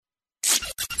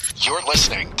You're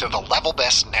listening to the Level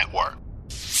Best Network.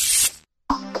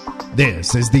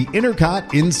 This is the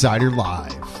Intercot Insider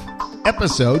Live,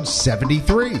 episode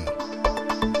 73,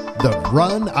 the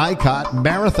Run ICOT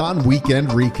Marathon Weekend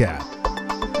Recap.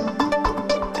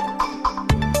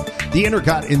 The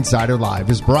Intercot Insider Live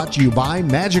is brought to you by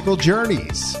Magical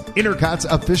Journeys, Intercot's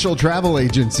official travel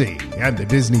agency, and the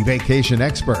Disney Vacation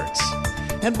Experts,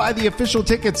 and by the Official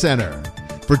Ticket Center,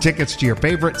 for tickets to your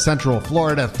favorite Central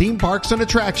Florida theme parks and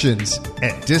attractions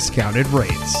at discounted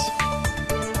rates.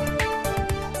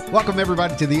 Welcome,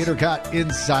 everybody, to the Intercot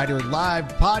Insider Live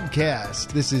podcast.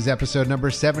 This is episode number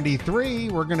 73.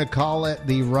 We're going to call it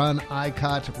the Run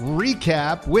ICOT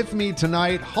Recap. With me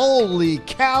tonight, holy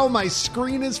cow, my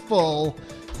screen is full,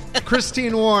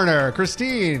 Christine Warner.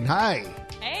 Christine, hi.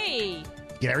 Hey.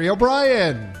 Gary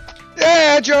O'Brien.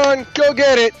 Yeah, John, go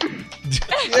get it.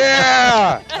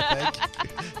 Yeah.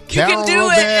 You can do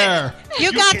Robert. it.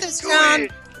 You got this, John.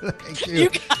 Thank you.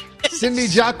 Cindy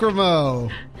Giacomo.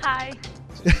 Hi.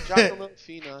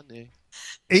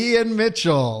 Ian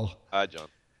Mitchell. Hi, John.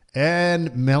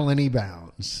 And Melanie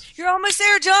Bounds. You're almost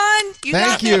there, John.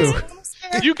 Thank you.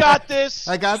 You got this.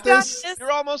 I got this?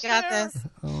 You're almost got there. this.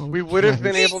 Oh, We would have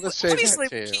been able to say Obviously,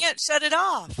 that to we you. can't shut it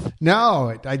off.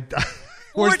 no.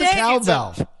 Where's the days.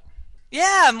 cowbell?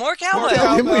 Yeah, more cowbell.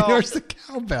 cowbell. Where's the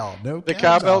cowbell? No The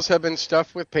cowbell. cowbells have been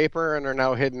stuffed with paper and are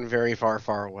now hidden very far,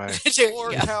 far away.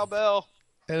 Poor cowbell.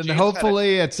 And James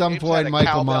hopefully at some James point had a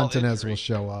Michael cowbell Montanez injury. will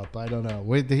show up. I don't know.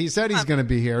 He said he's going to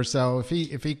be here, so if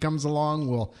he comes along,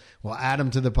 we'll add him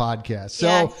to the podcast. So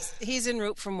Yeah, he's en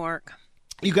route from work.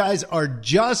 you guys are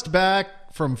just back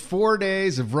from 4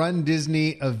 days of Run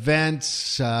Disney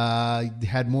events.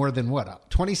 Had more than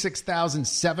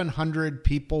 26,700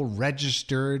 people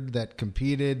registered that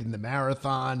competed in the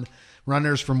marathon.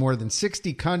 Runners from more than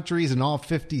 60 countries in all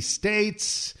 50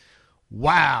 states.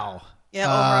 Wow. Yeah,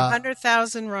 over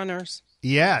 100,000 runners.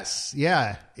 Yes.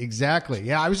 Yeah, exactly.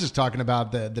 Yeah, I was just talking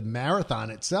about the marathon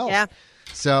itself. Yeah.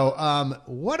 So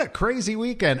what a crazy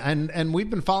weekend. And we've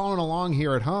been following along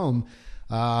here at home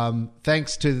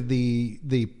thanks to the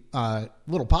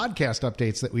little podcast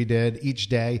updates that we did each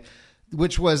day,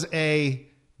 which was a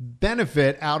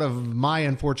benefit out of my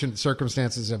unfortunate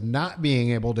circumstances of not being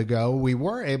able to go. We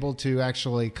were able to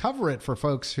actually cover it for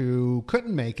folks who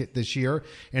couldn't make it this year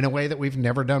in a way that we've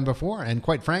never done before. And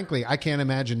quite frankly, I can't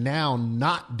imagine now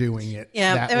not doing it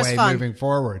Yeah, it was way fun. moving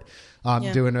forward.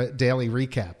 Yeah. Doing a daily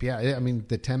recap. Yeah, I mean,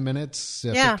 the 10 minutes,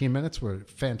 15 minutes were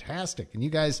fantastic. And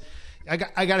you guys, I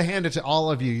got to hand it to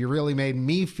all of you. You really made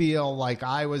me feel like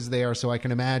I was there, so I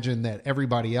can imagine that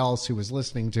everybody else who was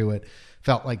listening to it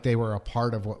felt like they were a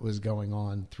part of what was going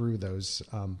on through those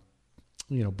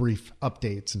brief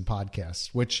updates and podcasts,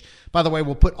 which, by the way,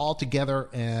 we'll put all together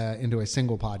into a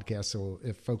single podcast. So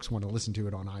if folks want to listen to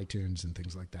it on iTunes and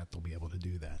things like that, they'll be able to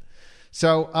do that.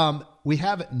 So we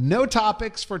have no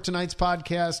topics for tonight's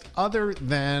podcast other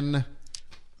than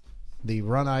the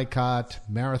Run ICOT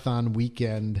Marathon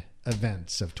Weekend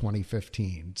events of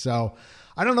 2015. So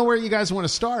I don't know where you guys want to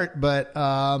start, but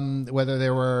whether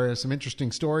there were some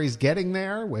interesting stories getting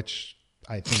there, which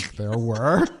I think there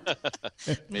were.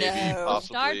 No.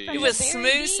 Start from It was the smooth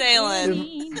very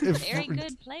sailing. beginning. Very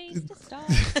good place to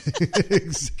start.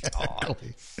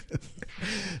 Exactly.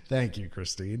 Thank you,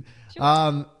 Christine.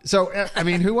 So, I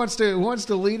mean, who wants to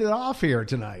lead it off here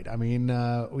tonight? I mean,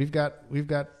 we've got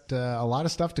a lot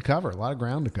of stuff to cover, a lot of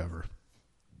ground to cover.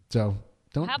 So,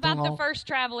 How about the first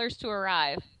travelers to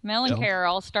arrive? Mel and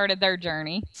Carol started their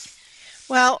journey.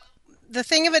 Well, the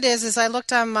thing of it is I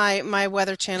looked on my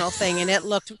Weather Channel thing, and it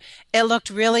looked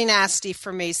really nasty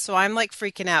for me. So I'm like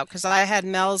freaking out because I had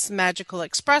Mel's Magical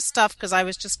Express stuff because I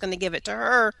was just going to give it to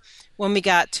her when we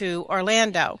got to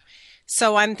Orlando.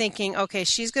 So I'm thinking, okay,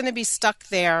 she's going to be stuck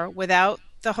there without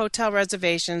the hotel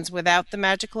reservations, without the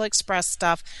Magical Express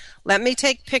stuff. Let me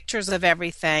take pictures of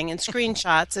everything and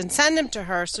screenshots and send them to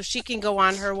her so she can go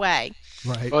on her way.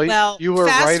 right? Well, you were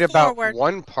fast right about forward.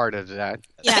 one part of that.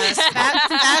 Yes,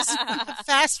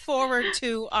 fast forward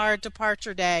to our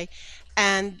departure day,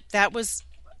 and that was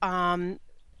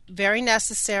very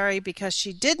necessary because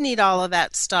she did need all of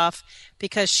that stuff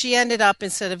because she ended up,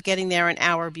 instead of getting there an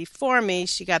hour before me,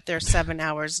 she got there 7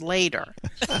 hours later.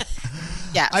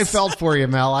 Yes. I felt for you,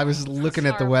 Mel. I was looking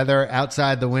at the weather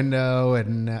outside the window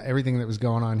and everything that was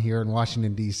going on here in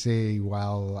Washington, D.C.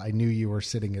 while I knew you were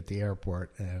sitting at the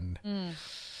airport. And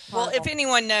Well, if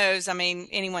anyone knows, I mean,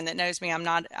 anyone that knows me,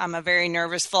 I'm a very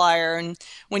nervous flyer. And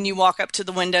when you walk up to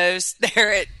the windows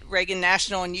there at Reagan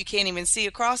National and you can't even see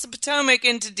across the Potomac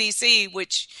into D.C.,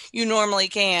 which you normally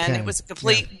can, it was a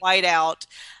complete whiteout.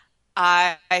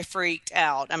 I freaked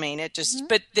out. I mean, it just,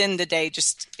 but then the day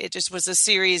it just was a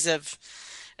series of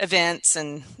events.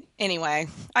 And anyway,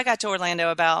 I got to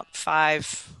Orlando about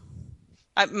 5.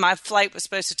 My flight was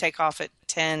supposed to take off at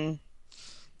 10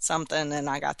 something, and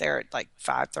I got there at like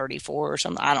 5:34 or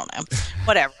something. I don't know.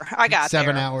 Whatever. I got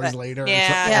 7 there, hours later.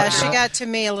 Yeah, she got to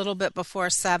me a little bit before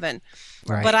 7.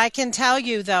 Right. But I can tell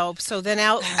you though, so then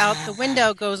out the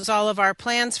window goes all of our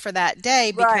plans for that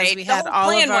day because we had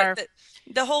all of our.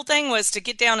 The whole thing was to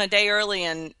get down a day early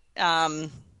and,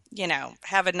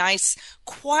 have a nice,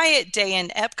 quiet day in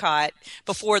Epcot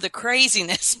before the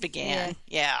craziness began.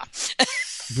 Yeah.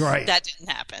 Right. That didn't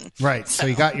happen. Right. So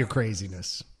you got your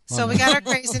craziness. So we got our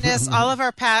craziness. All of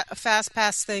our fast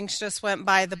pass things just went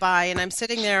by the by, and I'm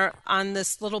sitting there on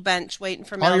this little bench waiting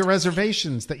for Mel. All your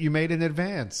reservations that you made in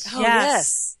advance. Oh,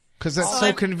 yes. Because that's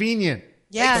so convenient.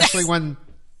 Yes. Especially when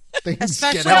things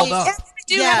get held up.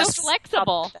 Yes. So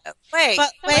flexible. Wait,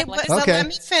 so Okay. let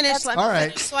me finish. All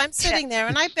right. So I'm sitting there,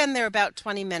 and I've been there about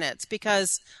 20 minutes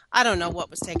because I don't know what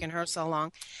was taking her so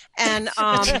long. And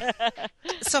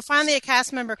so finally a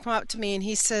cast member come up to me, and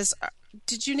he says,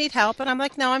 did you need help? And I'm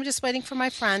like, no, I'm just waiting for my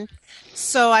friend.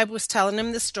 So I was telling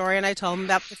him the story, and I told him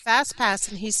about the Fast Pass,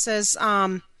 and he says,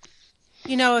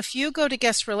 if you go to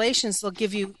guest relations, they'll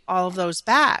give you all of those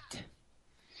back.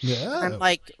 Yeah. I'm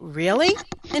like, really?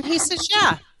 And he says,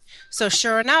 yeah. So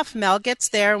sure enough, Mel gets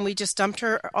there, and we just dumped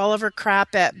her all of her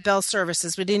crap at Bell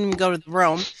Services. We didn't even go to the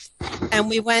room. And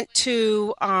we went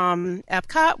to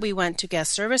Epcot. We went to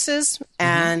guest services,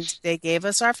 and they gave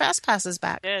us our Fast Passes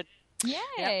back. Good.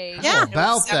 Yay. Yeah. How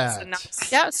about that?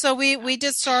 Yeah, so we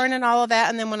did Soarin' and all of that,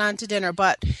 and then went on to dinner.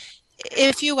 But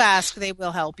if you ask, they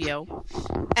will help you.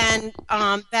 And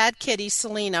Bad Kitty,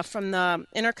 Selena, from the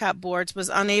Intercut boards, was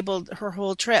unable her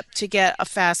whole trip to get a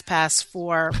Fast Pass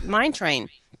for Mine Train.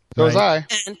 So was I.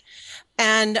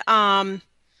 And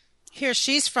here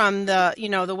she's from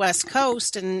the West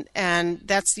Coast, and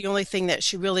that's the only thing that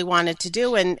she really wanted to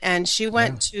do. And she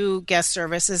went to guest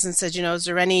services and said, is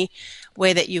there any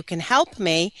way that you can help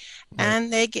me? Right.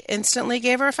 And they instantly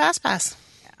gave her a Fast Pass.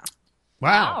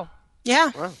 Wow.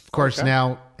 Yeah. Well, of course,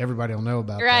 now everybody will know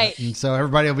about that. And so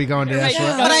everybody will be going to that.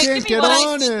 But I can't get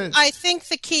on it. I think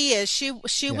the key is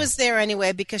she was there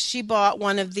anyway because she bought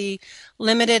one of the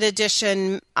limited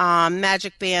edition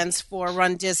magic bands for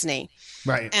Run Disney.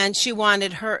 Right. And she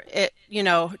wanted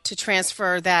to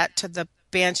transfer that to the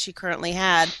band she currently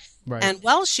had. Right. And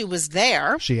while she was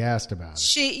there, she asked about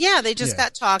it. They just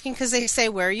got talking because they say,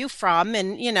 where are you from?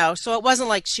 And, so it wasn't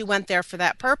like she went there for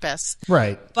that purpose.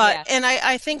 Right. But, and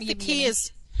I think the key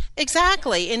is,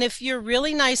 exactly. And if you're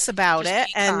really nice about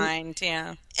just it. Be kind,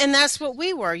 yeah. And that's what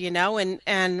we were,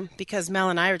 and because Mel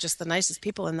and I are just the nicest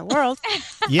people in the world.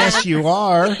 Yes, you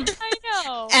are. I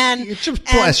know. And just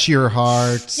bless your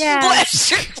hearts. Yeah. Bless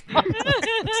your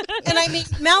And I mean,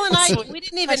 Mel and I, we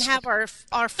didn't even have our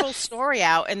full story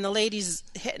out, and the ladies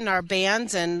hitting our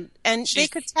bands, and they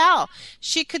could tell.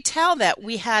 She could tell that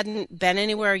we hadn't been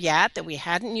anywhere yet, that we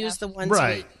hadn't used the ones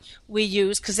we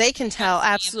use, because they can tell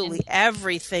absolutely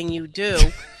everything you do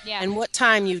and what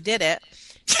time you did it.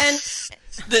 And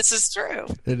this is true.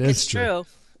 It's true.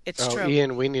 It's true.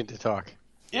 Ian, we need to talk.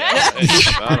 Yeah.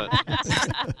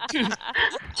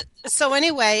 So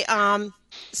anyway,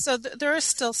 so there is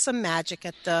still some magic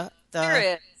at the.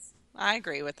 There is. I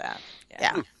agree with that.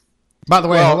 Yeah. By the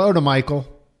way, hello to Michael.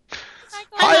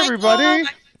 Hi, everybody.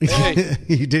 Hey.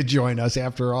 He did join us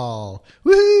after all.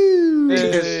 Woo!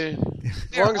 As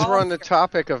long as we're on the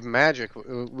topic of magic,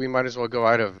 we might as well go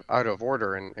out of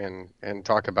order and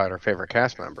talk about our favorite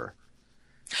cast member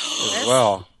as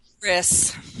well.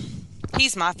 Chris.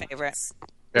 He's my favorite.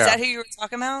 Yeah. Is that who you were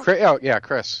talking about? Chris.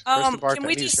 Chris the bartender. Can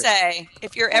we just say,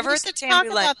 if you're ever at the Tambu talk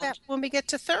about that when we get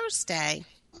to Thursday?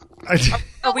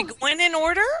 Are we going in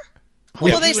order?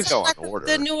 Well, they said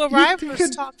the new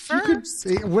arrivals talk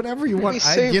first. Whatever you want.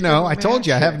 I told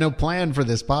you I have no plan for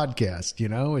this podcast.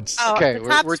 It's okay.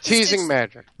 We're teasing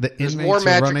magic. The inmates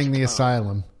are running the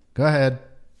asylum. Go ahead.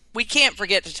 We can't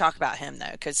forget to talk about him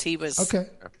though, because he was okay.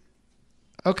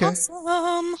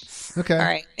 Awesome. Okay. All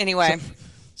right. Anyway.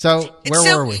 So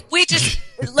where were we?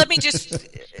 Let me just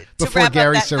before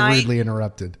Gary so rudely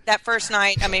interrupted. That first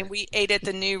night, we ate at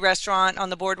the new restaurant on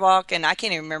the boardwalk, and I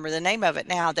can't even remember the name of it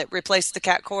now. That replaced the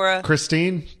Katkora.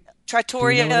 Christine.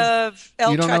 Trattoria of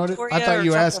El You don't know Trattoria. I thought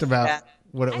you asked about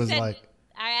what it was like.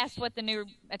 I asked what the new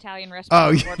Italian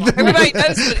restaurant was. Everybody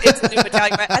knows it's a new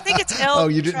Italian restaurant. I think it's El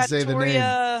you didn't say the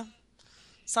name.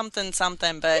 Something,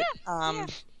 but I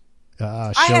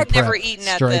had never eaten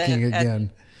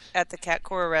at the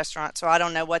Katkora restaurant, so I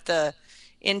don't know what the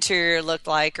interior looked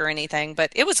like or anything, but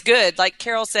it was good. Like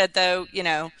Carol said, though,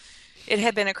 it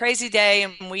had been a crazy day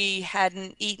and we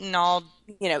hadn't eaten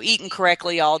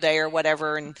correctly all day or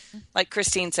whatever. And like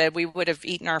Christine said, we would have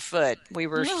eaten our foot. We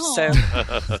were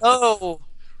so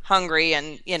hungry,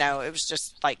 and it was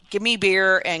just like, give me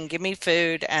beer and give me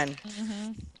food, and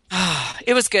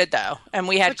it was good though. And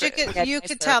we had, but you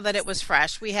could tell that it was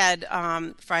fresh. We had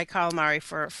fried calamari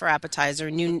for appetizer,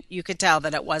 and you could tell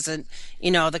that it wasn't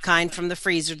the kind from the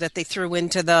freezer that they threw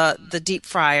into the deep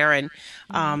fryer, and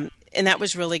that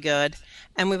was really good.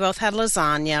 And we both had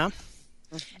lasagna,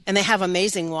 and they have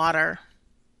amazing water.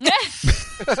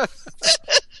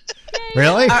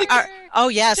 Really? Oh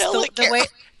yes,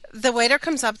 the waiter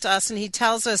comes up to us and he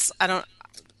tells us,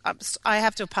 I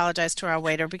have to apologize to our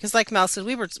waiter, because like Mel said,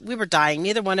 we were dying.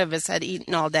 Neither one of us had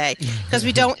eaten all day, because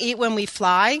we don't eat when we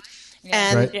fly,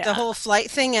 and the whole flight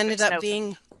thing ended up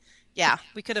being,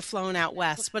 we could have flown out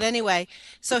west. But anyway,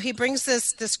 so he brings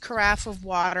this carafe of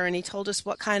water, and he told us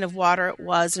what kind of water it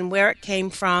was and where it came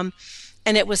from,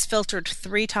 and it was filtered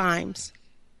 3 times.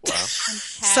 Wow.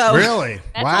 So really?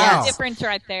 That's Wow. a difference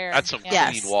right there. That's some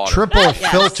Yes. clean water. Triple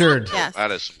filtered. Yes. That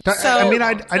is. I mean,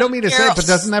 I don't mean to say it, but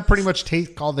doesn't that pretty much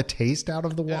take all the taste out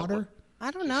of the water?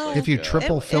 I don't know. If you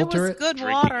triple filter it it? was good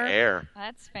Drinking water. air.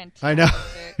 That's fantastic. I know.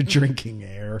 Drinking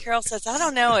air. Carol says, I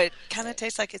don't know. It kind of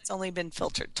tastes like it's only been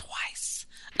filtered twice.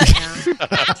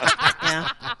 Yeah.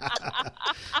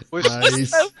 Nice.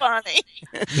 So funny.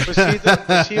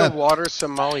 Was he a water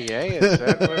sommelier? Is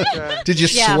that what? Did you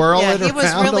Yeah, swirl yeah, it he was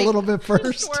around really- a little bit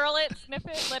first? Swirl it, sniff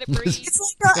it, let it breathe.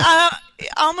 It's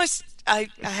like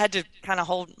I had to kind of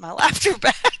hold my laughter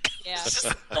back. Yeah.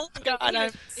 Oh God,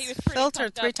 He was pretty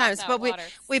Filtered pumped 3 up times. on But that water.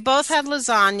 we both had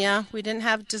lasagna. We didn't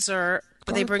have dessert.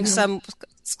 But they bring some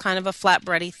kind of a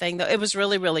flatbready thing. Though it was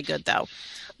really, really good though.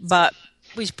 But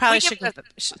we probably should.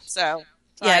 So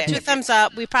Yeah, 2 thumbs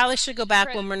up. We probably should go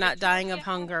back when we're not dying of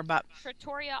hunger. But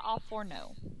Trattoria al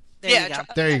Forno. there you go.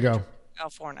 There you go. Al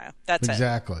Forno. That's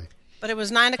Exactly. But it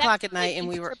was 9 o'clock at That night, and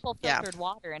we means were triple filtered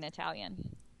water in Italian.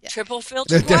 it. Triple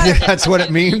filtered water. That's what it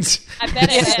means. I bet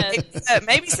it is.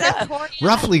 Maybe so. Trattoria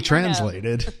Roughly al Forno.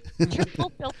 translated.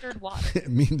 Triple filtered water. It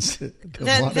means the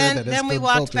Then, water that has then we been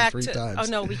walked filtered back 3 to. times.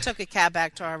 Oh no, we took a cab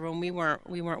back to our room. We weren't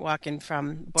walking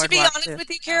from Boardwalk. To be honest with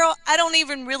you, Carol, I don't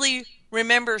even really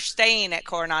remember staying at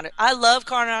Coronado. I love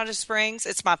Coronado Springs.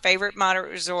 It's my favorite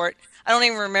moderate resort. I don't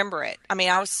even remember it. I mean,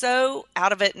 I was so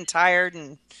out of it and tired.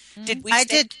 And did we? I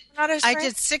stay did. at Coronado I Springs?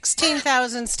 did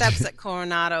 16,000 steps at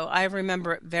Coronado. I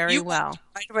remember it very You well.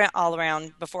 walked right all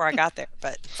around before I got there,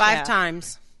 but 5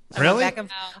 times. Really?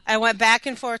 I went back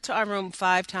and forth to our room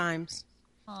 5 times.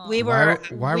 We were.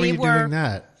 Why were we you doing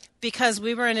that? Because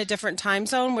we were in a different time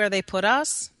zone where they put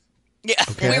us. Yeah,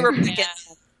 Okay. we were picking.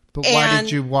 But why And-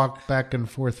 did you walk back and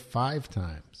forth 5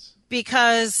 times?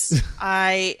 Because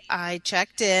I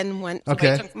checked in, went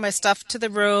Okay. took my stuff to the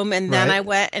room, and then Right. I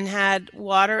went and had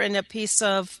water and a piece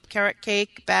of carrot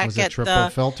cake back Was it at triple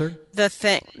filtered? the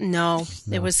thing. No,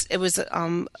 it was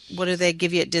what do they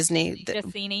give you at Disney?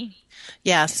 Giacini.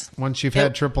 Yes, Once you've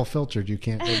had triple filtered, you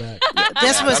can't go back.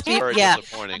 this Yeah, was that's very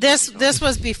disappointing. this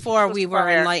was before we were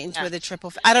prior. enlightened with the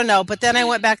triple. I don't know, but then I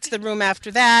went back to the room after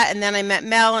that, and then I met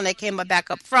Mel, and I came back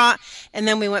up front, and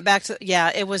then we went back to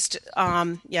it was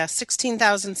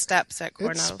 16,000 steps at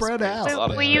Coronado. It's spread out. A lot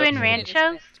So of were you in stuff.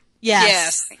 Ranchos?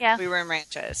 Yes, Yeah. we were in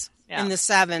Ranchos. Yeah. In the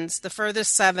 7s, the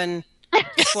furthest 7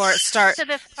 before it starts. So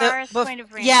the farthest point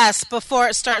of range. Yes, before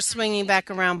it starts swinging back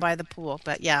around by the pool.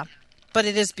 But yeah, but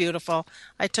it is beautiful.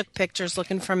 I took pictures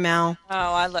looking for Mel.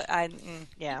 Oh,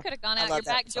 yeah. You could have gone I out love your that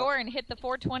back resort. door and hit the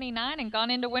 429 and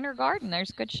gone into Winter Garden.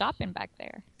 There's good shopping back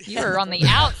there. You were on the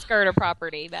outskirt of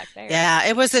property back there. Yeah,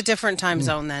 it was a different time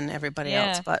zone than everybody Yeah.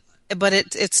 else, but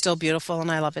it's still beautiful, and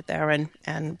I love it there.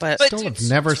 But Still have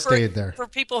never stayed there. For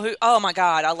people who, oh my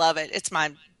God, I love it. It's by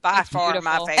far my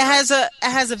beautiful. favorite.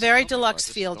 it has a very deluxe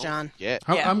feel, John. Yeah.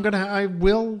 Yeah. I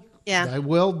will Yeah. I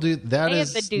will do that. They have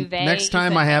Is the duvets next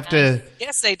time and I have to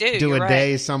Yes, they do. do You're a right.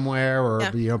 day somewhere or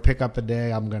Yeah. pick up a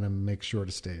day. I'm going to make sure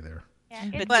to stay there.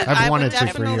 But I've I wanted would to for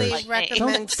definitely years.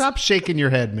 recommend. Don't stop shaking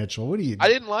your head, Mitchell. What are you? I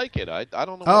didn't like it. I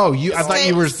don't know. Oh, what you! I I'm thought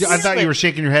you were. I thought you were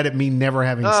shaking your head at me never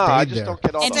having No, stayed I just there. don't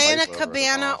get all the Stay in a hype over it at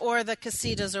cabana all. or the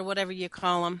casitas or whatever you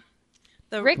call them.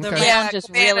 Rick's Okay. Lounge is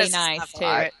Cabanas really is nice my too.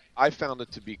 favorite. I found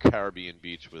it to be Caribbean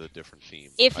Beach with a different theme.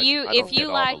 If I you don't if get you all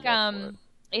the like love for it.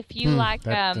 if you like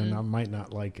then I might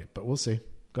not like it, but we'll see.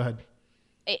 Go ahead.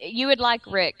 you would like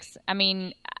Rick's. I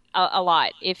mean, a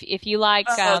lot. If you like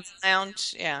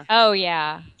Lounge, yeah. oh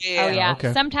yeah. Yeah. Oh yeah.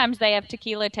 Okay. Sometimes they have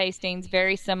tequila tastings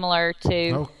very similar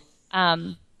to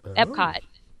Epcot.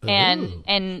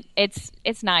 And it's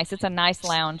nice. It's a nice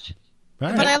lounge. All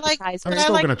right. But I like. I'm but I'm I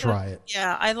still like going to try it.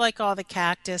 Yeah, I like all the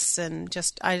cactus and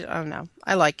just I don't know.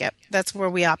 I like it. That's where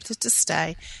we opted to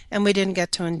stay, and we didn't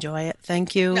get to enjoy it.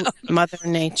 Thank you, Mother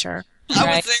Nature. I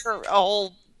Right. was there a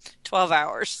whole 12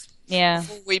 hours. Yeah.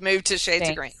 We moved to Shades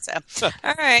of Green. Thanks. So,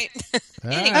 all right. All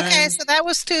right. Okay, so that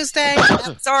was Tuesday.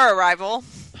 That's our arrival.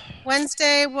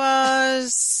 Wednesday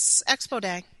was Expo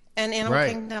Day and Animal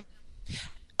Right. Kingdom.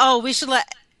 Oh, we should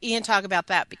let Ian talk about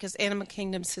that because Animal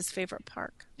Kingdom's his favorite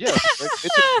park. Yeah, it's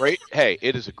a great. Hey,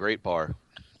 it is a great bar.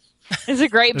 It's a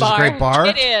great It's a bar. great bar?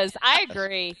 It is. I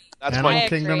agree. That's Animal my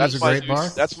Kingdom That's is a my great new, bar.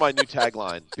 That's my new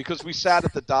tagline because we sat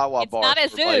at the Dawa It's bar. not a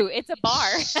for zoo. like It's a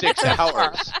bar. 6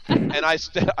 hours, and I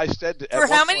said at For one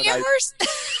how many point hours? it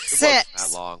wasn't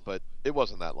 6. that long, but it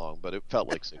wasn't that long, but it felt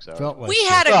like 6 hours. Felt like We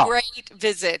it. had a Oh. great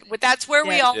visit. That's where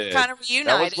we Yeah. all Yeah. kind of reunited.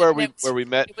 That was where and we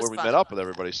met it was we fun. met up with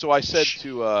everybody. So I said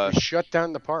to We shut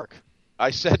down the park.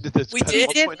 I said to this We guy did?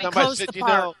 at one point in We time, I closed said, the you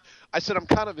park. know, I said I'm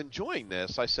kind of enjoying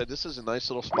this. I said this is a nice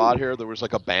little spot here. There was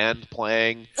like a band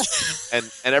playing, and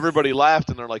everybody laughed,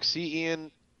 and they're like, "See, Ian,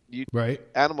 Right.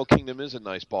 Animal Kingdom is a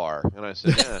nice bar." And I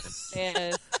said, "Yeah." It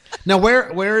is. Now,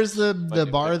 where is the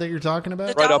bar that you're talking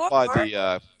about? right Dawa up by Park?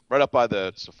 the right up by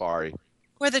the safari.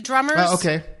 Where the drummers? Oh,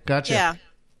 okay. Gotcha. Yeah.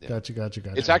 Gotcha.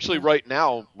 It's actually right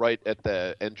now, right at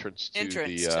the entrance to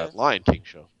Entrance the to- Lion King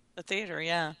show. The theater,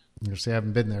 yeah. I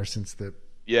haven't been there since the.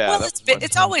 Yeah, Well, that was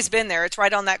it's always been there. It's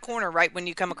right on that corner, right when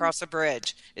you come across the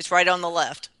bridge. It's right on the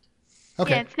left.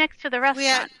 Okay. Yeah, it's next to the We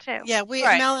restaurant had, too. yeah, we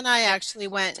Right. Mel and I actually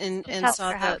went and Telfair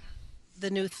saw House. the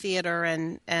new theater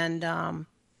and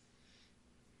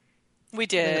We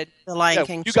did. the Lion yeah,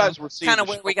 King you show. guys were seeing Kinda the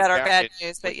where show we got when our bad Gary-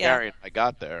 news, but when yeah. Gary and I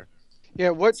got there.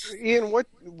 Yeah, Ian?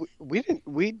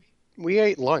 We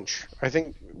ate lunch. I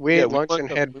think we Yeah, ate we lunch went and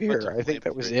to- had we went beer. to I think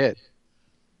that was Flame it.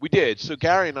 We did. So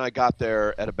Gary and I got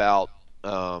there at about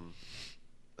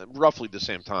roughly the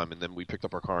same time, and then we picked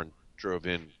up our car and drove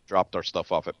in, dropped our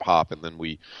stuff off at Pop, and then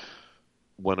we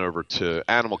went over to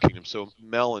Animal Kingdom. So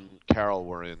Mel and Carol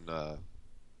were in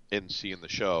seeing the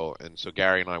show, and so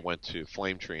Gary and I went to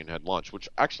Flame Tree and had lunch, which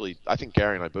actually I think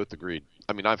Gary and I both agreed.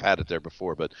 I mean, I've had it there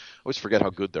before, but I always forget how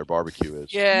good their barbecue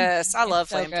is. Yes, I love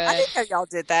so Flame. good. I didn't know y'all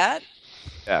did that.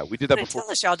 Yeah, we did that They before.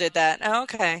 tell us y'all did that. Oh,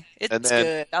 okay. It's And then,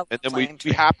 good. I love and then Flame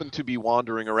we happened to be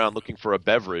wandering around looking for a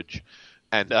beverage,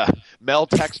 and Mel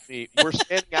texts me, we're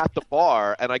standing at the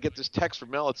bar, and I get this text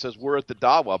from Mel. It says, we're at the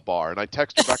Dawa bar, and I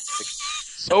text her back, like,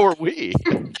 so are we.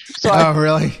 Oh,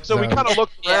 really? So we kind of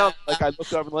looked Yeah. around, like I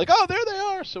looked over and like, oh, there they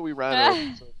are. So we ran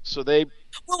over. So they,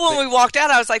 Well, when we walked out,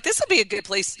 I was like, "This would be a good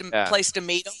place to Yeah.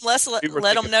 meet them. Let's let We were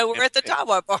them thinking know the we're at the same thing.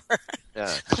 Dawa bar."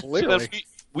 yeah. Clearly. So then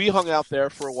we hung out there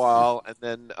for a while, and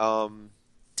then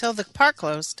Till the park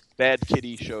closed. Bad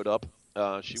Kitty showed up.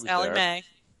 She was Sally there. Mae.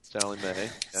 Sally Mae.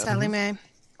 Yeah. Sally Mae.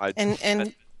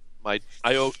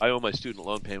 I owe my student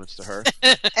loan payments to her.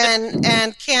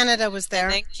 and Canada was there.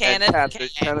 And And Canada.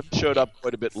 Canada showed up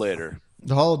quite a bit later.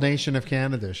 The whole nation of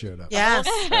Canada showed up. Yes.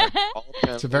 All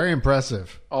Canada- It's very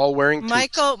impressive. All wearing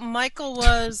toques. Michael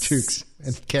was Tukes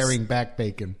and carrying back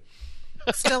bacon.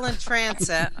 still in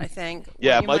transit, I think.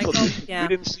 Yeah, Were you, Michael. Yeah. We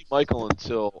didn't see Michael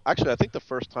until actually I think the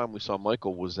first time we saw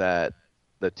Michael was at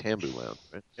the Tambu Lounge.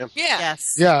 Right? Yeah. Yeah.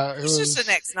 Yes. Yeah, It was just the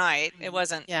next night. It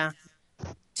wasn't Yeah.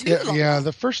 too long. yeah.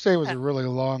 The first day was a really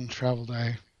long travel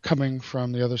day, coming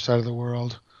from the other side of the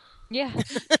world. Yeah.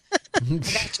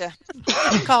 Gotcha.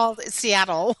 Called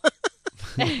Seattle.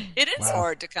 It is Wow.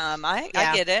 hard to come. I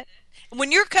Yeah. get it.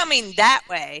 When you're coming that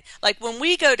way, like when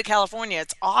we go to California,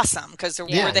 it's awesome because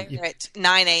Yeah, we're there you- at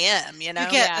 9 a.m., you know?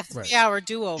 You get Yeah. a 3-hour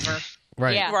do-over.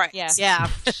 Right. Yeah. Right. Yeah. Yeah.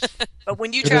 But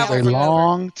when you It is travel a from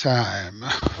long time.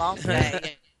 over, long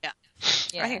day, yeah.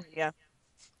 Yeah. I hear you.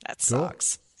 That Cool.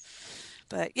 sucks.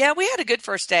 But yeah, we had a good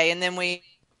first day, and then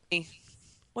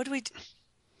what did we do?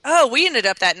 Oh, we ended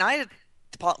up that night at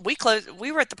we closed.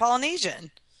 We were at the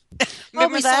Polynesian. Oh,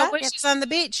 Remember we that? saw Wishes on the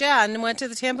beach, yeah, and went to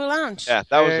the Tambu Lounge. Yeah,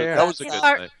 that was Yeah. that was a Yeah. good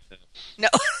Our- night. Yeah. No,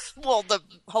 well, the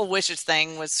whole Wishes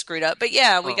thing was screwed up, but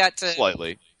yeah, we got to.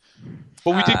 Slightly.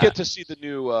 But we did get to see the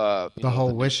new. The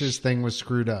whole wishes thing was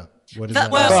screwed up. What is The-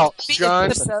 that? well, Well, speaking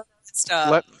John, of the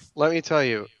stuff, Let me tell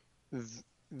you,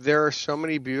 there are so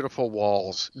many beautiful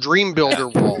walls, dream builder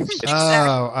walls.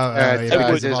 Oh, yeah, It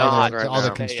because was of not all the right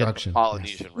now. construction.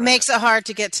 Polynesian. Right? Makes it hard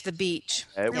to get to the beach.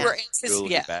 It we was were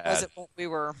really yeah, bad. was it what we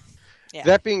were? Yeah.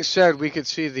 That being said, we could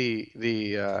see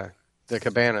the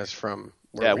cabanas from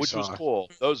where Yeah, we which saw. was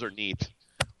cool. Those are neat.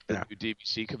 The Yeah. new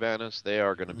DVC cabanas, they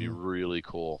are going to be really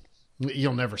cool.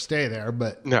 You'll never stay there,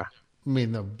 but No, I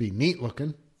mean they'll be neat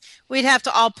looking. We'd have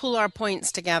to all pool our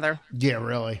points together. Yeah,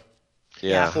 really.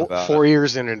 Yeah, four, about 4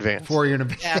 years in advance. 4 year in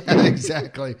advance. Yeah.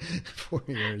 Exactly. 4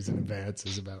 years in advance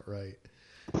is about right.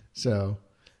 So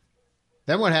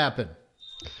then what happened?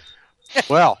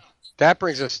 Well, that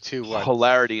brings us to what?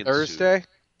 Hilarity ensued. Thursday?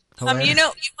 You want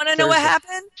to know what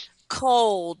happened?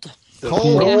 Cold.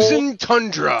 Cold. Frozen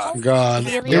tundra. God,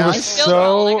 Really? it Yeah, was I so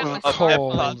feel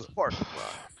cold. Epcot's parking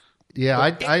lot. Yeah,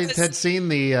 I had seen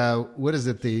the what is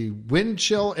it? The wind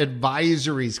chill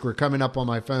advisories were coming up on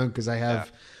my phone because I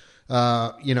have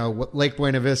Lake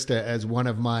Buena Vista as one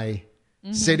of my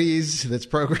cities that's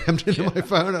programmed into my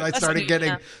phone, and I started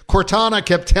getting Cortana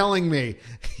kept telling me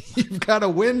you've got a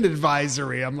wind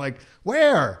advisory. I'm like,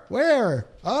 where?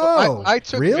 Oh, I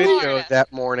took really? video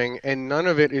that morning, and none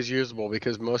of it is usable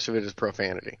because most of it is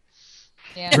profanity.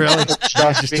 Yeah. Really? Just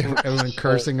Just being everyone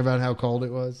cursing about how cold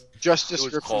it was. Just was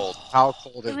description cold. of how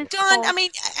cold it was. Don, I mean,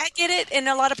 I get it, and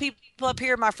a lot of people up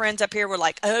here, my friends up here, were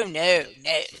like, "Oh no,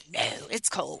 it's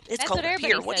cold. It's That's cold what up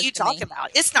everybody here. What are says you to me. talking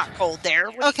about? It's not cold there."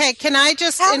 Okay, can I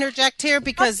just interject here How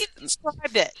because you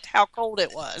described it, how cold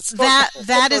it was.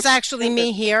 that is actually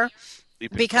me here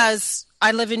Sleeping because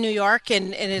I live in New York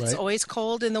and it's Right. always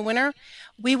cold in the winter.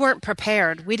 We weren't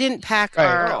prepared. We didn't pack Right,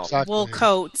 our exactly. wool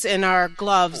coats and our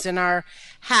gloves and our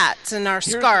hats and our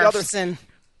the scarves other and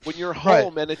When you're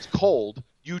home and it's cold,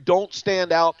 you don't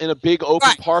stand out in a big open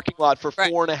Right. parking lot for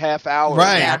Right. 4.5 hours.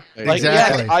 Right. Yeah. Like,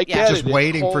 Exactly. yes, I get Just it. It's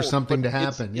waiting for cold, something but to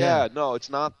it's- happen. Yeah. no, it's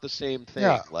not the same thing.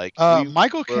 Yeah. Like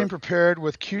Michael were- came prepared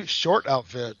with cute short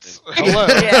outfits. Hello.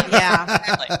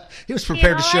 yeah. He was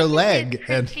prepared to all show I think leg. is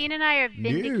And Christine and I are No.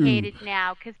 vindicated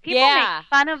now because people Yeah. make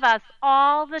fun of us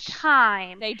all the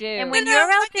time. They do. And when No, you're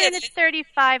I out there in get a it.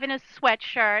 35 in a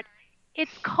sweatshirt,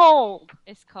 it's cold.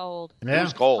 It's cold. Yeah. It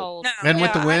was cold. No, And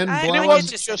with yeah, the wind I And blowing? it know what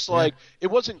wasn't you're just saying. like it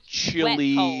wasn't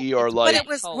chilly cold. or It's like But it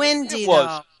was cold. windy It was.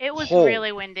 though. It was Cold.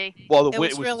 really windy. well, It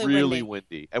was it was really really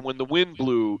windy. And when the wind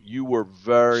blew, you were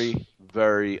very,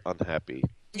 very unhappy.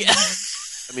 Yeah.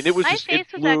 I mean, it was My just face it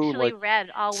was blew actually like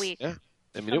red all week. Yeah.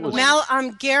 I mean, From it the was. wind.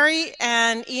 Mel, Gary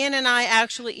and Ian and I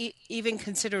actually even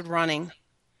considered running.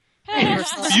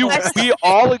 We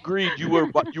all agreed you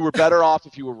were better off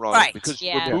if you were running Right. because you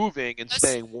Yeah. were moving and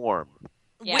staying warm.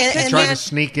 Yeah. And Trying then- to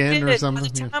sneak in or By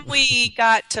something. the time we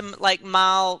got to like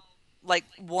mile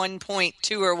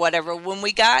 1.2 or whatever, when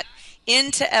we got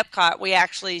into Epcot, we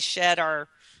actually shed our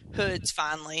hoods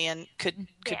finally and could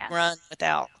Yeah. run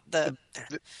without the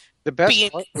The best being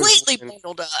part was completely when-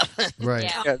 bundled up. Right.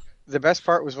 Yeah. yeah, the best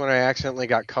part was when I accidentally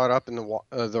got caught up in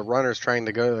the runners trying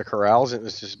to go to the corrals. It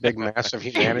was this big mass of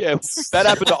humanity. Yeah, that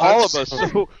happened to all of us.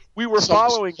 So we were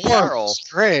following Carol.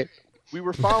 Straight. We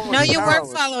were following. No, you Carol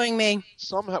weren't following me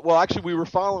Somehow, well, actually, we were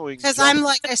following because Justin. I'm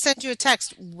like I sent you a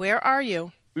text. Where are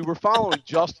you? We were following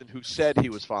Justin, who said he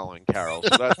was following Carol. So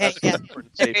that's a Yeah.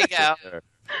 different There you safety go. there.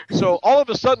 So all of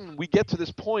a sudden, we get to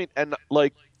this point, and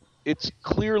like, it's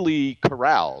clearly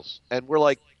corrals, and we're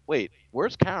like, wait,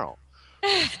 where's Carol?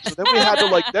 So then we had to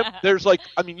like, there's like,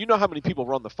 I mean, you know how many people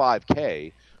run the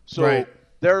 5K, so Right.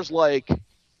 there's like,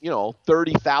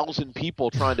 30,000 people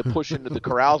trying to push into the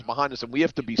corrals behind us, and we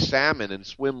have to be salmon and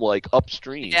swim like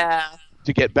upstream Yeah.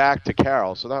 to get back to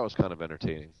Carol. So that was kind of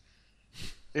entertaining.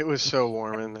 It was so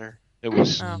warm in there. It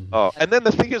was, and then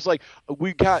the thing is, like,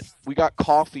 we got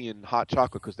coffee and hot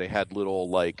chocolate because they had little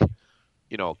like,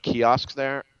 kiosks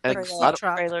there, and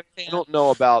I don't know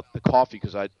about the coffee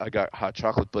because I got hot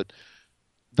chocolate, but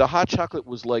the hot chocolate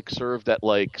was like served at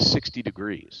like 60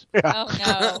 degrees. Oh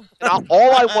no. And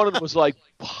all I wanted was like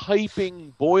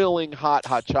piping, boiling hot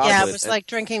chocolate. Yeah, it was and like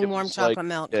drinking it warm was chocolate like-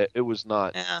 milk. It was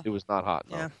not. Yeah. It was not hot.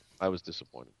 No. Yeah. I was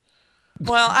disappointed.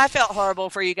 Well, I felt horrible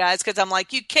for you guys because I'm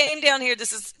like, you came down here.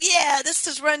 This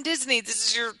is Run Disney.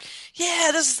 This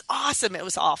is awesome. It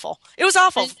was awful. It was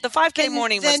awful. The 5K And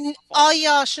morning then was all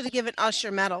y'all should have given us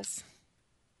your medals.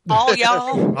 all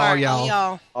y'all. All y'all.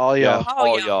 Y'all. Oh yeah. Oh,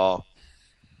 Oh yeah. y'all.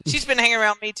 She's been hanging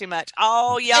around me too much.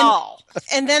 All y'all.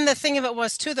 And then the thing of it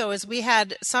was too, though, is we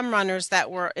had some runners that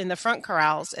were in the front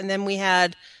corrals, and then we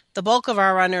had the bulk of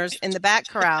our runners in the back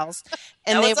corrals,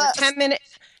 and That they was were us. 10-minute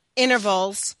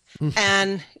intervals,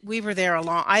 and we were there a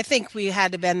long. I think we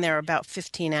had to been there about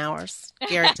 15 hours.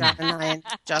 Gary, John, and I, and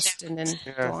Justin, and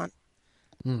Dawn.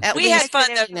 At We least had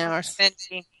fun 15 though. hours.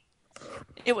 Mindy.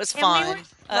 It was And fun. we were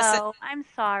slow. I'm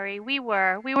sorry. We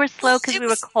were slow because we were It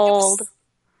was- cold.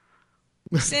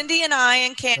 Cindy and I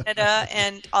in Canada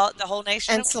and the whole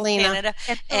nation And of Selena. Canada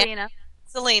And Selena.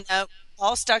 Selena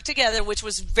all stuck together, which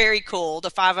was very cool. The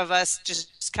five of us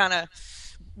just kind of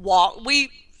walk.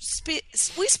 We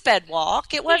sped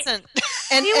walk. It wasn't,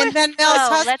 And, We were and then Mel's slow.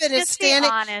 Let's husband is just be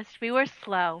standing. honest. We were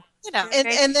slow.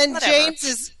 And then Whatever.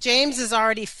 James is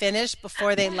already finished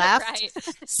before they left. Right.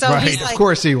 So Right. he's Of like,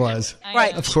 course he was. I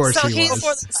right. know. Of course so he he's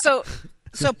was. so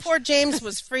So poor James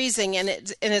was freezing, and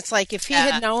it's like if he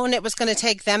had known it was going to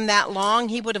take them that long,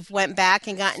 he would have went back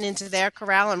and gotten into their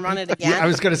corral and run it again. Yeah, I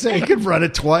was going to say he could run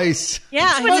it twice.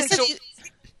 Yeah,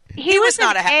 he was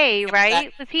not an A,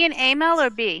 right? Was he an A, Mel, or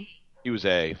B? He was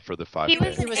A for the 5K.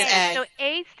 He was A. So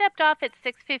A stepped off at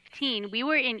 6:15. We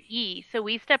were in E, so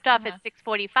we stepped off at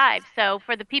 6:45. So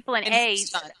for the people in A,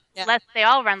 they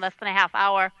all run less than a half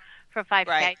hour for 5K.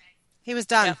 Right. He was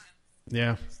done.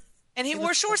 Yeah. And he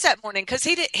wore shorts that morning because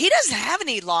he doesn't have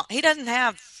any long. He doesn't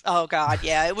have. Oh God,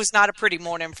 yeah, it was not a pretty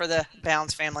morning for the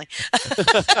Bounds family.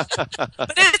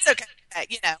 But it's okay,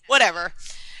 whatever.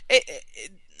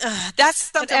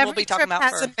 That's something we'll be talking about.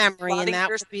 Has a memory, and that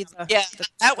would be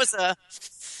that was a.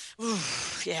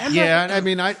 Yeah, I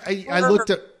mean, I looked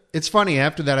at. It's funny.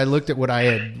 After that, I looked at what I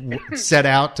had set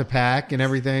out to pack and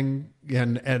everything,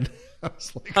 and I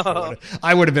was like,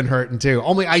 I would have been hurting too.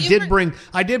 Only I did bring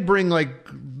like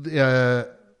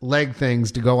leg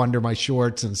things to go under my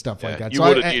shorts and stuff like that. You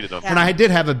would have needed them. And I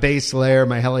did have a base layer,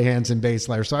 my Helly Hansen base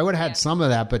layer, so I would have had some of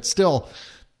that. But still,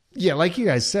 like you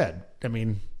guys said, I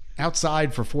mean,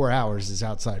 outside for 4 hours is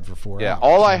outside for 4 hours. Yeah,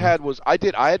 all I had was I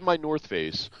had my North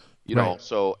Face.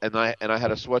 So and I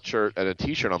had a sweatshirt and a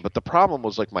T-shirt on, but the problem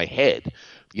was like my head,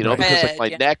 because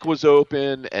like my neck was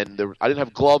open and I didn't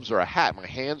have gloves or a hat. My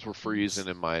hands were freezing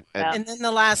and then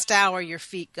the last hour your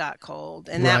feet got cold,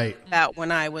 and that was about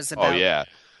when I was about. Oh yeah.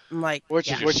 Like what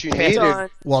you needed.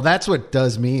 Well, that's what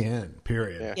does me in.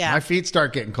 Period. Yeah. My feet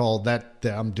start getting cold.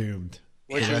 I'm doomed.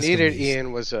 What you needed,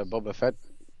 Ian, was a Boba Fett.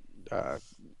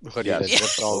 Hoodie that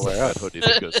zips all the way up. Hoodie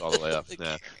that goes all the way up.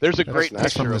 Yeah. There's a great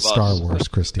picture from of Star us. Wars,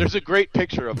 Christy. There's a great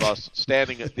picture of us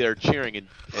standing there cheering, and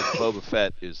Boba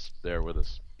Fett is there with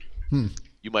us.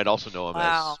 You might also know him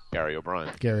as Gary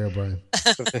O'Brien. Gary O'Brien.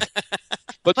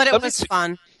 But it was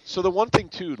fun. So the one thing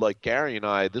too, like Gary and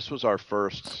I, this was our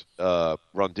first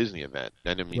Run Disney event,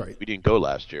 and I mean we didn't go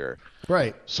last year.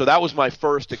 Right. So that was my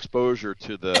first exposure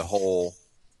to the whole.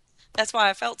 That's why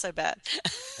I felt so bad.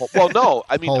 Well, no,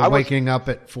 I mean, I was waking up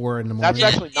at 4 a.m. That's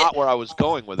actually not where I was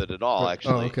going with it at all.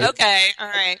 Actually, okay, all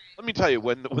right. Let me tell you,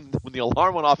 when the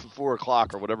alarm went off at 4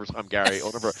 o'clock or whatever time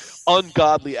whatever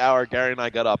ungodly hour Gary and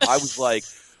I got up, I was like,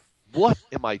 "What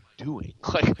am I doing?"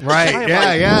 Like, right?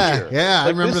 Yeah. I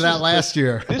remember that last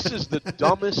year. This is the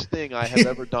dumbest thing I have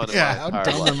ever done in my entire how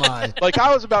dumb life. am I? Like,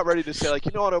 I was about ready to say, like,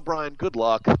 you know what, O'Brien, good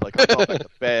luck. Like, I'm going back to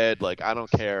bed. Like, I don't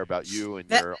care about you and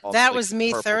your. That was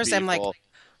me Thursday. People. I'm like,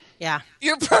 yeah,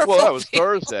 you're purple. Well, that was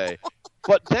Thursday,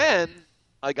 but then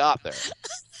I got there.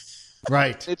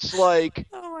 Right. It's like,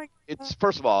 oh my God. It's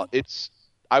first of all,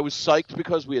 I was psyched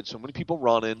because we had so many people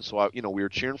running. So we were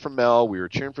cheering for Mel, we were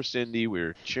cheering for Cindy, we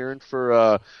were cheering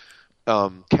for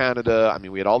Canada. I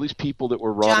mean, we had all these people that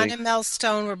were running. John and Mel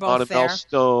Stone were both there. Mel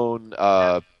Stone,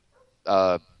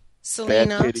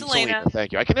 Selena.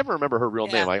 Thank you. I can never remember her real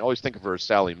name. I always think of her as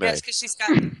Sally Mae. Yes, because she's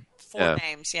got 4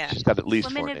 names. Yeah, she's got at least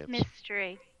Woman 4 of names.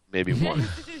 Mystery. Maybe one.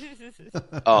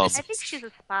 I think she's a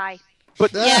spy.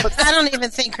 But I don't even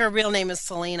think her real name is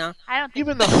Selena. I don't think.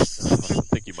 Even though I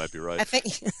think you might be right. I think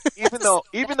even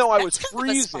though I was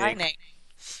freezing.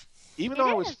 Even though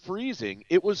I was freezing,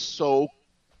 it was so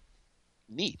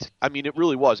neat. I mean, it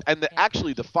really was. And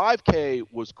actually, the 5K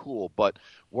was cool, but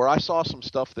where I saw some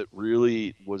stuff that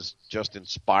really was just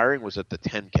inspiring was at the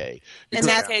 10K. And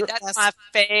that's my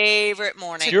favorite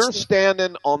morning. You're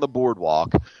standing on the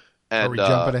boardwalk. And, are we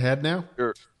jumping ahead now?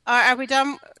 Are we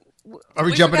done? Are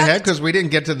we jumping ahead because we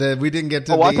didn't get to the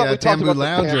Tambu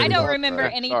Lounge? I don't remember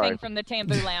anything from the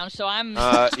Tambu Lounge, so I'm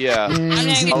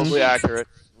probably accurate.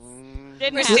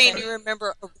 Christine, you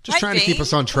remember? Just trying to keep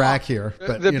us on track here.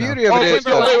 But, the beauty of it is,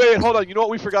 wait, hold on. You know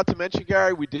what we forgot to mention,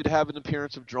 Gary? We did have an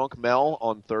appearance of Drunk Mel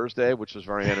on Thursday, which was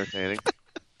very entertaining.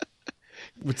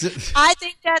 I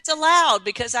think that's allowed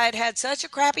because I had such a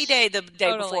crappy day the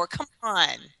day before. Come on.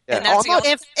 Yeah. And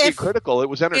that's if critical, it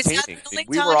was entertaining.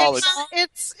 We were all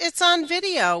it's on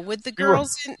video with the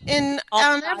girls in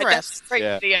Everest.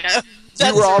 Great video.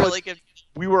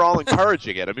 We were all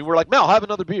encouraging it. I mean, we're like, Mel, have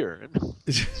another beer. And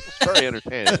it's very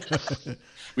entertaining.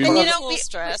 When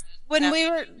we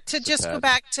were go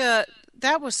back to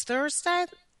that was Thursday.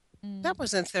 That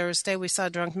wasn't Thursday. We saw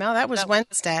Drunk Mel. That was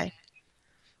Wednesday.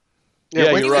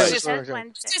 Yeah, you're right.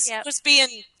 Just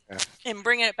being and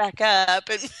bringing it back up,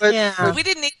 and we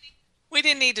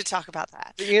didn't need to talk about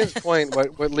that. To Ian's point,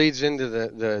 what leads into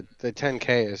the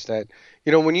 10K is that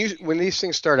when these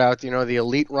things start out, the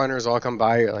elite runners all come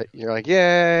by, you're like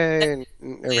yay and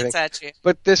everything. It's at you.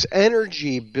 But this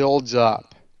energy builds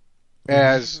up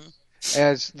as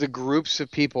the groups of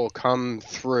people come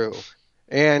through,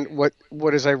 and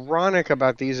what is ironic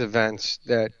about these events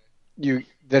that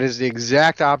that is the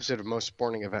exact opposite of most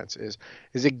sporting events is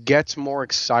it gets more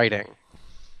exciting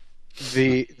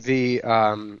the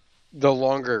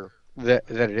longer that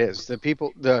it is. The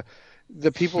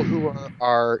people who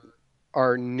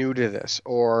are new to this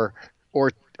or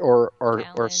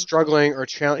struggling or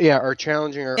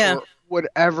challenging or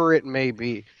whatever it may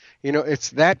be. It's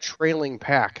that trailing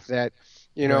pack that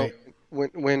right.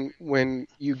 when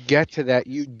you get to that,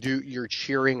 you're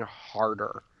cheering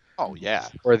harder. Oh yeah,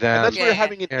 for them. And that's where you're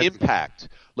having an impact.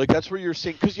 Like that's where you're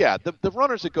seeing, because the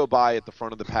runners that go by at the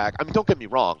front of the pack. I mean, don't get me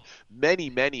wrong.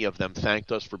 Many of them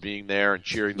thanked us for being there and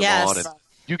cheering them on. And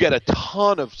you get a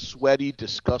ton of sweaty,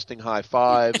 disgusting high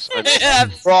fives.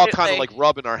 We're all kind of like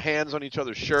rubbing our hands on each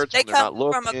other's shirts when they're not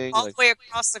looking. They come from all the way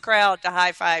across the crowd to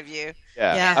high five you.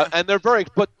 Yeah. And they're very,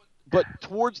 but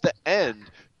towards the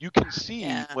end, you can see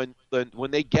when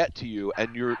they get to you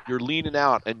and you're leaning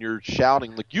out and you're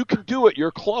shouting like you can do it, you're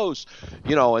close,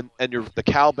 and the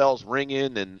cowbell's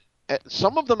ringing and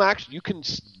some of them actually you can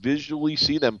visually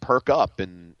see them perk up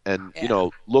and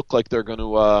look like they're going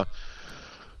to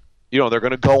they're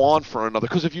going to go on for another.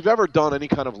 Because if you've ever done any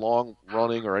kind of long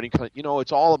running or any kind,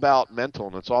 it's all about mental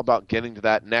and it's all about getting to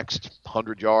that next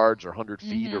 100 yards or 100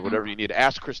 feet or whatever you need.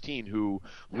 Ask Christine, who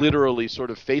literally sort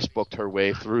of Facebooked her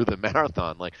way through the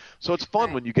marathon. So it's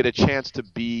fun when you get a chance to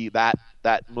be that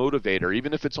motivator,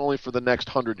 even if it's only for the next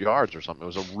 100 yards or something.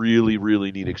 It was a really,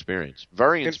 really neat experience.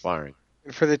 Very inspiring.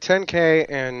 For the 10K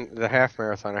and the half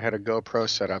marathon, I had a GoPro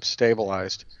set up,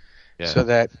 stabilized. Yeah. So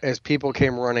that as people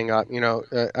came running up,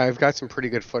 I've got some pretty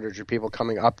good footage of people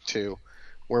coming up to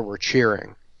where we're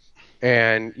cheering,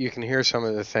 and you can hear some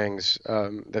of the things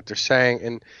that they're saying,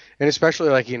 and especially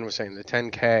like Ian was saying, the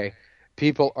 10K,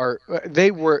 people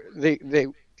they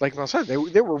like Mel said, they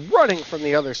were running from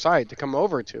the other side to come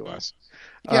over to us.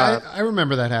 Yeah, I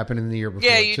remember that happening the year before.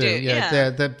 Yeah, you too. do.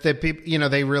 Yeah, the people,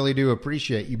 they really do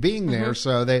appreciate you being there.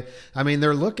 So they're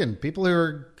looking. People who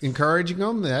are encouraging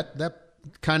them. That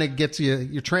kind of gets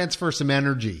you transfer some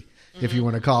energy, if you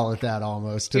want to call it that,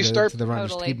 almost to the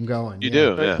runners to keep them going. You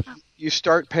do, yeah. You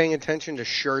start paying attention to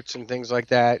shirts and things like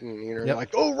that, and you're like,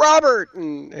 "Oh, Robert!"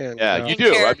 And you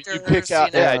do. I mean, you pick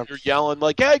out, and you're yelling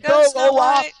like, "Hey, go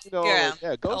Olaf!"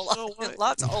 Go Snow White.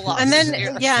 Lots of Olaf. And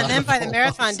then by the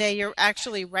marathon day, you're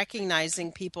actually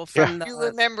recognizing people from the. You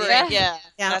remember it, yeah.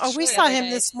 Oh, we saw him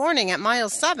this morning at mile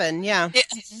 7. Yeah.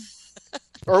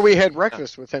 Or we had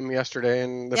breakfast with him yesterday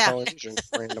in the Polynesian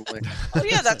randomly. Oh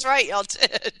yeah, that's right, y'all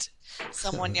did.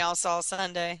 Someone y'all saw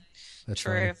Sunday. That's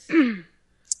true. Right.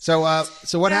 So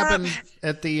what happened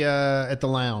at the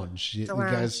lounge? You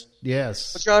guys,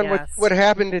 yes. Well, John, what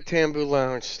happened at Tambu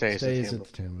Lounge stays at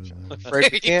Tambu Lounge.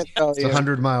 Right, you can't tell you. It's a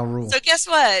 100-mile rule. So guess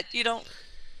what? You don't.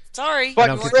 Sorry,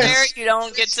 but you weren't there. You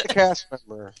don't get to. The cast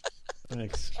member.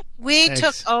 Thanks. We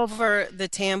took over the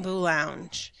Tambu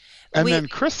Lounge. And then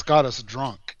Chris got us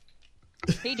drunk.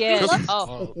 He did.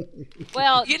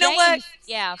 Well, you know what?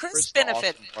 Yeah, Chris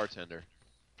benefited. Awesome bartender.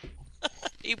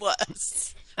 He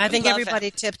was. I think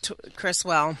everybody tipped Chris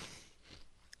well.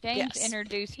 James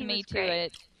introduced me to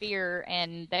a beer,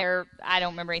 and I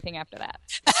don't remember anything after that.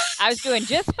 I was doing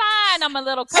just fine on my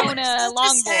little Kona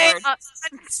longboard.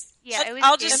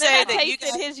 I'll just say that you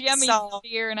tasted his yummy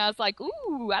beer, and I was like,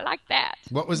 "Ooh, I like that."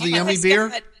 What was the yummy beer?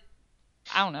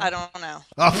 I don't know.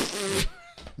 Oh,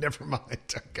 never mind.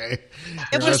 Okay.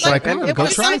 It was like go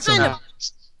try some.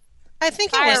 I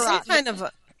think it was some kind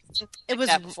of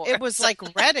it was like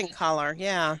red in color.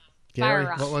 Yeah. Gary,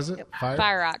 what was it?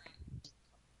 Fire Rock.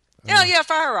 Yeah,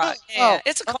 Fire Rock. Yeah,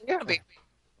 it's a Kona beer.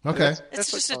 Okay.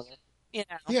 It's just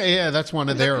Yeah, that's one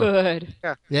of their. Good.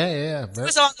 Yeah. It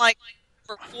was on like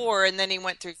for 4, and then he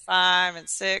went through 5 and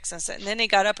 6 and then he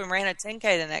got up and ran a 10K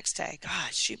the next day.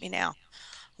 God, shoot me now.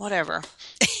 Whatever.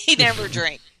 He never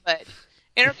drank, but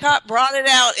Intercop brought it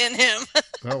out in him.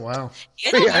 Oh wow! He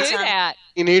didn't do that.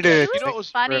 He needed. He was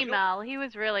funny, Mel. He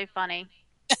was really funny.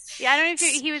 Yeah, I don't know if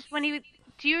he was when he was.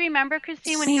 Do you remember,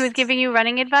 Christine, when he was giving you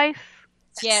running advice?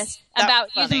 Yes, about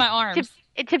using my arms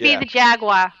to be the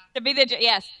Jaguar. To be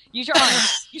yes, use your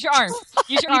arms. Use your arms.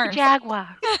 Use your arms. The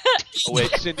Jaguar. Oh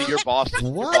wait, Cindy, your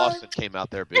Boston came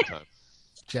out there big time.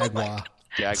 Jaguar.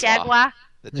 Jaguar.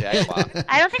 The Jaguar.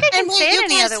 I don't think I can say it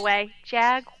any other way.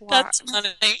 Jaguar. That's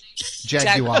funny.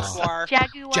 Jaguar.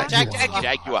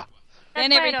 Jaguar.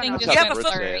 Then everything just went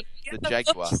blurry. The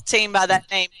Jaguar. Team by that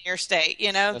name in your state,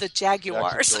 the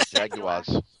Jaguars.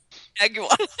 Jaguars.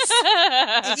 Jaguars.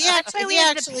 He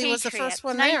actually was the first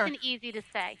one there. Nice and easy to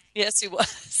say. Yes, he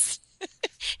was.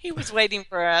 He was waiting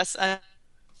for us.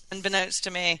 Unbeknownst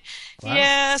to me. Wow.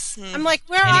 Yes. I'm like,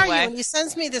 where are you? And he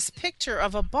sends me this picture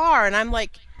of a bar, and I'm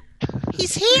like,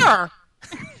 he's here.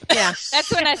 Yeah.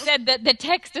 That's when I said that the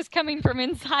text is coming from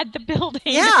inside the building.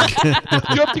 Yeah.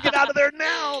 You have to get out of there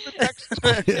now. The text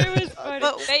It was funny.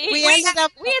 But we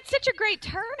had such a great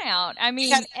turnout. I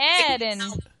mean, Ed and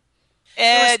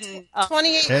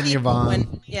 28 and people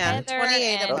Yvonne. Yeah, Heather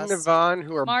 28 and of Ed and us. Yvonne,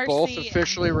 who are Marcy both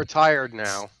officially retired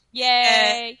now.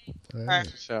 yay!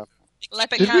 So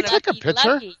Lucky, Did we take a lucky, picture?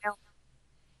 lucky.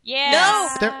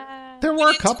 Yeah. There were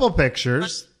a couple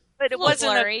pictures. But it A little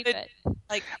wasn't blurry, a good, but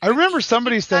like. I remember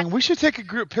somebody saying we should take a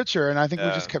group picture, and I think we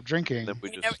just kept drinking. Then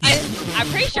we just, I'm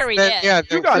pretty sure we did. yeah, you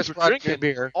then guys Chris were brought me a drinking.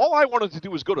 beer. All I wanted to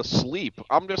do was go to sleep.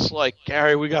 I'm just like,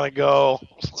 Gary, we gotta go.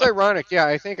 It's ironic. Yeah,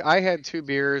 I think I had 2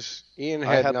 beers. Ian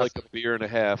I had had nothing. like a beer and a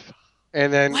half.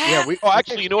 And then, yeah, we. Oh,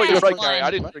 actually, you know what? You're right, One. Gary.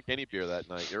 I didn't drink any beer that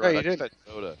night. You're Yeah, right. you I just did.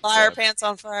 had soda. Fire Yeah. Pants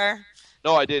on Fire.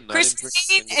 No, I didn't.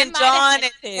 Christine I and might have John had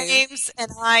and two. James and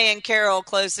I and Carol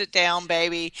closed it down,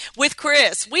 baby. With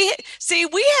Chris, we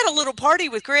had a little party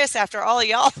with Chris after all of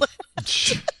y'all.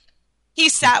 He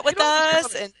sat with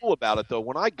us, and cool about it though.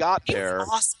 When I got he there, was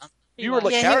awesome. you were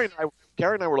like Yeah,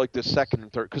 Gary and I were like the second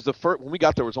and third because the first when we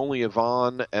got there was only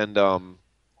Yvonne and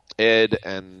Ed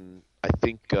and I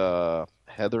think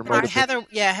Heather might have been.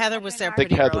 Heather was there I think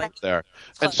pretty Heather early. was there,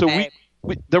 and so we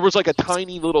there was like a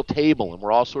tiny little table, and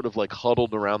we're all sort of like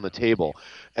huddled around the table,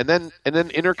 and then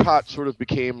Intercot sort of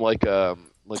became like an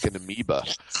amoeba,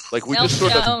 like we Mel just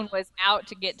sort of Stone was out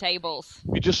to get tables.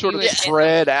 we just sort of Yeah.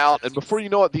 spread out, and before you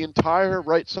know it, the entire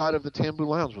right side of the Tambu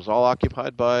Lounge was all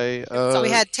occupied by. So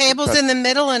we had tables in the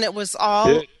middle, and it was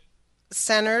all Yeah.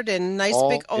 centered and nice All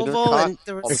big oval, intercot. and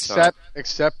there was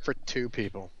Except for 2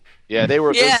 people. Yeah, they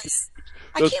were. Yes,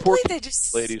 I those can't poor believe they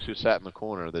just. ladies who sat in the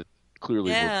corner that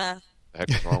clearly Yeah. were the heck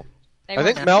was wrong. They I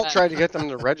think were Mel fun. tried to get them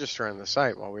to rester on the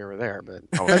site while we were there, but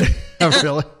Oh,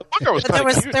 really?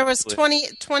 but there was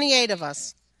 28 of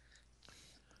us.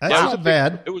 That's Yeah, not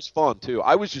bad. It was fun too.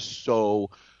 I was just so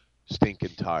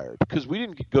stinking tired because we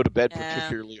didn't go to bed Yeah.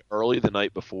 particularly early the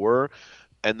night before,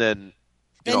 and then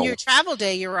you Then know, your travel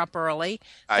day, you were up early.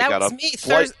 I That got was up me.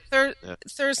 flight- Yeah.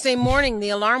 Thursday morning, the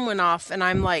alarm went off, and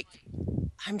I'm like,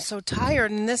 I'm so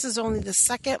tired, and this is only the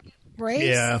second race.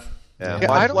 Yeah. Yeah, Yeah,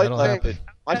 my I don't flight think- left.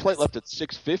 My flight left at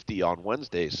 6:50 on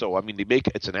Wednesday, so I mean,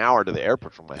 it's an hour to the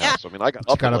airport from my Yeah. house. I mean, I got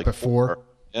You up got at up like at 4.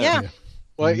 Yeah.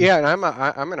 well, yeah, and I'm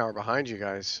an hour behind you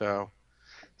guys, so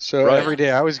Right. every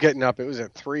day I was getting up. It was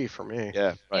at 3 for me.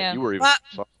 Yeah, right. Yeah. You were even.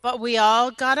 But we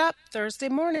all got up Thursday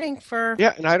morning for.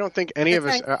 Yeah, and I don't think any of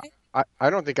us. Okay. I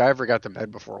don't think I ever got to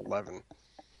bed before 11.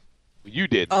 You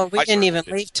did. Oh, we I didn't even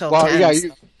did. leave till Well, 10. yeah,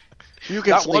 you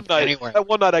can That sleep one night, anywhere. that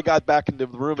one night, I got back into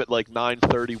the room at like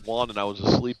 9:31, and I was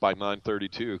asleep by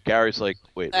 9:32. Gary's like,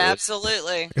 "Wait, really?"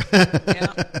 Absolutely.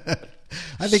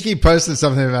 I think he posted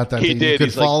something about that. He that did. You could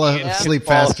He's like, fall "You can't asleep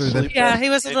fall faster than. asleep." Yeah, he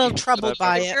was a And little he- troubled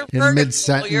by it. You're In vertical,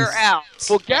 mid-sentence. You're out.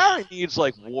 Well, Gary needs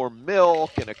like warm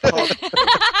milk and a cup.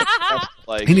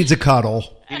 like He needs a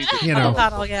cuddle. he needs a You know.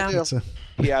 Cuddle, yeah. It's a-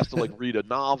 he has to like read a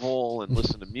novel and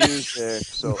listen to music.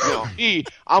 So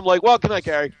I'm like, well, good night,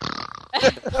 Gary.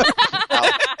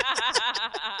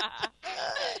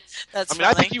 That's I mean, I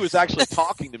think funny. he was actually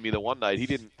talking to me the one night. He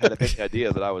didn't have any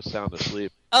idea that I was sound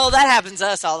asleep. Oh, that happens to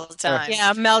us all the time.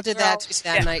 Yeah, Mel did that Girls,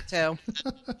 that yeah. night too.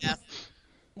 Yeah.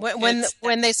 When It's-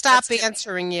 they stop that's good.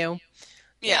 answering you.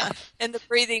 Yeah, and the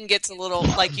breathing gets a little,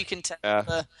 like you can tell,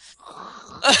 Yeah.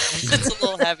 it's a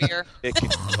little heavier. It can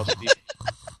must be-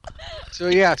 So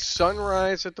yeah,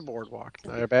 sunrise at the boardwalk.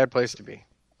 Not a bad place to be.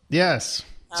 Yes.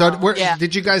 So, yeah.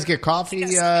 did you guys get coffee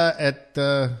at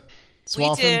the We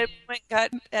Swaffham? did. Went got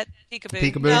at Peekaboo.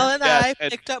 Peekaboo? Mel and Yes, I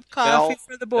and picked up Mel- coffee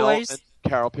for the Mel boys. and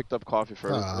Carol picked up coffee for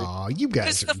everybody. Oh, you Because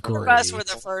guys are the four of great. us were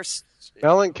the first.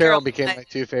 Mel and Carol Carol became and I- my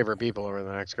 2 favorite people over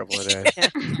the next couple of days.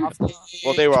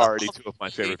 Well, they were already 2 of my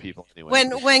favorite people anyway.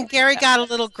 When Gary got a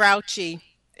little grouchy,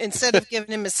 instead of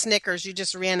giving him a Snickers, you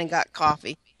just ran and got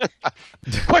coffee.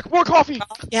 Quick, more coffee!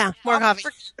 Yeah, more coffee.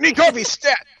 I need coffee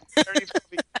stat.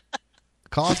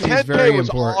 Coffee is 10K very was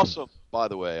important. awesome, by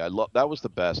the way. That was the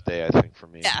best day, I think, for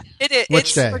me. Yeah, it is.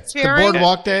 Which day? For The cheering?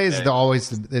 boardwalk day is Day. always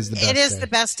the best. It is day. the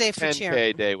best day for 10K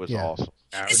cheering. day was Yeah. awesome.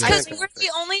 It's because we're the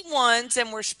only ones,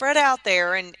 and we're spread out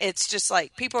there, and it's just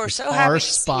like people are so Our happy to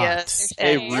see spot. us.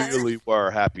 They and- really were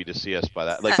happy to see us by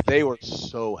that. Like, they were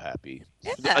so happy.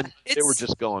 Yeah, And they it's- were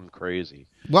just going crazy.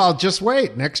 Well, just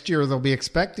wait. Next year they'll be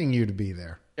expecting you to be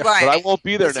there. right. But I won't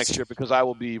be there next year because I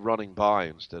will be running by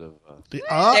instead of. There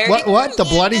What? you What? go. The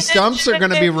bloody stumps are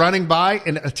going to be running by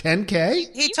in a 10K?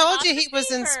 He You told you got he the was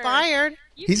fever. inspired.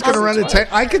 You He's got going to the run a 10.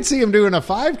 I could see him doing a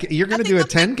 5K. You're going to do a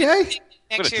 10K? I'm going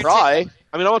Next to year, try.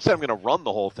 I mean, I won't say I'm going to run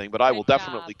the whole thing, but I will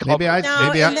definitely cover.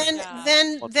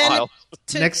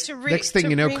 Next thing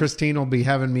you know, Christine will be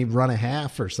having me run a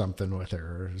half or something with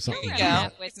her or something. You can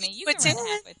run with me. You can run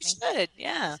half with me. Should,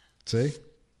 yeah. See,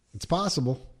 it's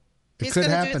possible. It could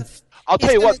happen. I'll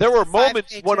tell you what, there were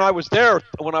moments when I was there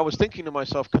when I was thinking to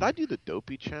myself, could I do the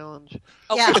dopey challenge?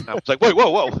 Oh, yeah. I was like, wait,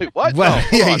 what? Well,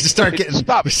 no, you start getting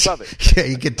stop it. Yeah,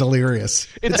 you get delirious.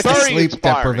 It's very sleep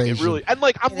inspiring. Deprivation. It really, and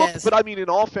like but I mean, in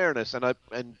all fairness,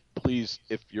 and please,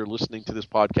 if you're listening to this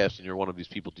podcast and you're one of these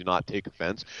people, do not take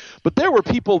offense. But there were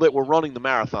people that were running the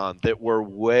marathon that were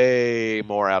way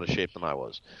more out of shape than I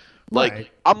was. Like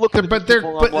right. I'm looking,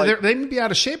 they may be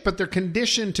out of shape, but they're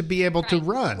conditioned to be able to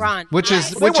run, which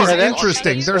is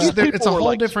interesting. It's a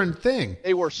whole different thing.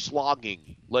 They were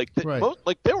slogging, like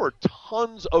there were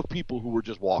tons of people who were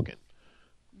just walking.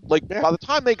 Like by the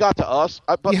time they got to us,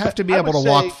 you have to be able to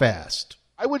walk fast.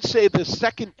 I would say the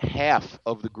second half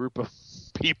of the group of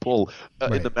people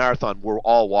in the marathon were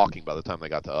all walking by the time they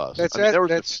got to us.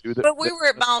 But we were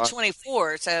at mile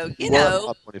 24, so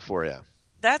mile 24, yeah.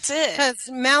 That's it. Because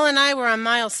Mel and I were on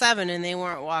mile 7 and they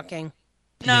weren't walking.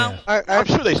 No, yeah. I'm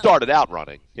sure they started out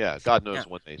running. Yeah, God knows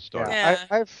when they started.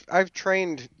 Yeah. I've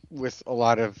trained with a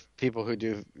lot of people who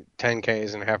do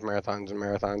 10Ks and half marathons and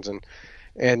marathons,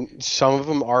 and some of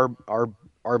them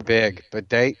are big, but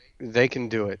they can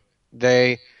do it.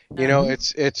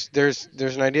 It's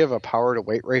there's an idea of a power to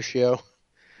weight ratio.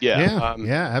 Yeah,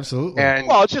 absolutely. And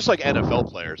it's just like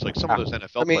NFL players. Like some of those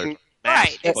NFL players.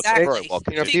 Right, exactly.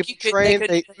 People train,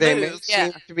 they may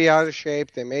seem to be out of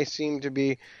shape. They may seem to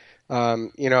be,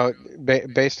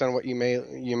 based on what you may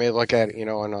look at,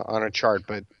 on a chart.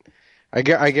 But I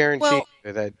guarantee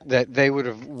you that they would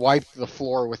have wiped the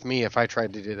floor with me if I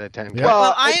tried to do that 10K. Yeah.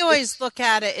 Well, I always look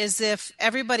at it as if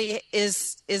everybody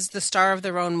is the star of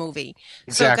their own movie.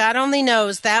 Exactly. So God only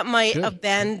knows that might have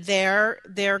been their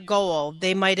goal.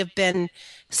 They might have been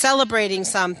celebrating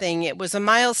something. It was a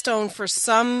milestone for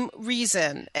some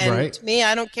reason. And to me,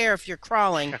 I don't care if you're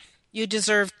crawling. You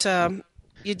deserve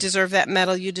that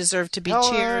medal. You deserve to be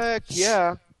cheered.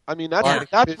 Yeah. I mean, that's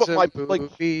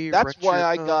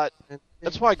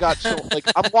why I got so like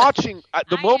I'm watching at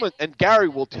the moment, and Gary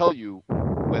will tell you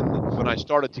when I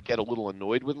started to get a little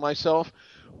annoyed with myself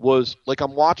was like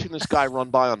I'm watching this guy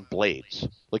run by on blades.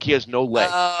 Like he has no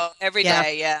legs. Oh, every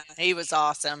day, yeah. He was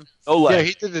awesome. No legs. Yeah,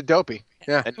 he did the dopey.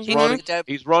 Yeah. And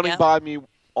he's running by me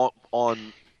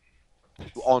on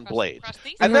blades.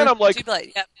 And then I'm like,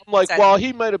 well,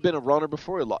 he might have been a runner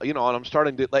before he, and I'm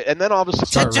starting to, and then all of a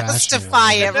sudden, to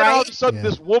justify it, and then all of a sudden,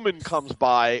 this woman comes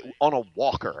by on a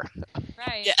walker.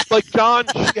 Right. Like John,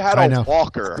 she had a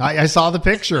walker. I saw the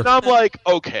picture. And I'm like,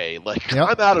 okay, like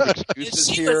I'm out of excuses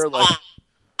here. Like,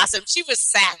 awesome. She was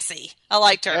sassy. I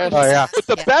liked her. But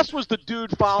the best was the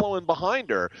dude following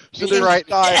behind her. So there's a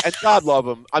guy, and God love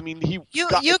him. I mean,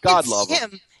 God love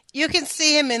him. You can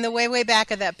see him in the way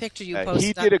back of that picture you posted.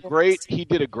 He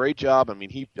did a great job. I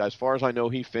mean, as far as I know,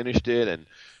 he finished it, and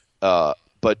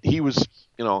but he was,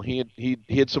 he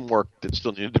had some work that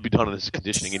still needed to be done in his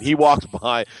conditioning, and he walks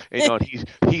by, and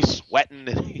he's sweating,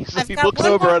 and he looks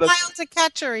over at us. Mile to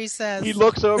catch her, he says. He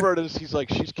looks over at us. He's like,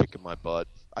 she's kicking my butt.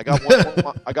 I got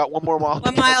one more mile.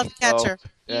 1 mile to catch her.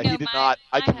 Yeah, he did not.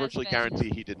 I can virtually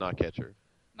guarantee he did not catch her.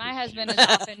 My husband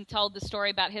has often told the story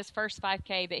about his first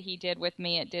 5K that he did with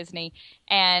me at Disney.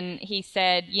 And he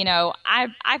said,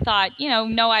 I thought,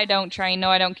 no, I don't train, no,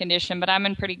 I don't condition, but I'm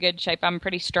in pretty good shape. I'm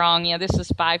pretty strong. This was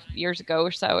 5 years ago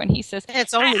or so. And he says,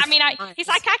 he's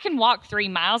like, I can walk 3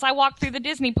 miles. I walk through the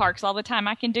Disney parks all the time.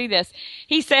 I can do this.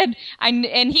 He said, and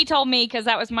he told me, because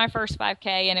that was my first 5K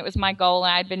and it was my goal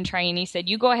and I'd been training. He said,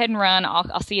 you go ahead and run.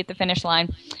 I'll see you at the finish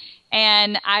line.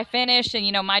 And I finished,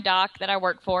 and my doc that I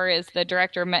work for is the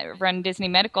director of Run Disney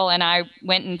Medical, and I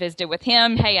went and visited with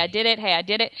him. Hey, I did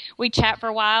it. We chat for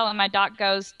a while, and my doc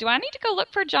goes, do I need to go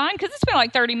look for John? Because it's been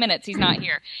like 30 minutes he's not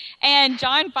here. And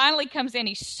John finally comes in.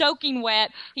 He's soaking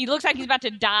wet. He looks like he's about to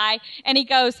die, and he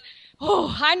goes,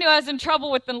 oh, I knew I was in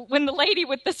trouble when the lady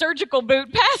with the surgical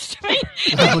boot passed me.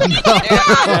 No.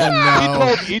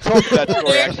 He told me that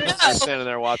story. Actually, I was standing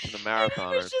there watching the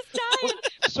marathon. I was just dying.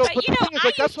 So, but the thing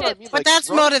is, that's what I mean. But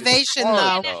that's motivation,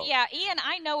 though. Yeah, Ian,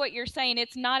 I know what you're saying.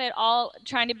 It's not at all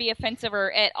trying to be offensive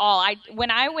or at all.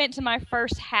 When I went to my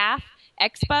first half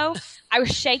expo, I was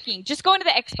shaking. Just going to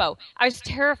the expo, I was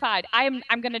terrified. I'm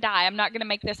going to die. I'm not going to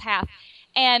make this half.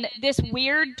 And this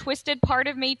weird, twisted part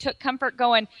of me took comfort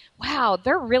going, wow,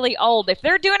 they're really old. If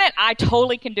they're doing it, I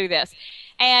totally can do this.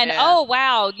 And, oh,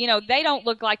 wow, they don't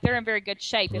look like they're in very good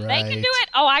shape. If they can do it,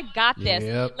 I got this.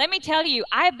 Yep. Let me tell you,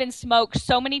 I have been smoked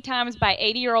so many times by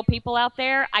 80-year-old people out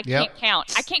there, I can't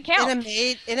count. I can't count.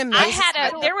 It amazes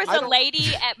There was a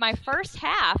lady at my first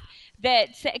half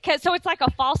so it's like a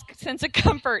false sense of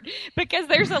comfort, because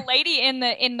there's a lady in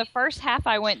the first half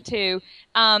I went to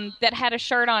that had a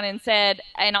shirt on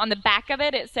and on the back of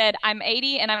it said, "I'm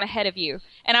 80 and I'm ahead of you."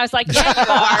 And I was like, "Yeah,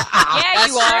 you are. Yeah,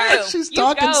 you are. She's you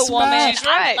talking go, woman." Right.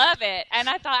 I love it, and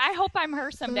I thought, I hope I'm her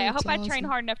someday. I hope I train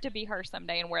hard enough to be her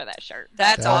someday and wear that shirt.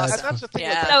 That's awesome. That's the thing.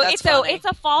 Yeah, It's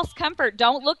a false comfort.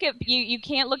 Don't look at you. You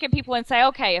can't look at people and say,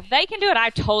 "Okay, if they can do it,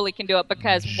 I totally can do it."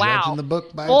 Because Judging the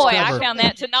book by its boy, cover. I found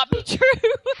that to not be true.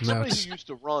 Somebody who used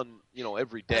to run,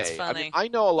 every day. That's funny. I mean, I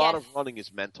know a lot of running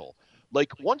is mental.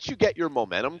 Like, once you get your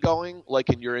momentum going,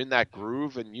 and you're in that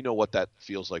groove, and you know what that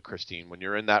feels like, Christine, when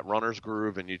you're in that runner's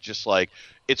groove, and you're just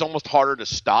it's almost harder to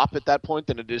stop at that point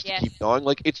than it is to keep going.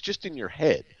 Like, it's just in your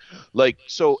head.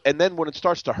 And then when it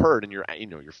starts to hurt, and your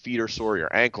feet are sore,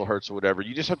 your ankle hurts or whatever,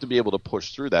 you just have to be able to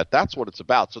push through that. That's what it's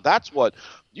about. So that's what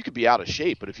you could be out of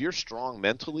shape, but if you're strong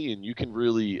mentally and you can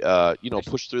really,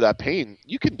 push through that pain,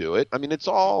 you can do it. I mean, it's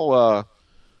all,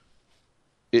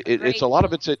 it's a lot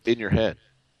of it's in your head.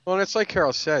 Well, and it's like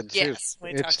Carol said too. Yes,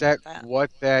 it's that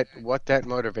what that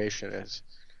motivation is.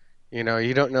 You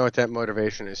don't know what that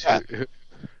motivation is. Yeah.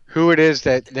 Who it is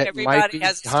that might be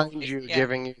behind you,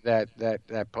 giving you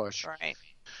that push. Right.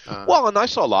 Well, and I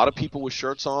saw a lot of people with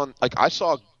shirts on. Like, I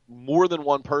saw more than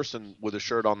one person with a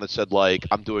shirt on that said,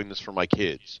 "I'm doing this for my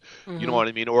kids." Mm-hmm. You know what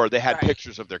I mean? Or they had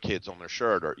pictures of their kids on their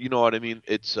shirt, or you know what I mean?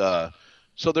 It's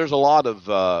so there's a lot of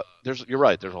you're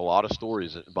right. There's a lot of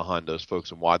stories behind those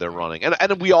folks and why they're running,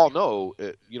 and we all know,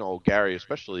 Gary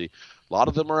especially, a lot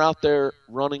of them are out there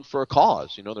running for a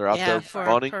cause. They're out there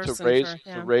running to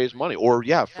raise money, or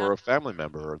for a family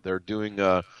member, or they're doing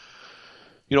for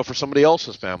somebody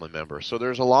else's family member. So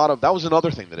there's a lot of that. Was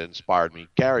another thing that inspired me,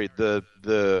 Gary.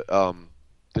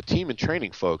 The team and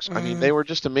training folks, I mean, they were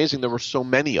just amazing. There were so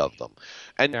many of them.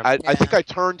 And I think I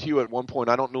turned to you at one point.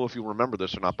 I don't know if you remember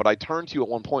this or not, but I turned to you at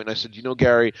one point and I said,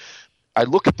 Gary, I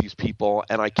look at these people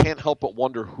and I can't help but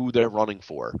wonder who they're running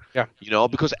for. Yeah.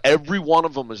 Because every one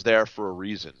of them is there for a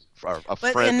reason. For a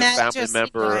friend, a family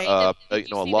member, a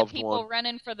loved people one.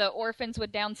 Running for the orphans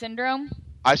with Down syndrome?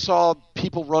 I saw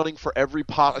people running for every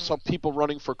pot. I saw people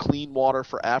running for clean water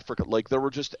for Africa. There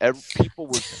were just people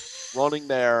were running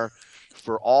there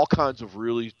for all kinds of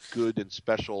really good and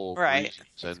special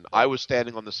reasons. And I was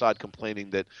standing on the side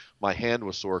complaining that my hand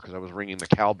was sore because I was ringing the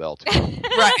cowbell.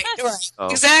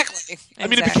 Exactly. I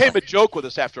mean, it became a joke with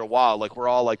us after a while. We're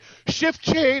all like, shift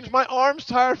change, my arm's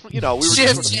tired. We were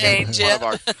shift change. We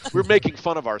were making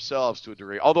fun of ourselves to a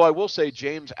degree. Although I will say,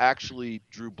 James actually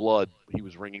drew blood. He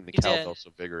was ringing the cowbell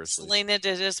so vigorously. Selena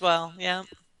did as well. Yeah.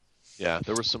 Yeah,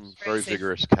 there was some very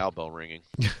vigorous cowbell ringing.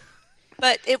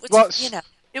 But it was,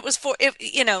 it was for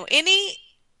any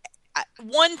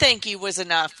one thank you was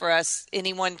enough for us.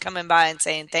 Anyone coming by and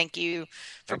saying thank you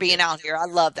for being out here. I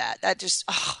love that. That just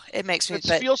it makes me.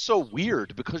 It feels so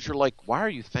weird because you're like, why are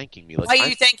you thanking me? Why are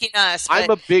you thanking us? I'm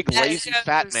a big lazy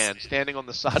fat man standing on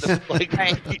the side of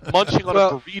munching on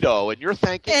a burrito, and you're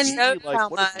thanking me.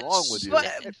 What is wrong with you?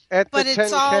 At the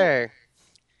 10K.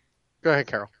 Go ahead,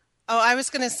 Carol. Oh, I was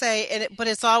going to say, but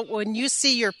it's all when you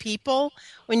see your people,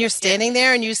 when you're standing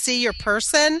there and you see your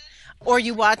person, or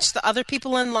you watch the other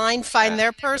people in line find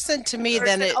their person. To me,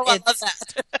 then it's I love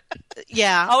that.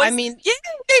 Yeah, I mean,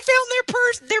 they found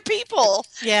their people.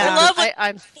 Yeah, I love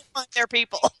when people find their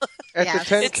people. At the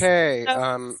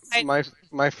 10K,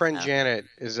 my friend Janet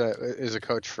is a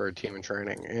coach for a team in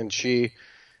training, and she,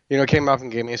 came up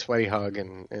and gave me a sweaty hug,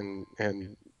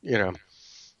 and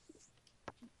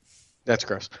that's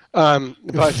gross. But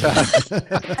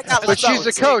she's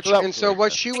a coach, and so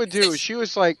what she would do, she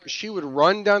would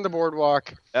run down the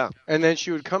boardwalk, and then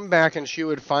she would come back and she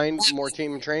would find more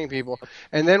team and training people.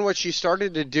 And then what she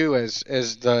started to do as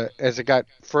it got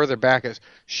further back is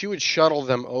she would shuttle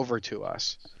them over to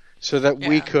us so that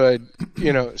we could,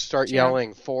 start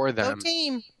yelling for them. Go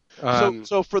team.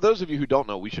 So for those of you who don't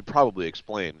know, we should probably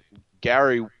explain.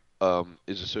 Gary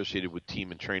is associated with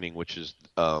Team and Training, which is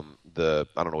I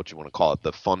don't know what you want to call it,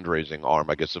 the fundraising arm,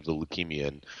 I guess, of the Leukemia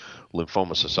and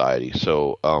Lymphoma Society.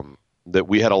 So that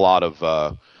we had a lot of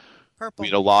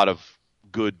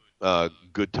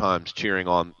good times cheering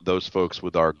on those folks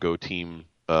with our Go Team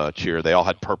cheer. They all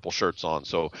had purple shirts on,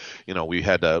 so we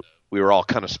were all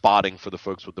kind of spotting for the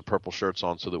folks with the purple shirts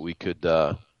on so that we could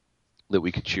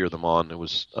cheer them on. It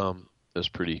was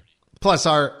pretty Plus,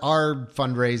 our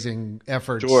fundraising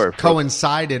efforts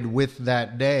coincided with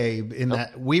that day. In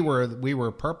that we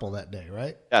were purple that day,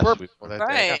 right? Yes, purple that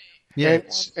day. Yeah.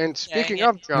 And speaking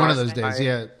of John, one of those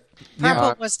days,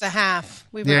 Purple was the half.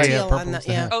 We were teal on that.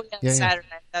 Yeah. Oh, yeah, Saturday.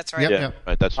 That's right. Yep.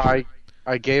 Right, that's true.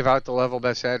 I gave out the Level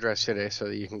Best address today so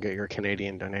that you can get your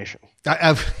Canadian donation.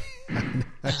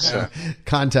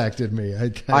 Contacted me.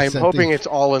 I am hoping it's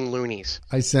all in loonies.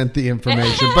 I sent the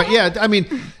information. But yeah, I mean,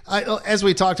 as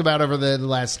we talked about over the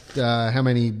last how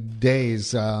many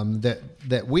days,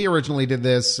 that we originally did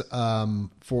this on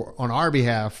our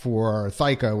behalf for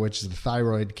THYCA, which is the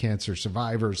Thyroid Cancer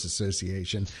Survivors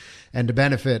Association, and to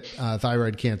benefit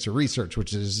thyroid cancer research,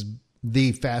 which is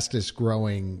the fastest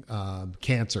growing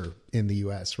cancer in the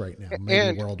U.S. right now,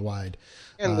 maybe worldwide.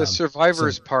 And the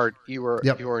survivors part, you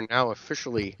are now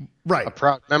officially a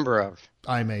proud member of.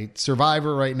 I'm a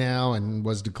survivor right now and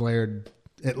was declared,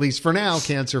 at least for now,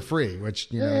 cancer free, which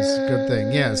is a good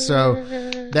thing. Yeah, so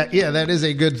that is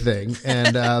a good thing,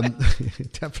 and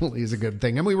it definitely is a good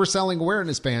thing. And we were selling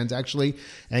awareness bands actually,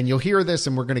 and you'll hear this,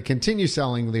 and we're going to continue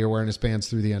selling the awareness bands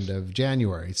through the end of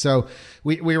January. So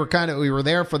we were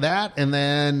there for that, and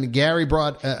then Gary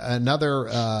brought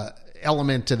another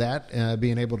element to that,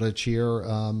 being able to cheer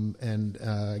and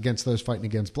against those fighting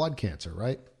against blood cancer,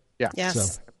 right? Yeah.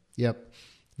 Yes. So, yep.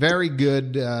 Very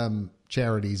good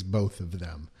charities, both of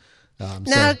them.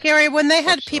 Now, Gary, when they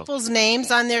had people's names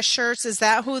on their shirts, is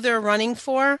that who they're running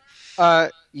for?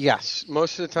 Yes.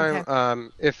 Most of the time, okay.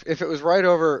 If it was right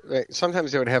over,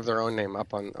 sometimes they would have their own name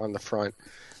up on the front,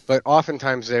 but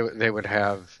oftentimes they would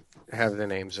have the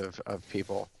names of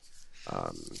people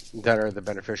that are the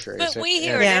beneficiaries. But we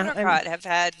here at Endicott have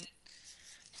had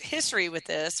history with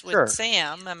this with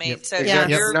Sam. I mean, so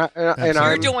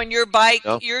you're doing your bike.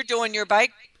 You're doing your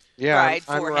bike. Yeah,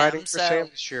 I'm riding for Sam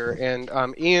this year, and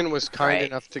Ian was kind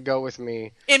enough to go with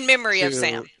me in memory of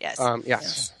Sam. Yes.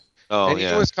 Yes. Oh, and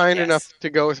Ian was kind enough to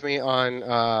go with me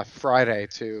on Friday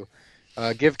to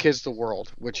Give Kids the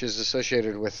World, which is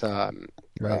associated with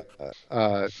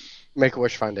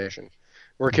Make-A-Wish Foundation,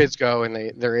 where kids go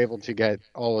and they're able to get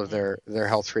all of their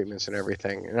health treatments and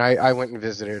everything. And I went and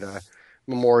visited a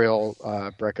memorial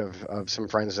brick of some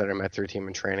friends that I met through Team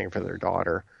in Training for their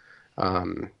daughter,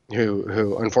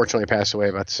 who unfortunately passed away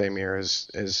about the same year as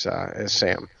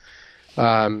Sam.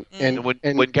 And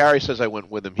when Gary says I went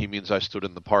with him, he means I stood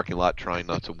in the parking lot trying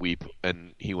not to weep,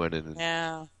 and he went in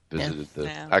and visited the.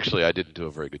 Yeah. Actually, I didn't do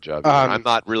a very good job. I'm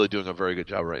not really doing a very good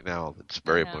job right now. It's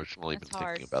very emotional even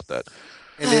thinking about that.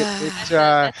 And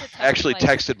I actually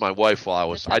texted my wife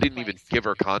while I didn't even give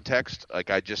her context. Like,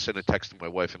 I just sent a text to my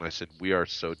wife and I said, "We are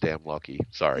so damn lucky."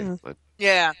 Sorry.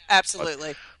 Yeah,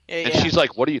 absolutely. And she's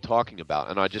like, "What are you talking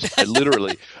about?" And I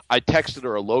literally, I texted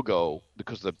her a logo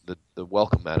because the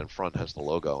welcome mat in front has the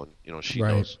logo, and she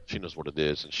knows what it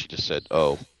is, and she just said,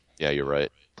 "Oh, yeah, you're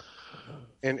right."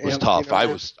 And it was tough. I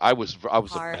was a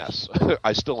mess.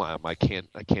 I still am. I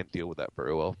can't deal with that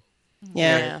very well.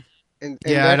 Yeah. And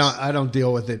I don't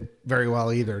deal with it very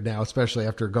well either now, especially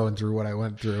after going through what I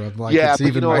went through. I'm like, it's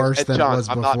even worse than John, it was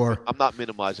before. I'm not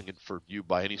minimizing it for you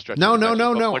by any stretch. No.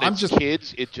 When I'm it's just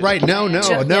kids. It just right. No.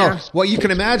 Well, you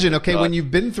can imagine. Okay, when you've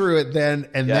been through it, then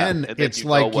it's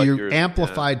like you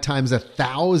amplified times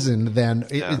 1,000. Then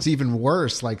it's even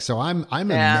worse. Like, so I'm a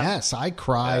mess. I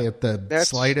cry at the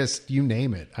slightest. You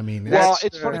name it. I mean,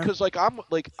 it's funny because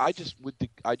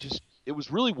it was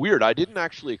really weird. I didn't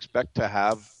actually expect to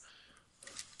have.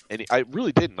 And I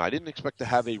really didn't. I didn't expect to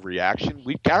have a reaction.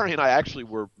 Gary and I actually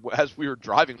were, as we were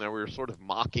driving there, we were sort of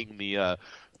mocking the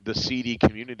seedy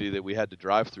community that we had to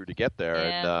drive through to get there.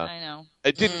 Yeah, and, I know.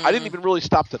 I didn't even really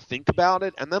stop to think about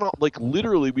it. And then,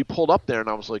 literally, we pulled up there, and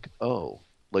I was like, oh,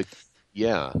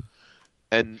 yeah.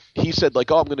 And he said, I'm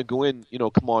going to go in,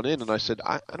 come on in. And I said,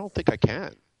 I don't think I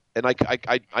can. And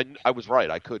I was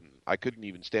right. I couldn't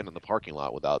even stand in the parking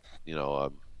lot without,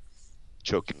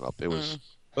 choking up. It was.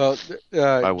 Well,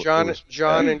 John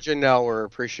and Janelle were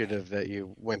appreciative that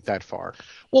you went that far.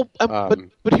 Well, but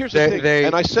here's the thing,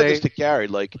 and I said this to Gary.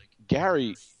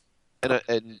 Gary, and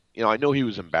I know he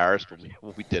was embarrassed when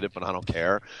we did it, but I don't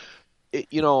care.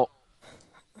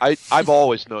 I've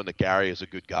always known that Gary is a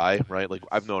good guy, right?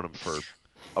 I've known him for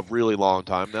a really long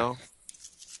time now,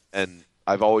 and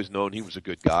I've always known he was a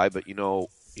good guy. But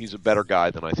he's a better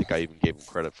guy than I think I even gave him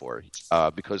credit for,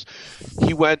 because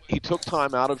he took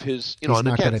time out of his. He's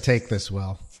not going to take this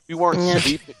well. We weren't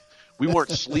sleeping. We weren't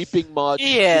sleeping much.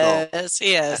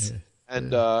 Yes.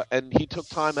 And he took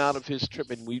time out of his trip,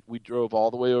 and we drove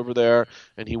all the way over there,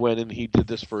 and he went and he did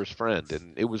this for his friend,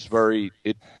 and it was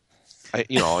it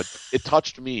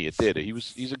touched me. It did.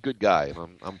 He's a good guy,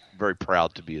 and I'm very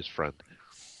proud to be his friend.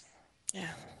 Yeah.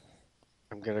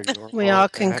 I'm going to ignore We all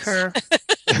concur.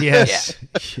 Yes.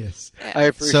 Yes. I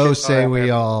appreciate So say we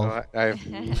all. I have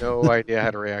no idea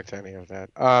how to react to any of that.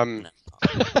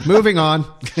 Moving on.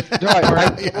 No,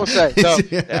 I will say. So,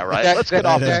 Yeah, right. Let's get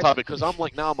off this topic because I'm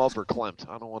now I'm overclamped.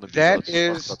 I don't want to be. That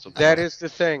is the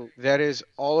thing. That is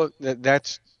all of that.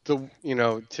 That's the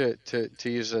to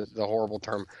use the horrible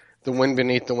term, the wind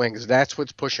beneath the wings. That's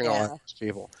what's pushing a lot of these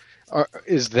people.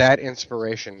 Is that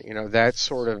inspiration? That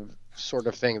sort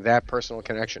of thing, that personal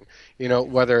connection.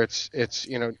 Whether it's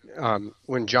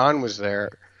when John was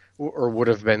there or would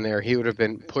have been there, he would have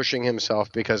been pushing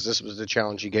himself because this was the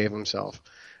challenge he gave himself.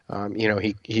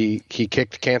 He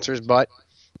kicked cancer's butt,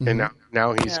 and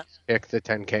now he's kicked the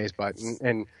 10K's butt,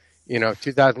 and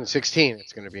 2016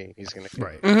 he's going to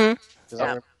right.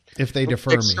 Mm-hmm. If they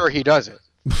defer me, sure he does it.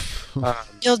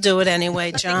 You'll do it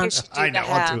anyway, John. I know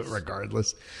I'll do it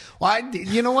regardless. Well,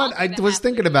 you know what? I was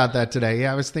thinking about that today.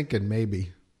 Yeah, I was thinking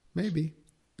maybe.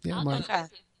 Yeah, Okay.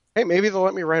 Hey, maybe they'll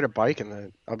let me ride a bike and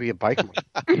then I'll be a bike monk.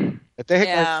 If they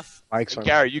had bikes on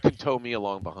Gary, you can tow me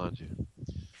along behind you.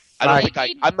 I'm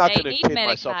not going to kid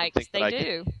myself and think that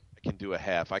I can do a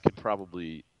half. I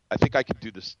think I could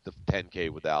do the 10K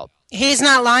without. He's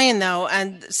not lying though.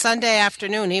 And Sunday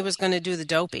afternoon, he was going to do the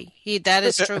dopey. That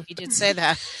is true. He did say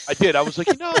that. I did. I was like,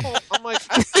 maybe I'll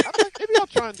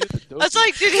try and do the dopey. I was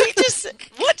like, did he just?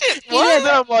 What? And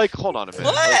then I'm like, hold on a minute.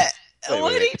 What?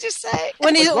 What did he just say?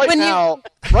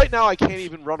 Right now, I can't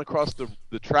even run across the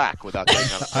track without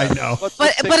getting out of I know.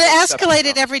 But it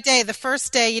escalated every day. The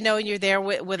first day, you're there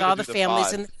with all the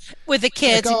families and with the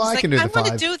kids. Like, and I can do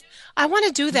the 5. I want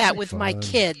to do that with my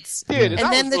kids. Dude,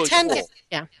 and then the really 10. Cool.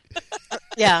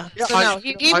 Yeah. So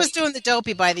he was doing the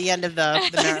dopey by the end of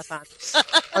the marathon.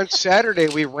 On Saturday,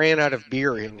 we ran out of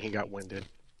beer and he got winded.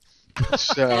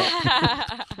 So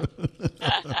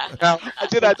now, I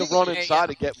did have to run inside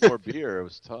to get more beer. It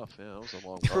was tough. Yeah, it was a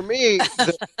long run. For me,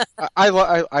 I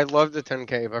love the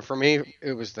 10K, but for me,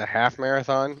 it was the half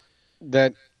marathon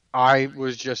that I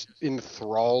was just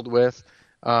enthralled with.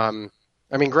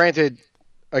 Granted,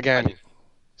 again,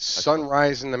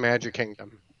 Sunrise in the Magic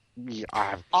Kingdom.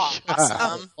 Yeah,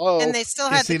 awesome. And they still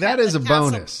had that is a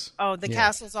bonus. Oh, the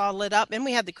castle's all lit up, and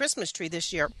we had the Christmas tree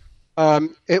this year.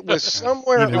 It was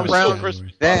somewhere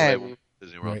around then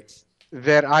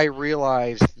that I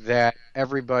realized that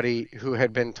everybody who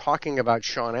had been talking about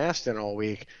Sean Astin all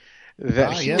week,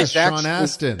 that he was Sean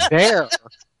Astin there.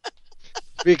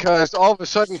 Because all of a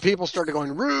sudden people started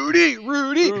going,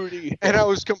 Rudy, and I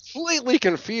was completely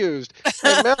confused.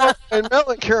 And Mel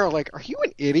and Carol were like, are you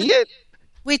an idiot?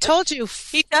 We told you.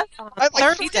 He does.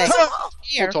 Thursday.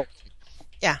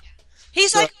 Yeah.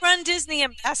 He's like Run Disney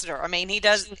ambassador. I mean, he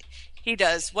does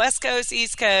West Coast,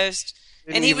 East Coast,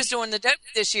 and he was doing the dope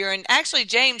this year. And actually,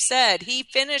 James said he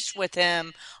finished with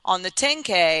him on the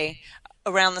 10K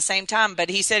around the same time, but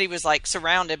he said he was like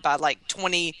surrounded by like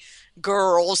 20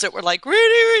 girls that were like,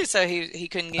 Rudy. So he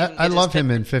couldn't even I love him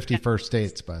in 51st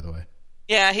Dates, by the way.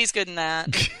 Yeah, he's good in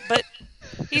that. But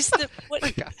he's the...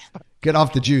 Get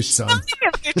off the juice, son.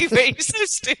 He's so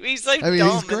stupid. He's so dumb.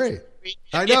 He's great.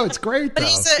 I know, it's great, though.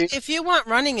 But if you want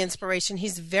running inspiration,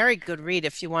 he's a very good read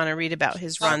if you want to read about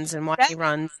his runs and why he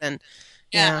runs. And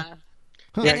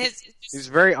And he's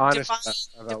very honest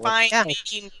about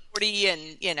being 40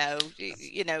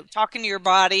 and, talking to your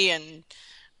body. And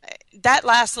that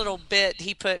last little bit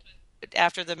he put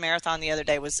after the marathon the other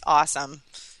day was awesome.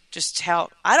 Just how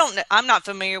I'm not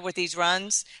familiar with these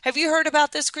runs. Have you heard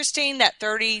about this, Christine? That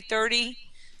 30-30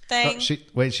 thing?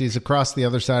 She's across the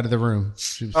other side of the room.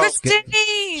 She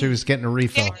was getting a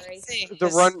refill.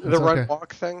 The run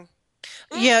walk thing.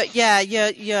 You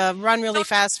run really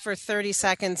fast for 30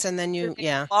 seconds and then you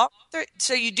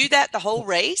So you do that the whole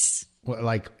race? What,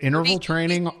 like interval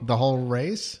training the whole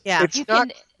race? Yeah, it's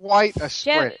not quite a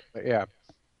sprint, but yeah.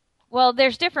 Well,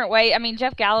 there's different ways. I mean,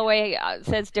 Jeff Galloway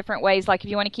says different ways. Like, if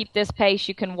you want to keep this pace,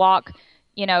 you can walk,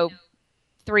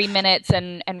 3 minutes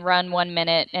and run 1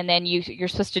 minute. And then you're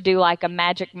supposed to do, like, a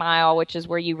magic mile, which is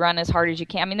where you run as hard as you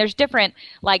can. I mean, there's different,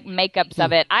 like, makeups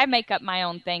of it. I make up my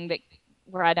own thing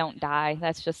where I don't die.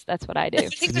 That's what I do.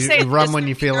 You run when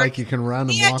you feel like you can run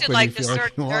and walk when you feel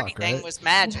like you can walk, right? Thing was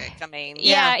magic. I mean,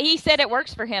 yeah, he said it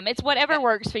works for him. It's whatever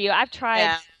works for you.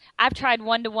 I've tried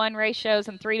 1-to-1 ratios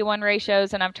and 3-to-1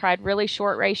 ratios, and I've tried really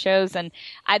short ratios, and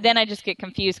I just get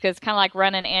confused because it's kind of like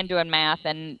running and doing math,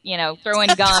 and throwing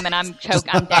gum, and I'm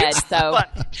dead. So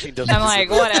I'm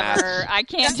like, whatever, I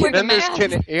can't do the math.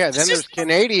 Then there's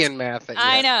Canadian math.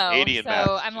 I know. Canadian math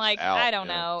I'm like, I don't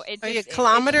know. Are you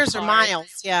kilometers or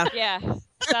miles? Yeah. Yeah.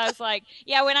 So I was like,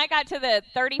 when I got to the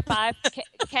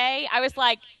 35K, I was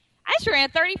like, I just ran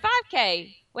a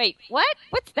 35K. Wait, what?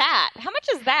 What's that? How much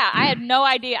is that? I had no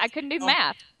idea. I couldn't do the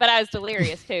math, but I was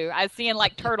delirious too. I was seeing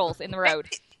like turtles in the road.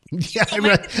 Yeah, I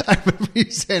remember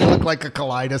you said it looked like a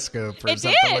kaleidoscope. Or it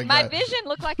something did. like My that. vision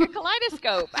looked like a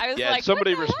kaleidoscope. I was like,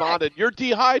 somebody responded, "You're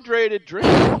dehydrated.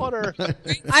 Drink water."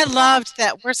 I loved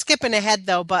that. We're skipping ahead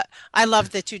though, but I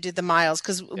loved that you did the miles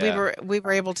because we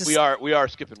were able to. We are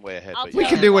skipping way ahead. We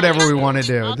can do whatever we want to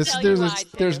do.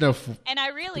 There's no. And I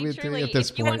really, truly,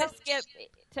 if you want to skip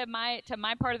to my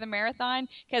part of the marathon,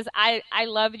 because I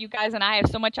love you guys and I have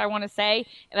so much I want to say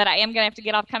that I am going to have to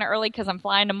get off kind of early because I'm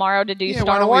flying tomorrow to do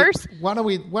Star Wars. Why don't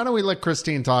we let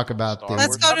Christine talk about this?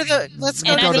 Let's go to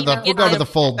the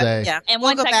full day. Yeah. And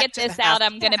once I get this out,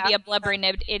 I'm going to be a blubbering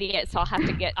idiot, so I'll have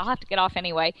to get off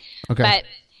anyway. Okay.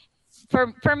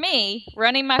 But for me,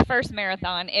 running my first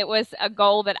marathon, it was a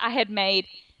goal that I had made.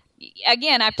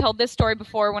 Again, I've told this story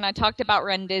before when I talked about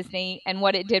Run Disney and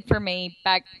what it did for me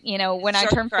back, when I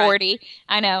turned 40.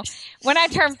 I know. When I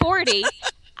turned 40,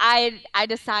 I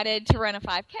decided to run a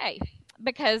 5K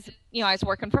because, I was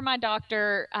working for my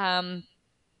doctor.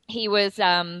 He was,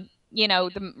 the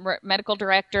medical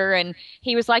director, and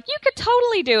he was like, you could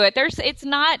totally do it. It's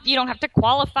not, you don't have to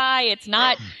qualify. It's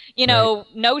not,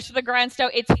 nose to the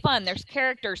grindstone. It's fun. There's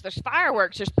characters, there's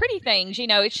fireworks, there's pretty things,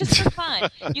 it's just for fun.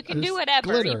 You can do whatever.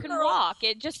 Glitter. You can walk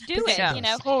it. Just do it,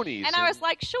 Ponies and I was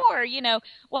like, sure,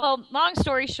 well, long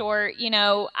story short,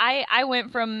 I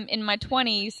went from in my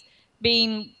 20s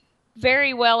being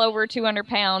very well over 200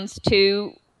 pounds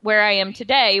to where I am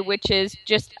today, which is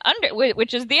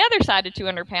which is the other side of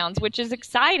 200 pounds, which is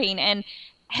exciting and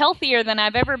healthier than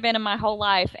I've ever been in my whole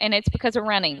life. And it's because of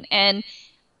running. And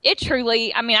I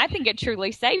think it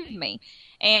truly saved me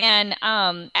and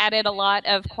added a lot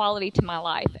of quality to my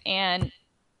life and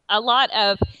a lot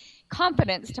of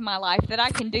confidence to my life that I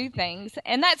can do things.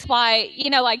 And that's why,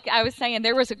 like I was saying,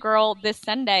 there was a girl this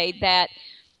Sunday that,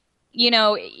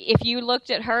 if you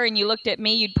looked at her and you looked at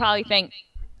me, you'd probably think,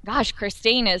 gosh,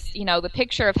 Christine is, the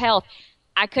picture of health.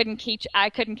 I couldn't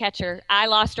catch her. I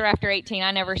lost her after 18.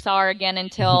 I never saw her again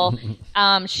until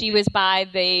she was by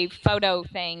the photo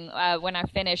thing when I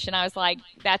finished. And I was like,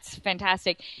 that's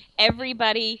fantastic.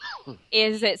 Everybody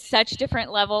is at such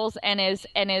different levels and is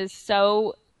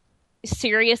so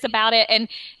serious about it. And,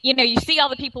 you see all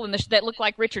the people that look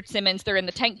like Richard Simmons. They're in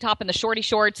the tank top and the shorty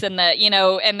shorts and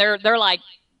and they're like,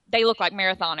 they look like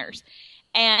marathoners.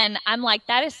 And I'm like,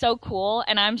 that is so cool.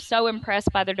 And I'm so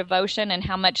impressed by their devotion and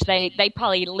how much they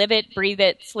probably live it, breathe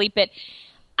it, sleep it.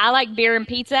 I like beer and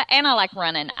pizza and I like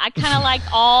running. I kind of like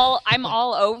I'm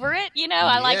all over it.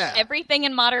 I like everything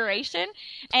in moderation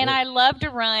and I love to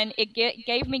run. It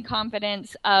gave me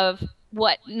confidence of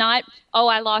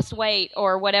I lost weight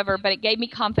or whatever, but it gave me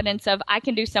confidence of I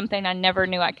can do something I never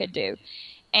knew I could do.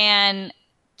 And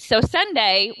so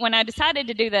Sunday, when I decided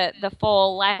to do the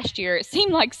full last year, it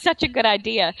seemed like such a good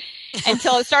idea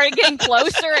until it started getting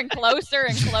closer and closer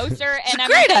and closer. And it's a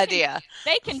great idea.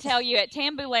 They can tell you at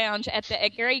Tambu Lounge at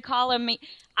Gary Collin,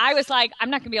 I was like, I'm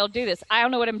not going to be able to do this. I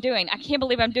don't know what I'm doing. I can't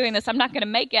believe I'm doing this. I'm not going to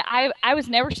make it. I was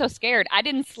never so scared. I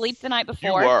didn't sleep the night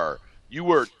before. You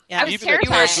were. I was even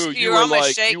terrified. You were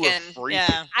almost shaking. You were freezing.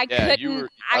 Yeah. I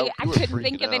couldn't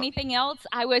think of anything else.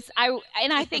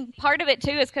 And I think part of it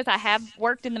too is because I have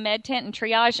worked in the med tent and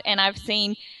triage, and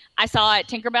I saw at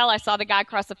Tinkerbell, I saw the guy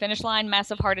cross the finish line,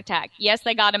 massive heart attack. Yes,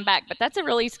 they got him back, but that's a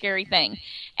really scary thing.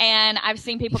 And I've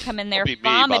seen people come in there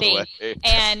vomiting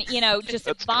and, just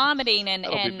vomiting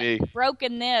and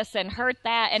broken this and hurt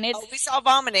that. And we saw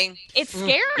vomiting. It's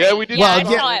scary. Yeah, we did.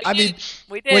 Well,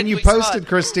 we did. When you posted,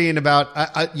 Christine, about,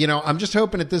 I'm just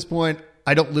hoping at this point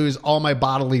I don't lose all my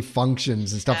bodily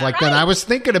functions and stuff like that. And I was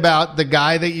thinking about the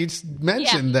guy that you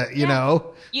mentioned that,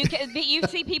 You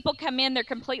see people come in, they're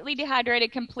completely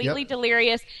dehydrated, completely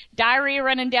delirious, diarrhea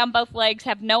running down both legs,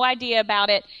 have no idea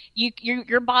about it.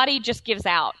 Your body just gives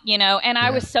out, and I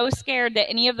was so scared that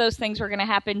any of those things were going to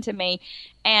happen to me.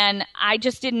 And I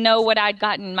just didn't know what I'd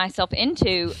gotten myself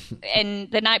into.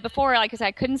 And the night before, like I said,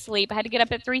 I couldn't sleep. I had to get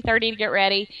up at 3:30 to get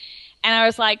ready. And I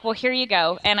was like, well, here you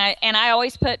go. And I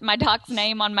always put my doc's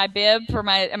name on my bib for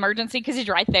my emergency because he's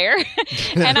right there.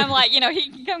 And I'm like, he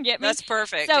can come get me. That's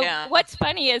perfect. So what's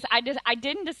funny is I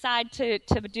didn't decide to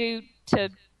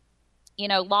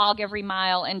log every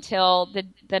mile until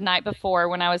the night before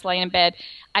when I was laying in bed.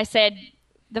 I said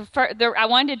I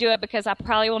wanted to do it because I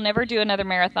probably will never do another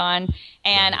marathon,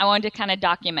 and I wanted to kind of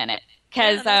document it.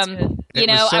 Because You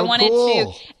know, so I wanted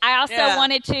cool. to. I also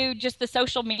wanted to. Just the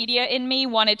social media in me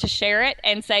wanted to share it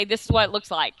and say, "This is what it looks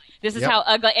like. This is how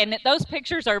ugly." And those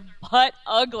pictures are butt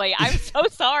ugly. I'm so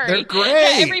sorry. They're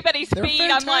great. Everybody's They're feet.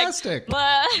 fantastic. I'm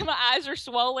like, my eyes are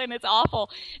swollen. It's awful,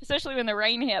 especially when the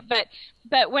rain hit.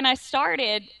 But when I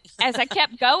started, as I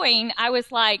kept going, I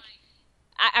was like,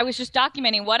 I was just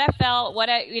documenting what I felt, what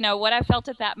I felt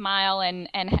at that mile, and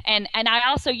I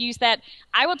also used that.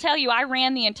 I will tell you, I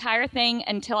ran the entire thing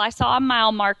until I saw a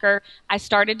mile marker. I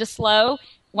started to slow.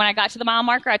 When I got to the mile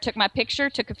marker, I took my picture,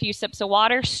 took a few sips of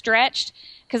water, stretched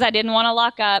because I didn't want to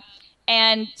lock up,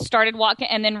 and started walking,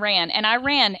 and then ran. And I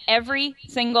ran every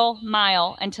single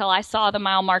mile until I saw the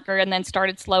mile marker, and then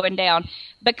started slowing down.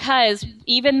 Because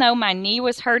even though my knee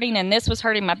was hurting and this was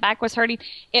hurting, my back was hurting,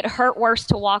 it hurt worse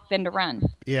to walk than to run.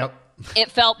 Yep.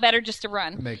 It felt better just to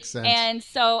run. Makes sense. And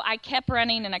so I kept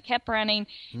running and I kept running.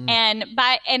 And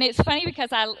it's funny because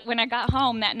when I got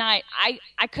home that night,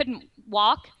 I couldn't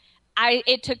walk.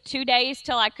 It took 2 days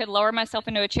till I could lower myself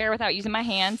into a chair without using my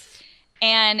hands.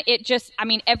 And it just,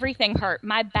 everything hurt.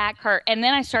 My back hurt. And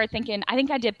then I started thinking, I think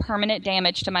I did permanent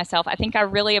damage to myself. I think I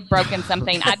really have broken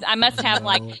something. I must have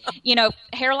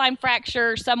hairline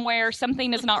fracture somewhere.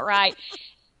 Something is not right.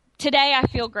 Today I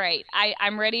feel great.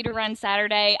 I'm ready to run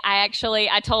Saturday. I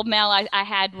told Mel I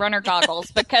had runner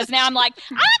goggles because now I'm like,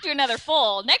 I'll do another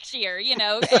full next year, and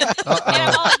I'm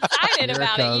all excited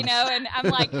about it, and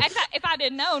I'm like, if I'd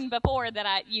have known before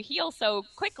that you heal so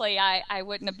quickly, I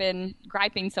wouldn't have been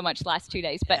griping so much the last 2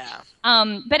 days.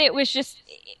 But it was just,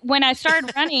 when I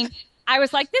started running, I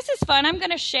was like, this is fun. I'm going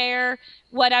to share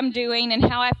what I'm doing and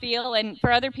how I feel, and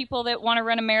for other people that want to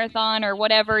run a marathon or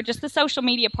whatever, just the social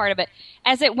media part of it.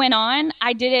 As it went on,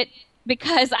 I did it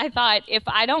because I thought, if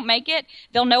I don't make it,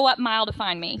 they'll know what mile to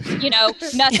find me.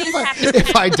 Nothing's happened.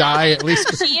 If I die, at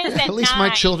least at my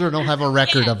children will have a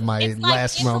record of my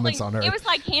last moments on Earth. It was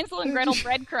like Hansel and Gretel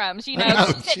breadcrumbs. She's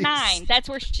at 9. That's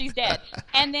where she's dead.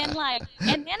 And then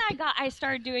I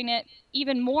started doing it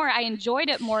even more. I enjoyed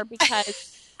it more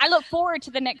because I look forward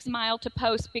to the next mile to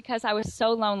post because I was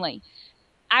so lonely.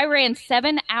 I ran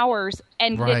 7 hours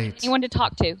and didn't have anyone to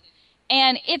talk to.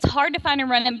 And it's hard to find a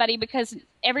running buddy because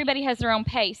everybody has their own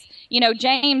pace.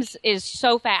 James is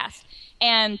so fast.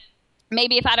 And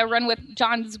maybe if I'd have run with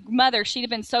John's mother, she'd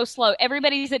have been so slow.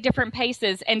 Everybody's at different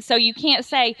paces. And so you can't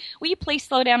say, will you please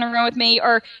slow down and run with me?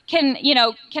 Or can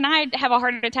I have a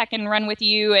heart attack and run with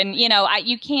you? And,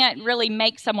 you can't really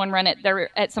make someone run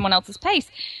at someone else's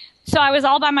pace. So I was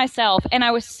all by myself, and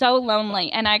I was so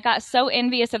lonely, and I got so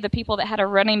envious of the people that had a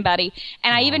running buddy.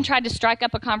 And I even tried to strike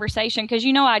up a conversation because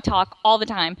I talk all the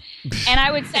time, and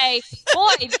I would say,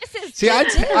 "Boy, this is." See,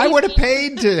 I would have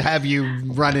paid to have you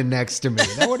running next to me.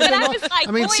 That would have been. I was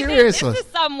like, seriously, this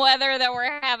is some weather that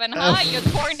we're having, huh? You're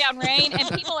pouring down rain,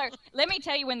 and people are. Let me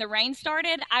tell you, when the rain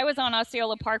started, I was on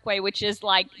Osceola Parkway, which is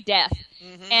like death.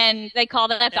 Mm-hmm. And they call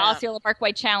that the Osceola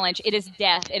Parkway Challenge. It is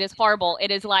death. It is horrible. It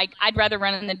is like, I'd rather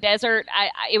run in the desert.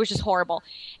 It was just horrible.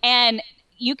 And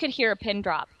you could hear a pin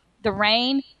drop. The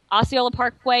rain, Osceola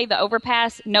Parkway, the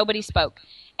overpass, nobody spoke.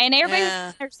 And everybody was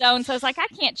in their zone, so I was like, I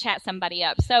can't chat somebody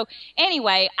up. So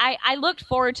anyway, I looked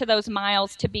forward to those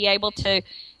miles to be able to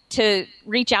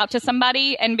reach out to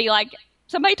somebody and be like,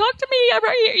 somebody talk to me. I'm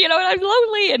right here, and I'm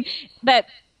lonely. But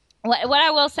what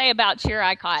I will say about Cheer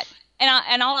I Caught,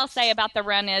 and all I'll say about the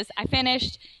run is I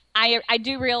finished. I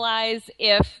do realize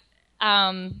if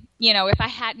I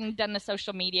hadn't done the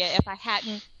social media, if I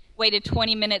hadn't waited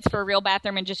 20 minutes for a real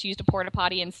bathroom and just used a porta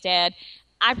potty instead,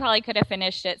 I probably could have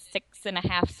finished at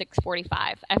 6:30,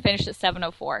 6:45. I finished at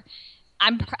 7:04.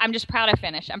 I'm just proud I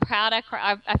finished. I'm proud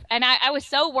I was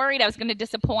so worried I was going to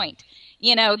disappoint.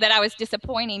 That I was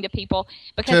disappointing to people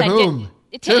because to whom?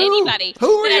 To anybody.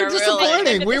 Who were you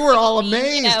disappointing? We were all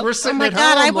amazed. We're sitting at home. Oh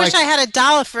my God! I wish I had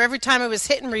 $1 for every time I was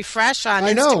hitting refresh on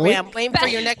Instagram, waiting for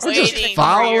your next. We're just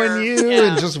following you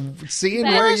and just seeing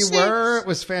where you were. It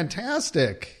was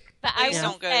fantastic. But I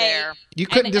don't go there. You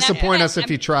couldn't disappoint us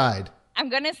if you tried. I'm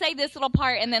going to say this little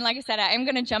part, and then, like I said, I am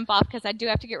going to jump off because I do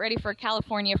have to get ready for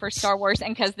California for Star Wars,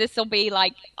 and because this will be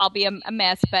I'll be a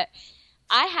mess, but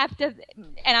I have to,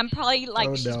 and I'm probably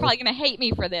she's probably going to hate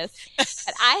me for this,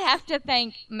 but I have to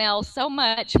thank Mel so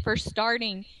much for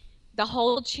starting the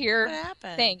whole cheer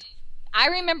thing. I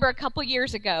remember a couple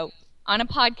years ago on a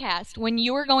podcast when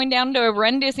you were going down to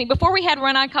Run Disney, before we had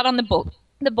Run I Caught on the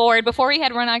board, before we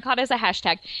had Run I Caught as a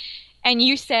hashtag, and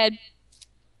you said,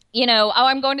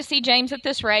 I'm going to see James at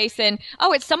this race, and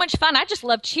it's so much fun. I just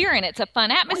love cheering. It's a fun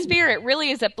atmosphere. It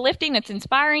really is uplifting. It's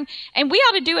inspiring, and we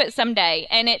ought to do it someday.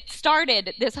 And it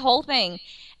started this whole thing.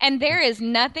 And there is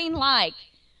nothing like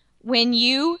when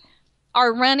you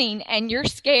are running and you're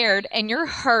scared and you're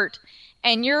hurt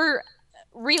and you're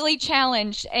really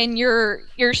challenged and you're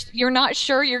not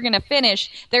sure you're going to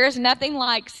finish, there is nothing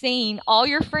like seeing all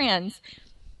your friends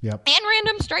and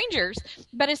random strangers,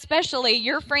 but especially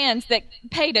your friends that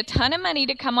paid a ton of money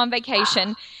to come on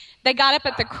vacation. They got up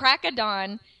at the crack of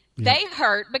dawn. They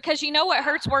hurt because you know what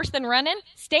hurts worse than running?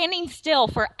 Standing still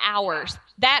for hours.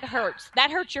 That hurts.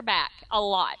 That hurts your back a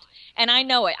lot. And I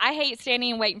know it. I hate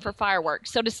standing and waiting for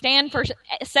fireworks. So to stand for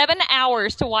 7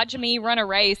 hours to watch me run a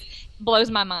race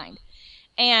blows my mind.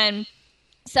 And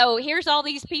so here's all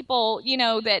these people, you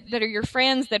know, that are your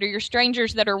friends, that are your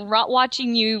strangers, that are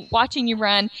watching you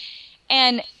run.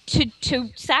 And to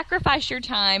sacrifice your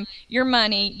time, your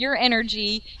money, your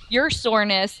energy, your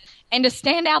soreness, and to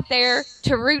stand out there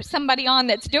to root somebody on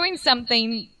that's doing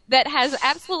something that has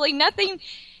absolutely no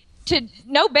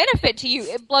benefit to you.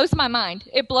 It blows my mind.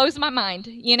 It blows my mind,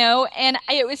 you know, and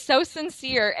it was so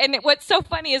sincere. And what's so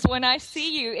funny is when I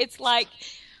see you, it's like,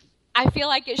 I feel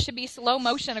like it should be slow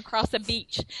motion across a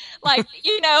beach. Like,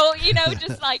 you know,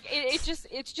 just like,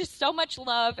 it's just so much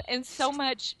love and so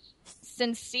much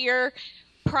sincere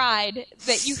pride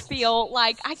that you feel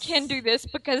like I can do this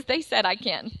because they said I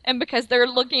can and because they're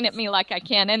looking at me like I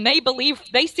can and they believe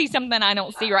they see something I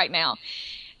don't see right now.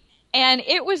 And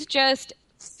it was just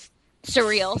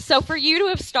surreal. So for you to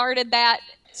have started that,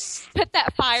 put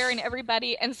that fire in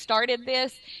everybody and started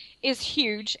this is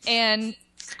huge. And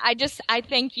I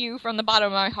thank you from the bottom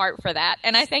of my heart for that.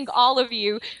 And I thank all of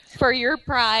you for your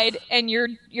pride and your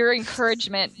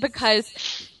encouragement,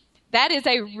 because that is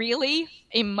a really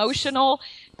emotional,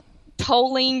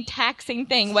 tolling, taxing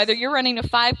thing. Whether you're running a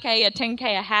 5K, a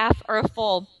 10K, a half, or a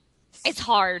full, it's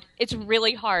hard. It's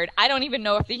really hard. I don't even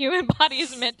know if the human body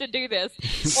is meant to do this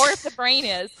or if the brain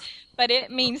is, but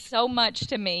it means so much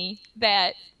to me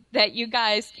that you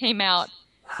guys came out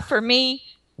for me,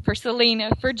 for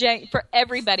Selena, for Jay, for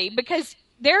everybody, because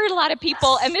there are a lot of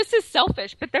people, and this is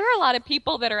selfish, but there are a lot of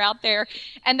people that are out there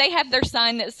and they have their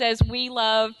sign that says, we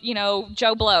love, you know,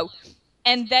 Joe Blow.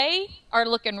 And they are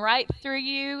looking right through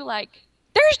you like,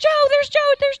 there's Joe, there's Joe,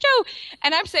 there's Joe.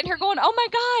 And I'm sitting here going, oh my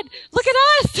God, look at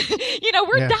us. You know,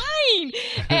 we're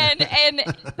dying.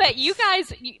 But you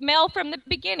guys, Mel, from the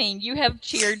beginning, you have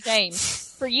cheered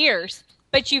James for years.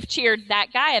 But you've cheered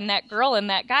that guy and that girl and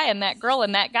that guy and that girl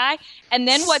and that guy. And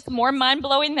then what's more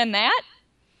mind-blowing than that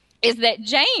is that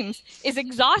James is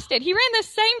exhausted. He ran the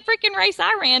same freaking race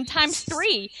I ran times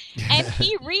 3. And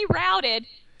he rerouted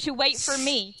to wait for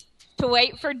me, to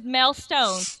wait for Mel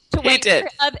Stone, to wait for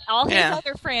all his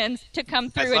other friends to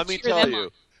come through and cheer them on. Let me tell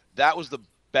you, that was the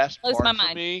best part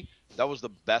for me. That was the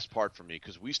best part for me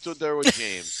because we stood there with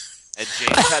James, and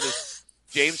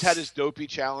James had his Dopey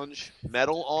Challenge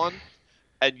medal on.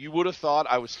 And you would have thought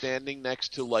I was standing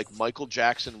next to like Michael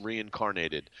Jackson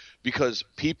reincarnated, because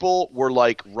people were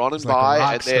like running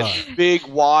by and they had big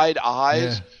wide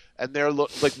eyes, and they're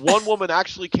like, one woman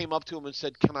actually came up to him and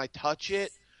said, "Can I touch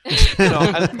it?" You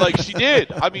know, and like she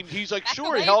did. I mean, he's like,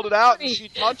 "Sure." He held it out and she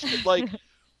touched it, like,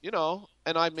 you know.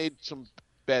 And I made some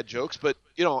bad jokes, but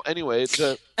you know, anyway, it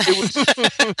was.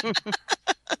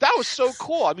 That was so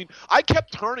cool. I mean, I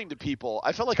kept turning to people.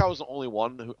 I felt like I was the only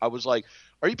one who I was like,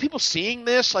 are you people seeing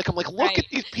this? Like, I'm like, look at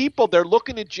these people. They're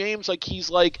looking at James like he's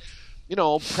like, you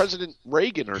know, President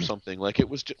Reagan or something. Like it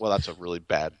was, well, that's a really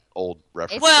bad old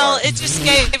reference. Well, it just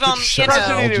gave him, you know.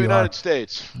 President of the United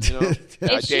States. You know?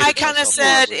 I kind of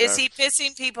said, is he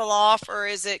pissing people off or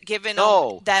is it giving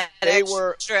them that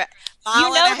extra mile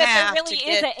you know and a half that there really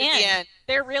is an end.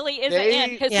 There really is an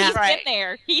end because he's been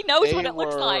there. He knows what it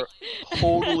looks like.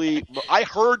 Totally. I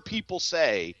heard people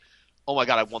say, "Oh my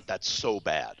God, I want that so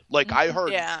bad." Like I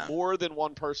heard more than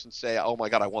one person say, "Oh my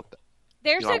God, I want that."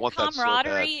 There's a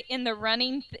camaraderie in the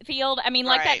running field. I mean,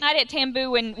 like that night at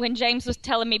Tambu when James was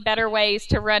telling me better ways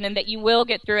to run and that you will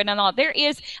get through it and all.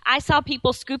 I saw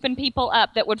people scooping people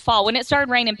up that would fall. When it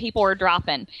started raining, people were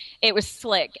dropping. It was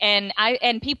slick. And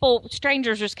people,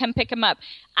 strangers just come pick them up.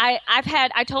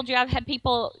 I told you I've had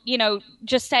people, you know,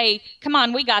 just say, "Come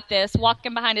on, we got this,"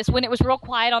 walking behind us. When it was real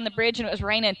quiet on the bridge and it was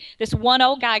raining, this one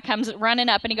old guy comes running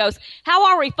up and he goes, "How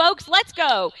are we, folks? Let's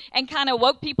go." And kind of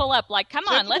woke people up like, "Come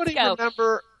on, let's go."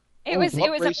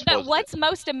 But what's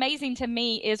most amazing to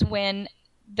me is when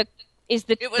the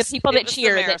people that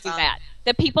cheer that do that.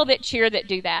 The people that cheer that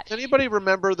do that. Does anybody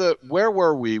remember where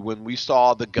were we when we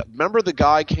saw remember the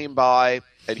guy came by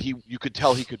and you could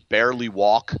tell he could barely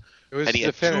walk? It was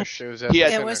the finish. It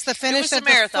was the finish of the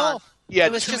marathon. Yeah,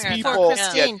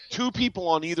 two people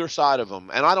on either side of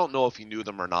him, and I don't know if he knew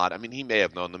them or not. I mean, he may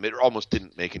have known them. It almost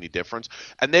didn't make any difference.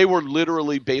 And they were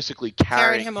literally basically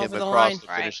carrying him across the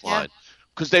finish line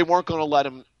because they weren't going to let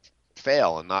him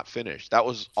fail and not finish. That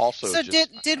was also. So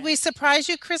did we surprise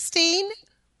you, Christine?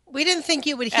 We didn't think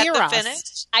you would hear us.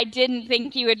 Finish? I didn't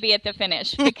think you would be at the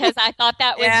finish because I thought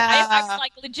that was. I was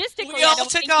like, logistically, we all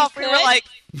took off. We were like,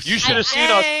 you should have seen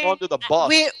us onto the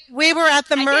bus. We were at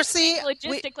the mercy.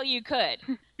 Logistically, you could.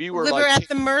 We were at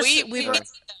the mercy. We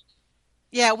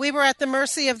were at the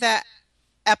mercy of that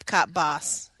Epcot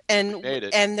boss. And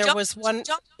there was one.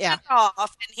 John took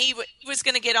off, and he was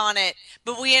going to get on it,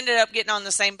 but we ended up getting on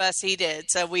the same bus he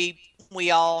did. So we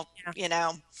all,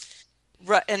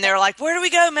 and they're like, "Where do we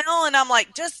go, Mel?" And I'm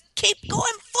like, "Just keep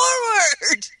going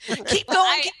forward, keep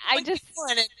going."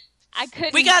 I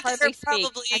couldn't. We got there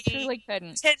probably. I truly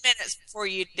couldn't. 10 minutes before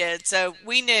you did, so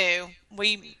we knew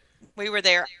we were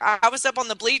there. I was up on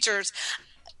the bleachers.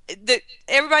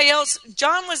 Everybody else,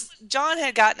 John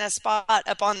had gotten a spot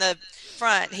up on the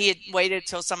front. He had waited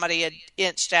till somebody had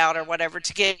inched out or whatever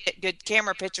to get good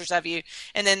camera pictures of you,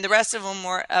 and then the rest of them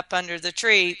were up under the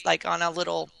tree, like on a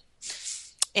little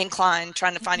incline,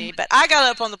 trying to find you. But I got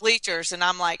up on the bleachers, and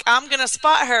I'm like, I'm gonna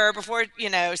spot her before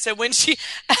So when she,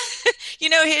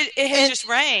 it had just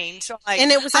rained, so I'm like,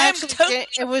 and it was actually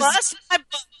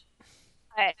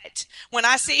when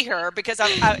I see her, because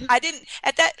I didn't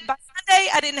by Sunday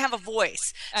I didn't have a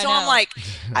voice, so I'm like,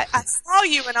 I saw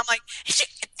you and I'm like,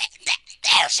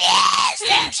 there she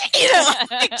is,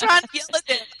 like trying to yell at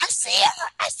them, I see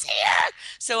her.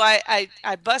 So I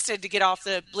busted to get off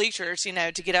the bleachers,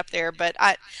 to get up there, but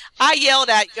I yelled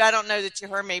at you. I don't know that you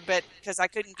heard me, but because I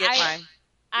couldn't get mine.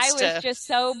 I was just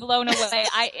so blown away.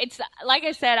 It's like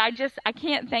I said, I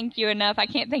can't thank you enough. I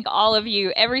can't thank all of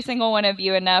you, every single one of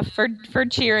you, enough for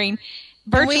cheering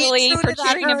virtually, for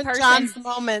cheering in person. John's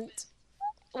moment.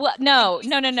 Well, no.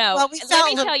 Well, Let me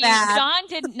tell you,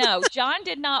 John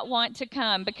did not want to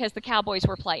come because the Cowboys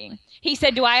were playing. He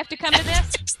said, "Do I have to come to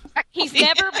this?" He's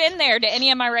never been there to any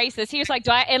of my races. He was like,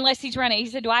 unless he's running. He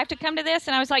said, "Do I have to come to this?"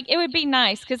 And I was like, "It would be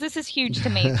nice because this is huge to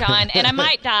me, John, and I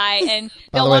might die." And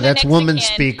by the way, that's woman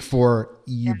speak for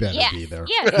you better be there.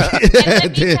 Yes. And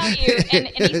let me tell you, and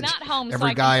he's not home.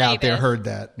 Every guy out there heard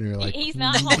that. And you're like, he's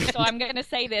not home, so I'm going to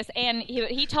say this. And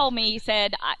he told me,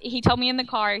 he told me in the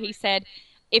car, he said,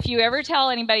 "If you ever tell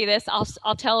anybody this,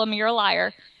 I'll tell them you're a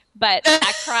liar." But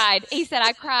I cried. He said,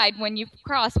 "I cried when you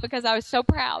crossed because I was so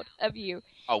proud of you."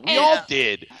 Oh, we all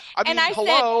did. I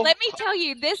said, let me tell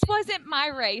you, this wasn't my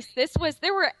race.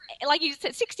 There were, like you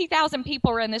said, 60,000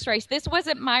 people were in this race. This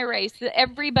wasn't my race.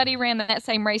 Everybody ran that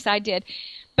same race I did.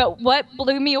 But what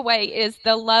blew me away is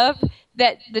the love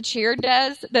that the cheer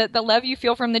does, the love you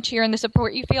feel from the cheer and the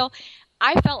support you feel.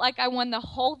 I felt like I won the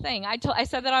whole thing. I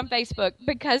said that on Facebook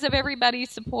because of everybody's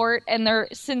support and their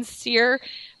sincere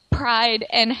pride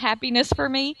and happiness for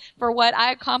me, for what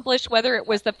I accomplished, whether it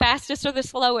was the fastest or the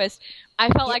slowest. I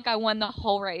felt like I won the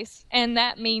whole race, and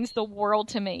that means the world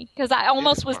to me because I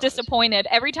almost was disappointed.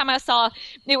 Every time I saw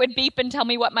it would beep and tell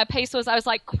me what my pace was, I was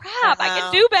like, crap, I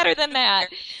can do better than that.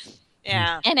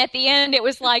 Yeah. And at the end, it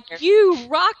was like, you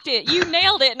rocked it, you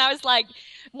nailed it. And I was like,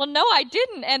 well, no, I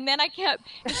didn't. And then I kept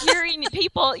hearing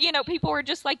people, people were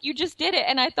just like, you just did it.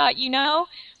 And I thought,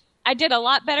 I did a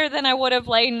lot better than I would have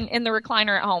lain in the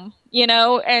recliner at home,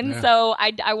 so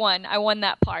I won. I won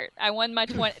that part. I won my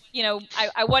 20,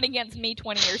 I won against me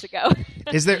 20 years ago.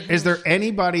 Is there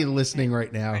anybody listening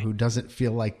right now who doesn't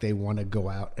feel like they want to go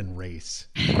out and race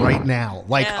right now?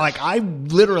 Like I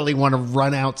literally want to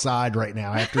run outside right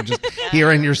now after just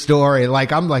hearing your story.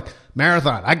 Like, I'm like,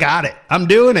 marathon, I got it. I'm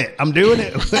doing it. I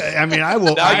mean, I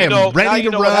will. I am ready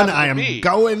to run. I am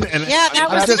going. And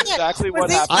that's exactly what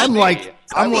happened.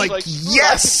 I'm like,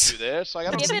 yes.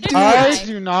 I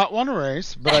do not want to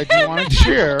race, but I do want to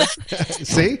cheer.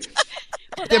 See?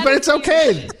 But it's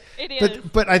okay. It is.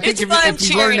 But I think if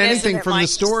you learn anything from the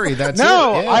story, that's it.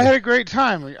 I had a great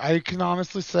time. I can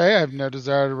honestly say I have no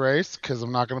desire to race because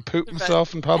I'm not going to poop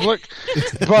myself in public.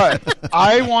 But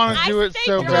I want to do it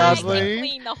so badly.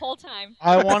 Clean the whole time.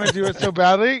 I want to do it so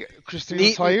badly. Christine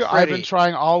will tell you, I've been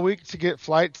trying all week to get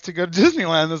flights to go to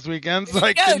Disneyland this weekend so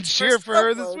I can cheer for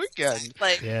her this weekend.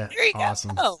 Yeah,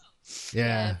 awesome.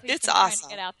 Yeah, it's awesome.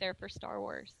 Get out there for Star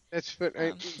Wars.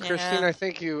 Christine, I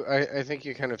think you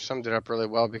kind of summed it up really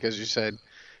well because you said,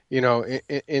 in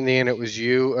the end, it was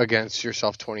you against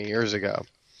yourself 20 years ago.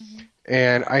 Mm-hmm.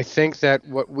 And I think that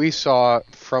what we saw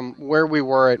from where we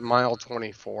were at mile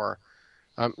 24,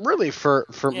 really for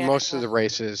most of the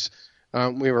races,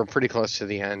 we were pretty close to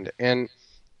the end. And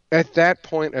at that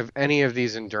point of any of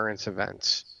these endurance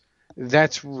events,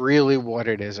 that's really what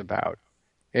it is about.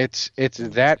 It's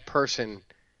that person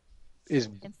is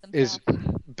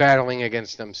battling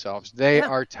against themselves. They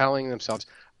are telling themselves,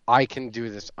 I can do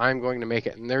this. I'm going to make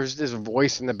it. And there's this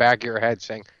voice in the back of your head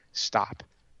saying, stop.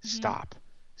 Stop.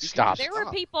 Stop. There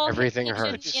were people Everything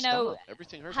hurts.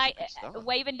 Everything hurts.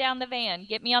 Waving down the van.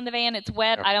 Get me on the van. It's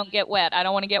wet. I don't get wet. I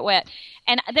don't want to get wet.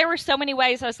 And there were so many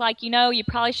ways I was like, you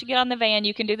probably should get on the van.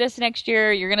 You can do this next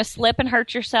year. You're going to slip and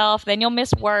hurt yourself. Then you'll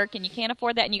miss work, and you can't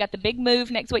afford that. And you got the big move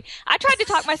next week. I tried to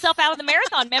talk myself out of the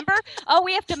marathon, remember? Oh,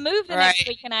 we have to move the next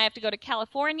week, and I have to go to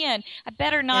California, and I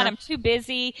better not. I'm too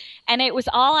busy. And it was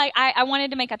all I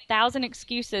wanted to make 1,000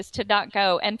 excuses to not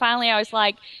go. And finally I was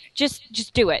like,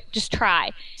 just do it. Just try.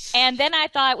 And then I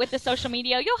thought with the social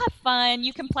media, you'll have fun.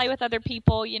 You can play with other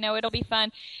people. It'll be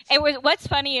fun. What's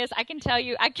funny is I can tell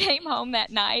you, I came home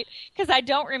that night because I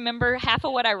don't remember half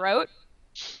of what I wrote.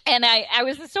 And I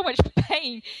was in so much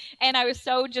pain. And I was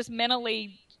so just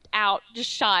mentally out, just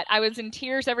shot. I was in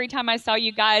tears every time I saw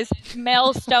you guys.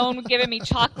 Mel Stone giving me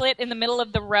chocolate in the middle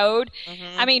of the road.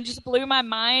 Mm-hmm. I mean, just blew my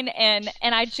mind. And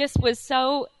I just was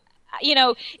so...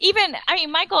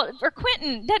 Michael or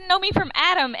Quentin didn't know me from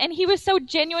Adam, and he was so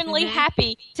genuinely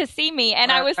happy to see me.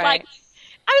 And I was like,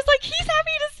 he's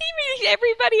happy to see me.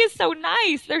 Everybody is so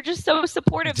nice. They're just so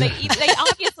supportive. They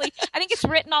obviously, I think it's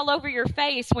written all over your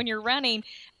face when you're running.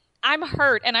 I'm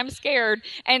hurt and I'm scared,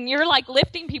 and you're like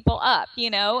lifting people up,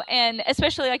 and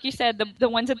especially like you said, the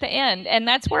ones at the end, and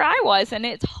that's where I was, and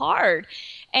it's hard,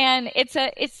 and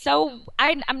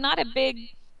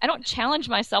I don't challenge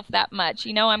myself that much.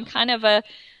 I'm kind of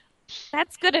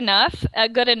that's good enough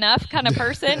kind of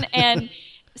person. And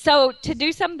so to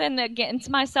do something against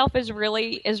myself is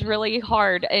really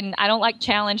hard. And I don't like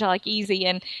challenge. I like easy.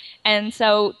 And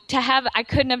so I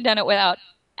couldn't have done it without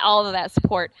all of that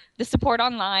support. The support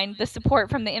online, the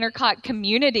support from the Intercot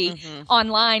community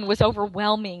online was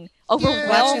overwhelming.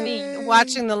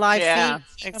 Watching the live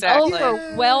feed. Exactly.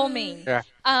 Overwhelming. Yeah.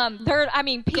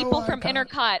 People from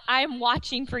Intercot, I am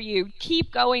watching for you.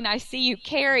 Keep going. I see you.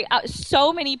 Carrie,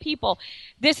 so many people.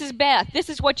 This is Beth. This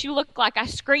is what you look like. I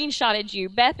screenshotted you.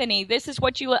 Bethany, this is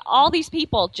what you look. All these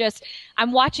people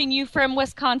I'm watching you from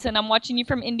Wisconsin. I'm watching you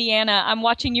from Indiana. I'm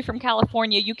watching you from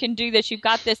California. You can do this. You've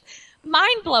got this.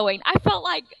 Mind blowing. I felt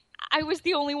like I was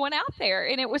the only one out there,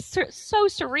 and it was so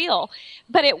surreal.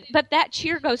 But that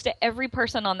cheer goes to every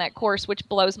person on that course, which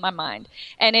blows my mind,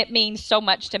 and it means so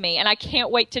much to me. And I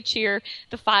can't wait to cheer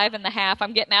the 5.5.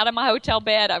 I'm getting out of my hotel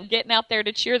bed. I'm getting out there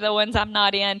to cheer the ones I'm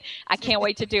not in. I can't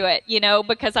wait to do it,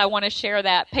 because I want to share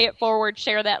that, pay it forward,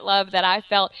 share that love that I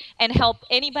felt, and help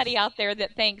anybody out there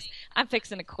that thinks I'm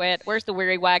fixing to quit. Where's the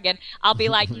weary wagon? I'll be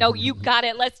like, no, you got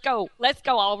it. Let's go.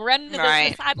 I'll run to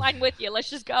the sideline with you. Let's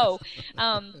just go,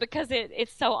 because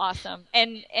it's so awesome,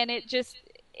 and it just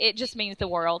means the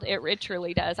world. It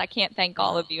truly does. I can't thank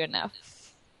all of you enough.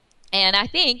 And I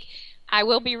think I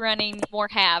will be running more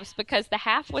halves because the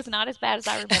half was not as bad as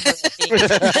I remember it being.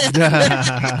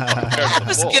 That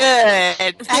was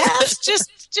good. Halves just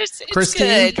Christine,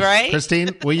 it's good, right?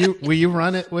 Christine, will you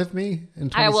run it with me in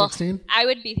 2016? I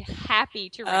would be happy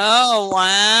to run. Oh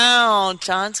wow,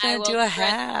 John's going to do a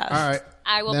half. All right,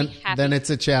 I will be happy. Then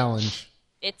it's a challenge.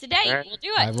 It's a date. Right. We'll do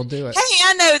it. I will do it. Hey,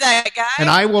 I know that guy. And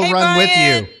I will run Brian.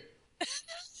 with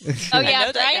you. Oh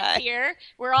yeah, Brian's here.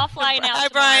 We're all flying out. Hi,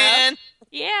 tomorrow. Brian.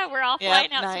 Yeah, we're all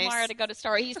flying out nice. tomorrow to go to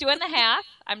Story. He's doing the half.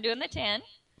 I'm doing the 10.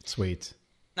 Sweet.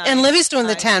 Nice. And Livy's doing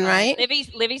the 10, right?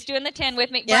 Livy's doing the 10 with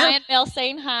me. Yeah. Brian, Mel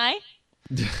saying hi.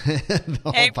 The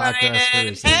whole Hey, podcast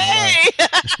Brian. Hey!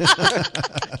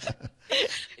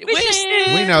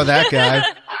 We know that guy.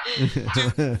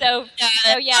 So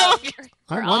yeah.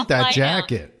 I want that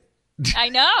jacket. I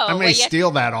know. I may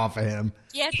steal that off of him.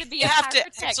 You have to be You have to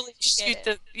actually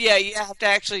you have to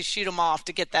actually shoot him off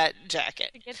to get that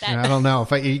jacket. I don't know.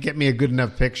 If you get me a good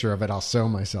enough picture of it, I'll sew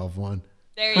myself one.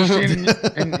 There you go.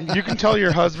 And you can tell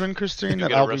your husband, Christine,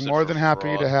 that I'll be more than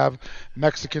happy to have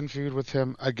Mexican food with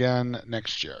him again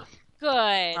next year.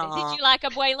 Good. Did you like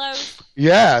Abuelos?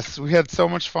 Yes, we had so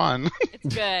much fun.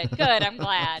 It's good. Good. I'm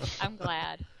glad.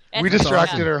 We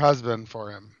distracted her husband for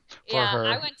him.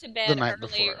 I went to bed early,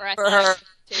 before. or I thought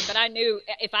to, but I knew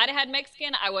if I'd had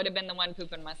Mexican, I would have been the one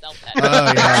pooping myself that day.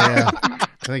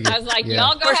 Oh, yeah. I was like,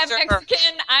 y'all go have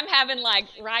Mexican. I'm having like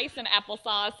rice and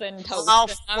applesauce and toast.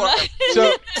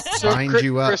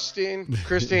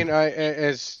 Christine,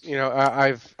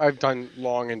 I've done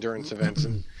long endurance events,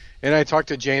 and I talked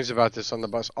to James about this on the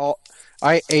bus.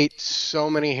 I ate so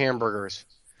many hamburgers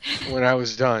when I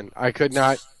was done. I could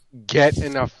not get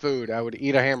enough food. I would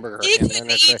eat a hamburger. He couldn't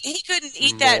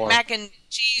eat that mac and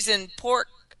cheese and pork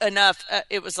enough.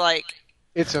 It was like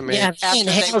it's amazing.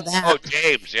 Yeah, Oh,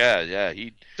 James, yeah.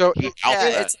 He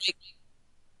it's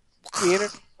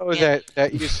like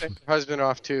that you sent your husband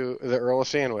off to the Earl of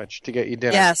Sandwich to get you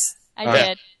dinner. Yes, I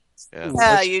did.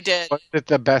 Yeah, you did. Was it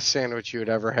the best sandwich you had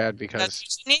ever had? Because that's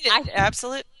what you needed.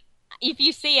 Absolutely. if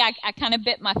you see, I kind of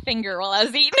bit my finger while I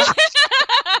was eating it.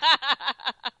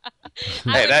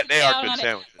 Hey, they are good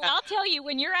sandwiches. Well, I'll tell you,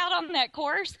 when you're out on that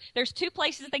course, there's 2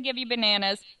 places they give you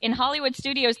bananas. In Hollywood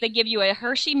Studios, they give you a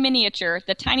Hershey miniature,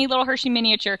 the tiny little Hershey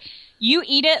miniature. You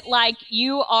eat it like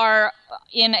you are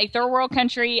in a third world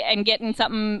country and getting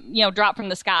something, dropped from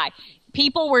the sky.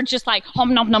 People were just like,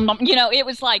 hum, nom, nom, nom. It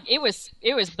was like, it was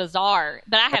bizarre.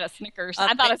 But I had a Snickers.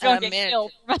 I thought I was going to get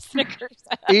killed for my Snickers.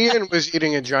 Ian was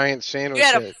eating a giant sandwich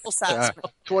at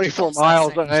 24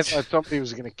 miles, and I thought somebody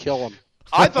was going to kill him.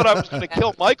 I thought I was going to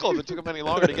kill Michael if it took him any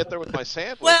longer to get there with my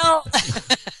sandwich. Well,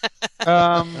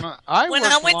 I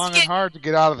worked long and hard to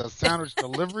get out of the sandwich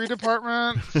delivery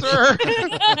department, sir.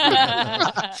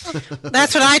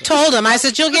 That's what I told him. I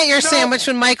said, you'll get your sandwich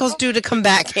when Michael's due to come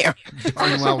back here.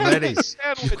 Darn well ready.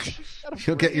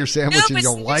 You'll get your sandwich and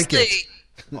you'll like it.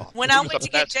 When I went to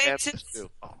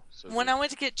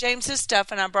get James's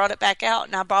stuff and I brought it back out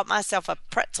and I bought myself a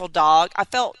pretzel dog, I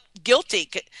felt guilty.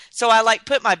 So I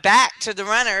put my back to the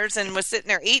runners and was sitting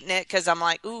there eating it because I'm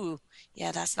like, ooh,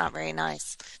 yeah, that's not very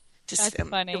nice. That's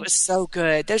funny. It was so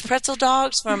good. Those pretzel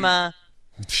dogs from the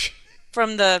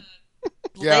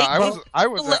yeah,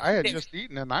 I had just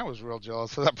eaten and I was real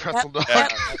jealous of that pretzel dog.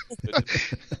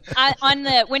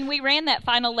 When we ran that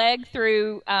final leg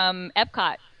through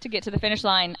Epcot to get to the finish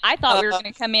line, I thought we were going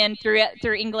to come in through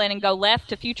England and go left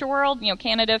to Future World,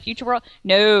 Canada, Future World.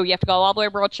 No, you have to go all the way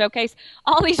to World Showcase.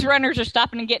 All these runners are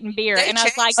stopping and getting beer, and I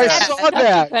was like, "That's a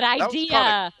good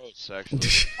idea."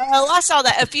 I saw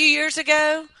that a few years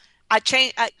ago. I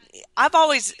changed. I've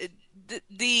always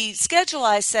the schedule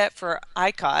I set for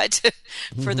ICOT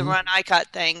for the Run ICOT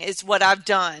thing is what I've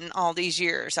done all these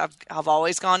years. I've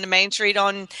always gone to Main Street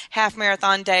on half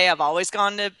marathon day. I've always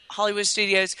gone to Hollywood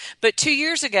Studios. But 2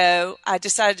 years ago, I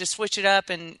decided to switch it up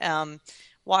and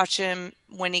watch him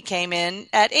when he came in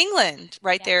at England,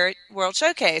 there at World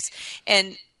Showcase.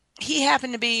 And he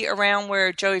happened to be around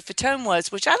where Joey Fatone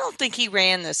was, which I don't think he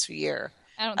ran this year.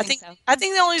 I think so. I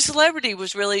think the only celebrity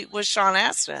was Sean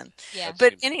Astin. Yeah.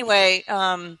 But anyway,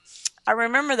 I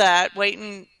remember that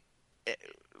waiting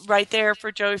right there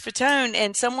for Joey Fatone,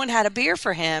 and someone had a beer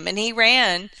for him, and he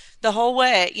ran the whole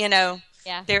way.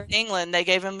 There in England, they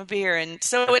gave him a beer, and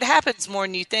so it happens more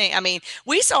than you think. I mean,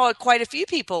 we saw quite a few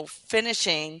people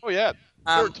finishing. Oh yeah,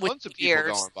 there were tons of people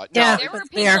going by. Yeah, there were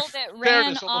people that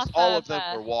ran off all of them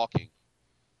were walking.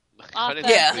 I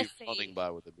didn't see running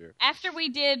by with a beer. After we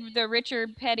did the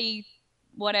Richard Petty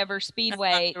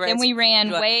Speedway, then we ran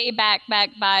way back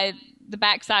by the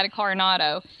backside of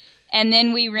Coronado. And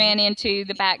then we ran into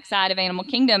the backside of Animal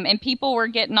Kingdom, and people were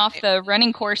getting off the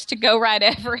running course to go ride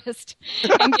Everest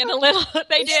and get a little.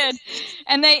 They did,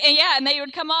 and they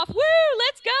would come off. Woo!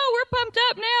 Let's go! We're pumped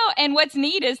up now. And what's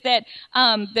neat is that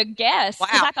the guests,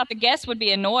 because I thought the guests would be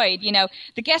annoyed.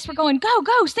 The guests were going, go!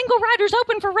 Single riders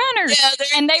open for runners,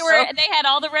 and they had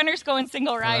all the runners going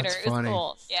single rider. It was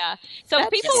cool. Yeah. So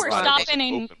people were stopping,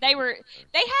 and they had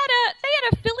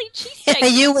a Philly cheesesteak.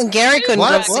 You and Gary couldn't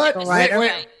go single rider.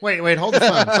 Wait, hold the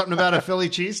phone. Something about a Philly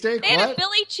cheesesteak? They had a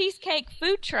Philly cheesecake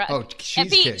food truck. Oh,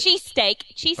 cheesesteak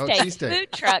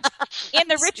Food truck in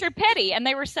the Richard Petty, and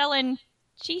they were selling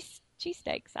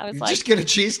cheesesteaks. I was like, just get a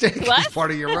cheesesteak as part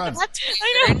of your run.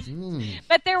 I know.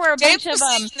 But there were a bunch of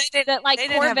that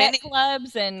Corvette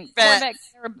clubs and Corvette.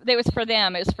 It was for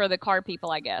them. It was for the car people,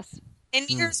 I guess. In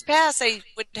years past, they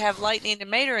would have Lightning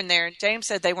and Mater in there, and James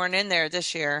said they weren't in there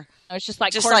this year. It's just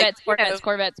Corvettes.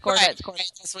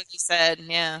 That's what he said.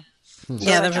 Yeah.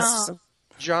 Yeah, that was.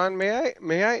 John, may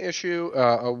I issue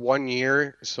a 1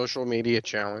 year social media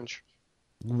challenge?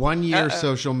 1 year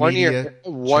social media.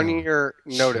 1 year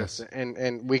notice,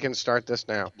 and we can start this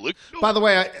now. By the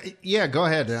way, go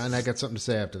ahead, and I got something to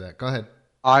say after that. Go ahead.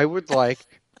 I would like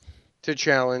to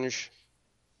challenge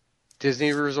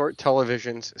Disney Resort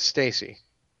Television's Stacy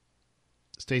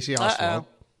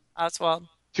Oswald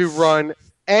to run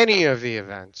any of the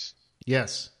events.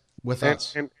 Yes, with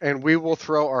us. And we will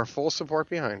throw our full support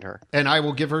behind her. And I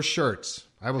will give her shirts.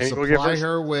 I will supply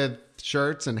her with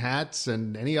shirts and hats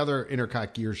and any other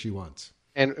Intercot gear she wants.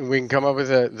 And we can come up with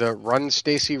the Run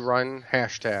Stacy Run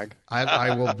hashtag.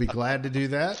 I will be glad to do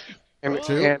that. And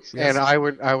I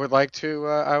would like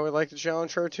to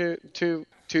challenge her to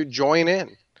join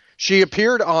in. She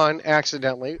appeared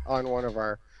accidentally on one of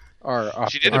our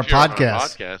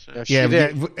podcast. Yeah, she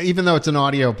did. Even though it's an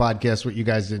audio podcast, what you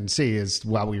guys didn't see is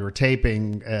while we were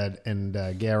taping, and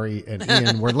Gary and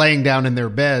Ian were laying down in their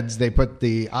beds, they put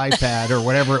the iPad or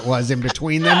whatever it was in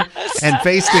between them and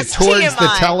faced it towards TMI. the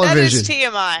television. That is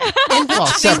TMI. Well,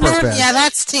 separate beds. Yeah,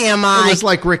 that's TMI. It was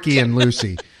like Ricky and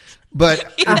Lucy.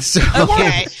 But so,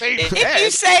 okay, if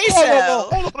you say so.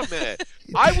 Hold on a minute.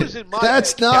 I was in my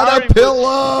That's bed. not Gary a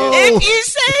pillow. If you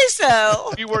say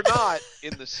so. We were not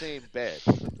in the same bed.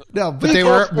 No, but they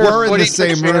were in the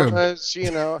same room.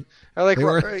 You know, I like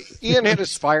Ian had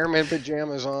his fireman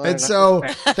pajamas on, and so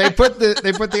they put the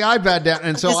iPad down,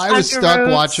 and so I was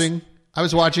stuck watching. I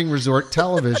was watching resort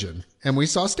television, and we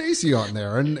saw Stacy on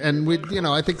there, and we, you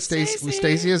know, I think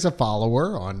Stacy is a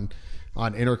follower on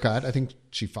Intercut. I think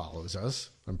she follows us.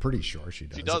 I'm pretty sure she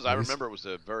does. She does. I remember it was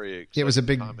a very it was a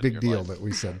big deal life. that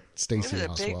we said Stacy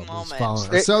Oswald was moment.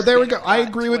 following us. So there we go. I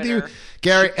agree with you,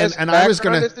 Gary. And I was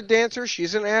going to as a dancer.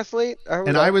 She's an athlete.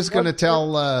 I was going to tell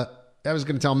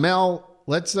Mel,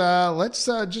 let's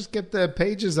just get the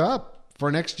pages up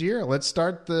for next year. Let's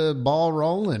start the ball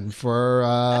rolling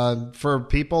for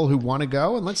people who want to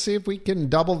go, and let's see if we can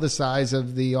double the size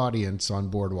of the audience on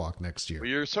Boardwalk next year. Well,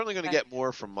 you're certainly going to get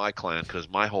more from my clan because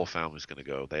my whole family's going to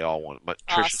go. They all want. But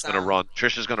Trisha's going to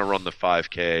run the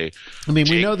 5K. I mean,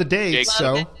 we know the dates,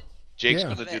 Jake's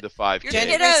going to do the 5K. Your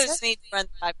kiddos need to run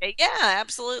the 5K. Yeah,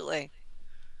 absolutely.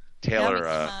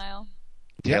 Taylor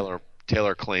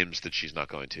claims that she's not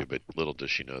going to, but little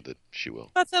does she know that she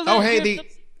will.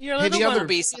 Your little one other will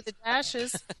be the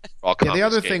dashes. The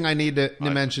other thing I need to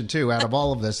mention too, out of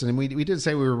all of this, and we did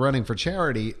say we were running for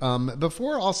charity.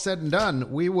 Before all said and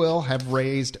done, we will have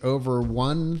raised over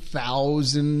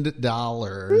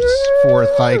 $1,000 for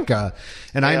Thika,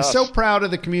 and I am so proud of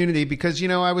the community because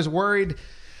I was worried.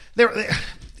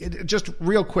 Just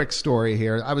real quick story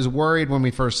here. I was worried when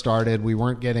we first started. We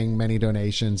weren't getting many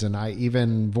donations, and I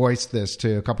even voiced this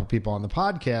to a couple people on the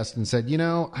podcast and said,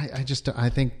 I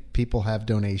think people have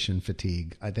donation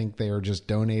fatigue. I think they are just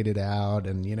donated out,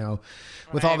 and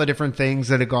with all the different things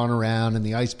that had gone around and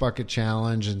the ice bucket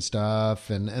challenge and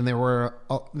stuff, and there were,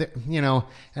 and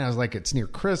I was like, it's near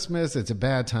Christmas, it's a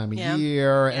bad time of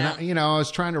year, and I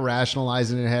was trying to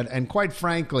rationalize it in my head, and quite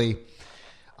frankly,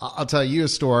 I'll tell you a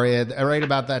story. Right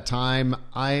about that time,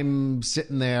 I'm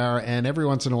sitting there, and every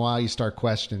once in a while, you start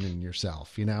questioning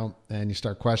yourself, and you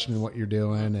start questioning what you're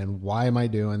doing and why am I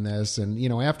doing this? And,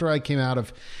 after I came out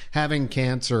of having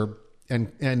cancer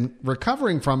and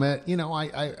recovering from it,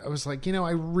 I was like,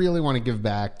 I really want to give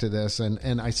back to this.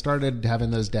 And I started having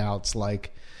those doubts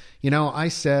like, I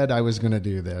said I was going to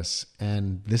do this,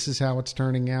 and this is how it's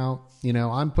turning out.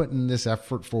 I'm putting this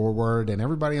effort forward, and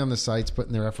everybody on the site's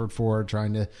putting their effort forward,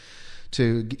 trying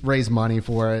to raise money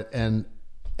for it. And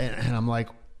I'm like,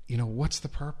 what's the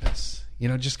purpose?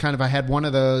 Just kind of, I had one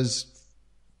of those,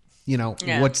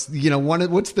 what's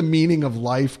the meaning of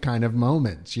life kind of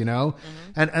moments, and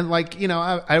like,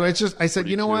 I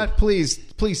said, what,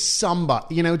 please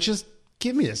somebody, just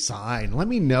give me a sign. Let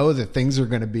me know that things are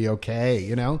going to be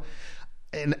okay, And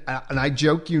I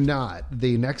joke you not,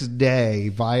 the next day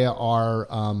via our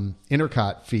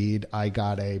Intercut feed, I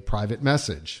got a private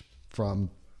message from,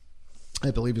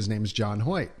 I believe his name is John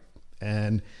Hoyt.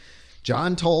 And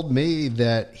John told me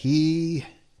that he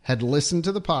had listened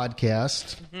to the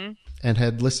podcast and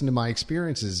had listened to my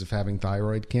experiences of having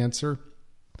thyroid cancer.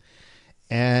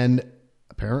 And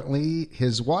apparently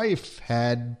his wife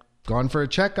had gone for a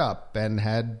checkup and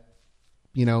had,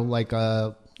 like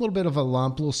a little bit of a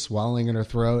lump, little swelling in her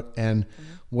throat, and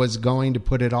was going to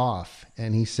put it off.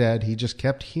 And he said he just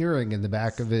kept hearing in the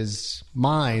back of his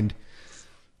mind,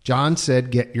 John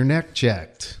said, get your neck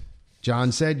checked.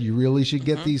 John said, you really should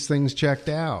get these things checked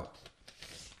out.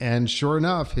 And sure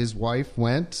enough, his wife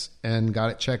went and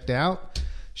got it checked out.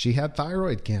 She had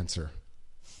thyroid cancer.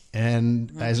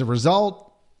 And as a result,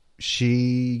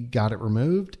 she got it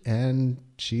removed and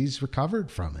she's recovered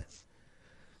from it.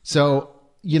 So,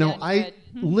 I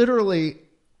literally,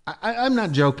 I'm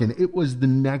not joking. It was the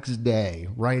next day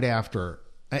right after.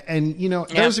 And,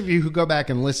 those of you who go back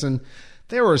and listen,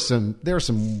 there was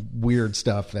some weird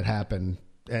stuff that happened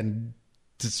and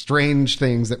strange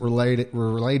things that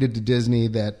were related to Disney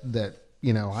that,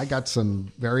 I got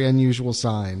some very unusual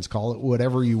signs, call it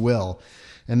whatever you will.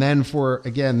 And then for,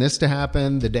 again, this to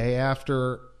happen the day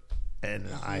after, and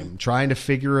I'm trying to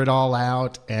figure it all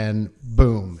out, and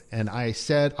boom. And I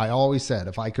always said,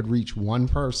 if I could reach one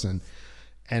person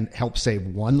and help save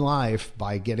one life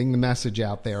by getting the message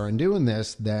out there and doing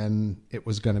this, then it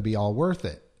was going to be all worth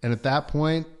it. And at that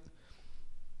point,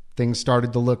 things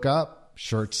started to look up.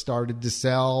 Shirts started to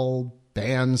sell.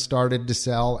 Bands started to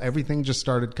sell. Everything just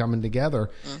started coming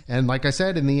together. And like I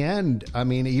said, in the end, I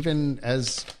mean, even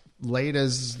as late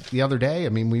as the other day, I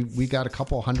mean, we got a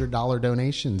couple $100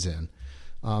 donations in,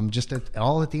 just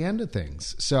all at the end of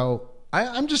things. So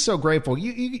I'm just so grateful.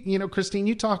 You know, Christine,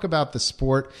 you talk about the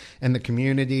sport and the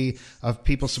community of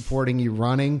people supporting you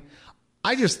running.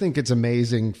 I just think it's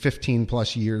amazing 15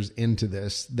 plus years into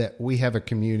this that we have a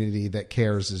community that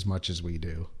cares as much as we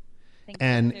do.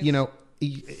 And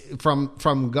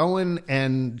from going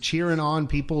and cheering on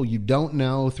people you don't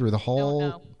know through the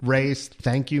whole race.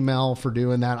 Thank you, Mel, for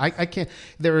doing that. I can't.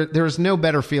 There's no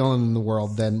better feeling in the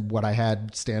world than what I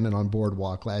had standing on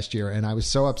Boardwalk last year, and I was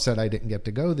so upset I didn't get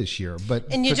to go this year.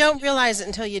 But you don't realize it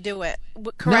until you do it.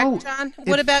 Correct, no, John?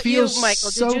 What about you,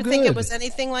 Michael? Did you think it was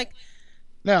anything like?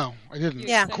 No, I didn't.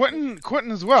 Yeah.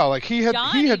 Quentin as well. Like he had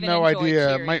no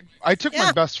idea. Cheering. I took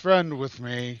my best friend with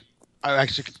me.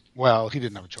 He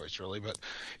didn't have a choice really, but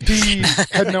he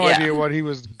had no idea what he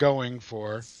was going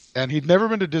for, and he'd never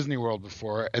been to Disney World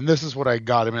before, and this is what I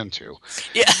got him into.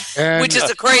 Yeah, which is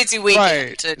a crazy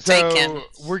weekend to take him.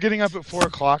 We're getting up at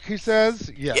 4:00. He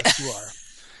says, "Yes, you are."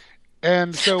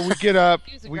 And so we get up,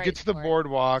 we get to the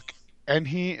boardwalk, and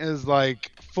he is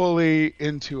like fully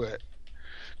into it,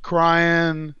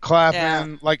 crying,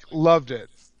 clapping, like loved it.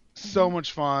 So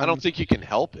much fun. I don't think you can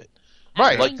help it.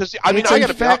 Right. Like, it's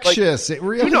infectious. It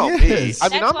really is. I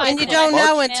mean, and you don't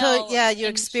know until you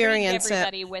experience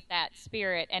everybody with that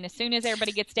spirit. And as soon as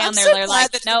everybody gets down there, they're like,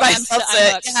 "No, I'm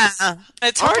hooked." Yeah.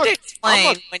 It's hard to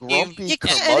explain when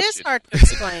it is hard to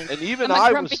explain. And even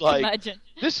I was like,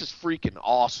 "This is freaking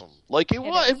awesome!" Like it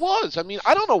was. I mean,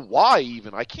 I don't know why.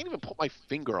 Even I can't even put my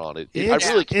finger on it. I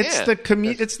really can't.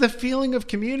 It's the feeling of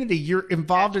community. You're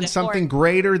involved in something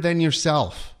greater than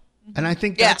yourself. And I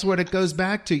think that's what it goes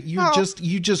back to.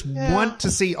 You just want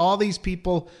to see all these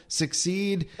people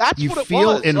succeed. That's you what it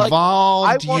feel was.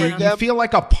 involved. You feel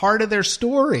like a part of their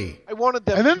story. I wanted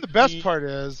them. And then the best part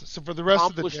is, so for the rest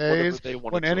of the days,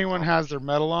 when anyone has their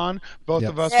medal on, both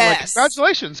of us were like,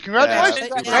 "Congratulations! Congratulations!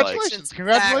 Congratulations!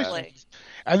 Congratulations!"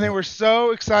 And they were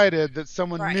so excited that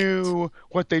someone knew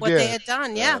what they did. What they had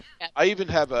done, I even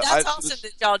have That's awesome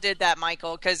that y'all did that,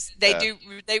 Michael, because they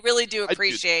really do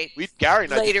appreciate. Gary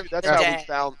and later that's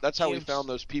how we found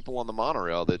those people on the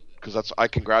monorail. Because I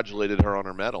congratulated her on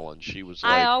her medal, and she was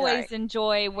like, I always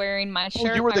enjoy wearing my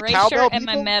shirt, you were my the race cowbell shirt, and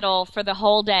my medal for the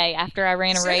whole day after I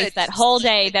ran a race. That whole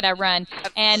day that I run,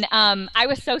 and I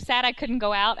was so sad I couldn't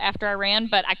go out after I ran,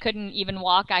 but I couldn't even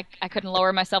walk. I couldn't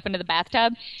lower myself into the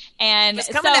bathtub, and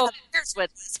so I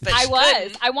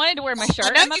wanted to wear my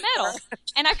shirt and my medal,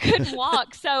 and I couldn't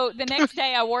walk. So the next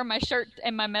day, I wore my shirt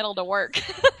and my medal to work.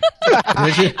 I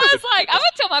was like, I'm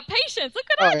gonna tell my patients, look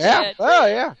what I did. Oh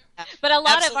yeah. But a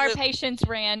lot of our patients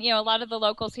ran, a lot of the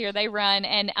locals here, they run.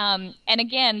 And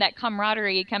again, that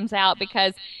camaraderie comes out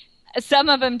because some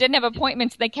of them didn't have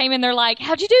appointments. They came in, they're like,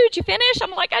 "How'd you do? Did you finish?" I'm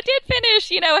like, "I did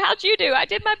finish. How'd you do?" "I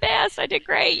did my best. I did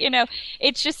great."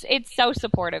 It's so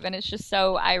supportive, and it's just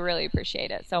so, I really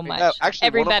appreciate it so much.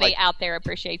 Everybody out there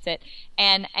appreciates it.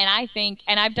 And I think,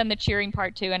 and I've done the cheering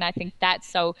part too, and I think that's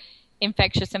so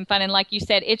infectious and fun. And like you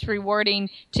said, it's rewarding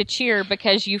to cheer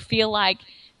because you feel like,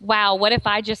 wow, what if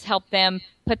I just helped them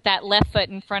put that left foot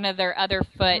in front of their other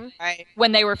foot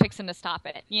when they were fixing to stop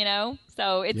it,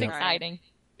 So it's exciting.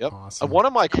 Yep. Awesome. One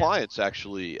of my clients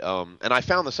actually, and I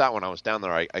found this out when I was down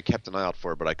there. I kept an eye out for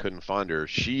her, but I couldn't find her.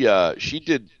 She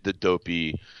did the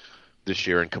Dopey this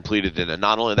year and completed it. And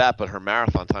not only that, but her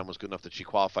marathon time was good enough that she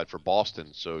qualified for Boston.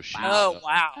 So she. Oh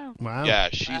wow! Wow. Yeah,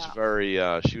 she's very.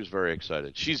 She was very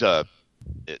excited. She's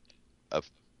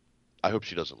I hope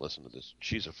she doesn't listen to this.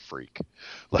 She's a freak.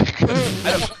 Like,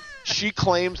 she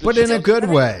claims that but in a good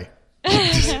way.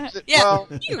 Well,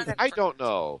 I don't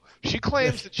know. She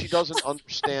claims that she doesn't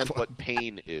understand what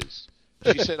pain is.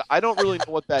 She said, "I don't really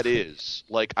know what that is.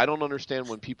 Like, I don't understand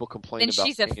when people complain about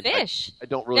pain." Then she's a fish. I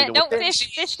don't really know.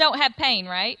 Fish don't have pain,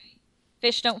 right?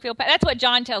 Fish don't feel pain. That's what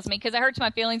John tells me because it hurts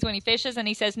my feelings when he fishes, and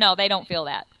he says, "No, they don't feel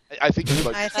that." I think he's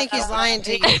lying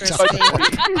to you, Christine.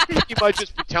 He might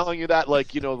just be telling you that,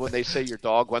 like, when they say your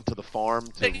dog went to the farm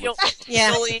to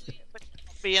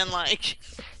being like.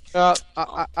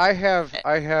 I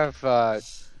have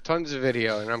tons of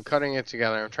video, and I'm cutting it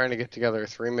together. I'm trying to get together a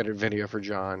 3-minute video for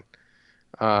John.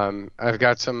 I've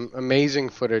got some amazing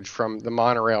footage from the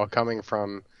monorail coming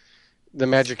from the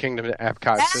Magic Kingdom to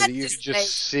Epcot, so that you can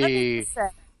just see.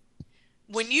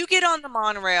 When you get on the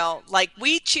monorail, like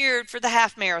we cheered for the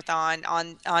half marathon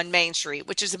on Main Street,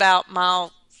 which is about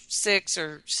mile 6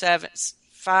 or 7,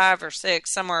 5 or 6,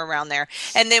 somewhere around there.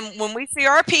 And then when we see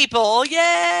our people,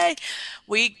 yay,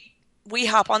 we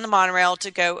hop on the monorail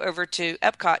to go over to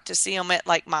Epcot to see them at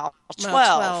like mile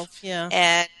 12. Yeah.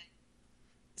 And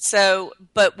so,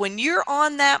 but when you're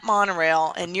on that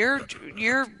monorail and you're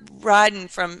riding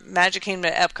from Magic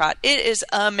Kingdom to Epcot, it is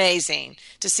amazing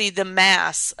to see the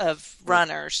mass of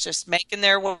runners just making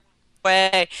their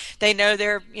way. They know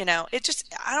they're, it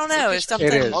just, I don't know, it's something.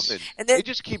 It is. And they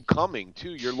just keep coming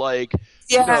too. You're like,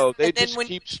 they just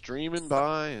keep streaming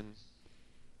by, and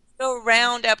go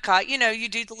around Epcot. You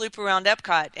do the loop around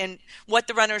Epcot, and what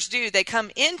the runners do, they come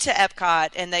into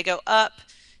Epcot and they go up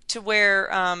to where,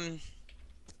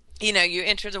 you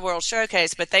enter the World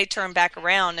Showcase, but they turn back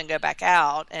around and go back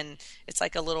out, and it's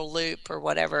like a little loop or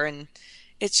whatever, and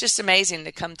it's just amazing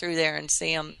to come through there and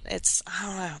see them.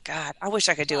 Oh God, I wish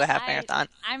I could do a half marathon.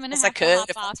 I'm going to have to hop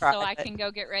off so I can go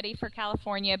get ready for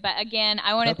California. But again,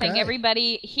 I want to thank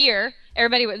everybody here.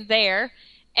 Everybody was there.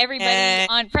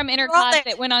 Everybody from Intercos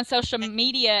that went on social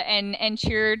media and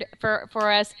cheered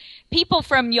for us. People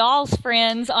from y'all's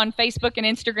friends on Facebook and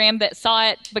Instagram that saw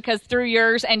it through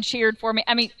yours and cheered for me.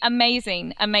 I mean,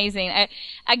 amazing. I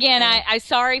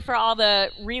sorry for all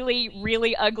the really,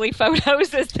 really ugly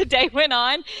photos as the day went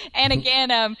on. And again,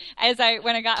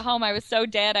 when I got home, I was so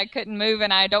dead I couldn't move,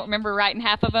 and I don't remember writing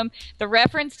half of them. The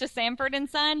reference to Sanford and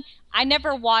Son, I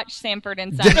never watched Sanford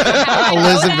and Son.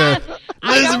 Elizabeth.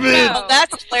 Oh,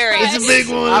 that's hilarious. It's a big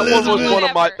one.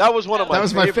 That was one of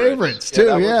my favorites too.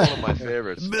 That was one of my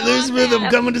favorites. Elizabeth,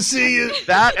 I'm coming to see you.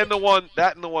 That and the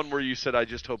one where you said, "I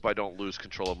just hope I don't lose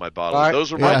control of my bottle."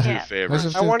 Those were my two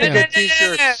favorites. I wanted a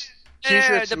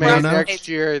T-shirts made next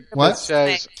year that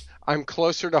says, "I'm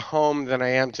closer to home than I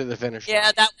am to the finish line."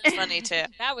 Yeah, that was funny too.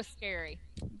 That was scary.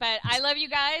 But I love you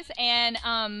guys, and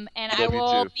I'll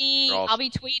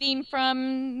be tweeting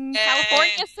from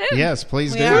California soon. Yes,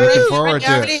 please do. Looking forward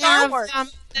to it.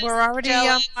 We're already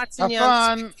watching you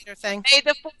on the computer thing. May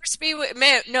the force be with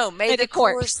May the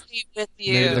course be with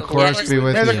you. May the course be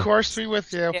with you. May the course be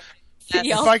with you.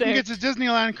 Yeah. If I can get to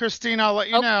Disneyland, Christine, I'll let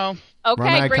you know. Okay,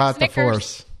 Run, I bring caught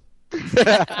Snickers. the force.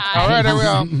 All right, I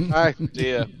will. Bye.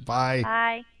 See ya. Bye.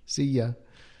 Bye. See ya.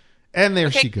 And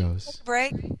there she goes.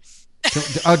 Break.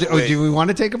 Do we want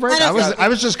to take a break? I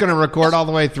was just going to record all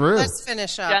the way through. Let's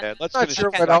finish up. Yeah, let's I'm not finish. sure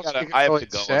what else you I have can to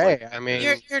go. say. I mean,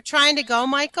 You're trying to go,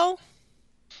 Michael?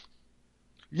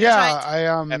 Yeah, I I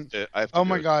have to Oh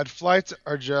my go. God, flights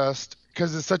are just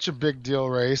because it's such a big deal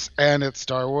race and it's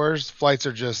Star Wars. Flights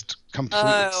are just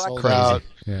completely sold out.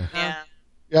 Yeah.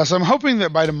 Yeah, so I'm hoping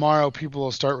that by tomorrow people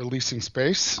will start releasing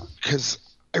space because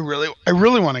I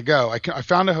really want to go. I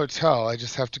found a hotel. I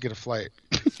just have to get a flight,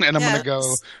 and I'm gonna go.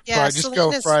 Yeah,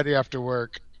 go Friday after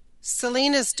work.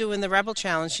 Selena's doing the Rebel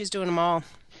Challenge. She's doing them all.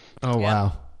 Oh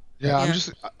wow. Yeah,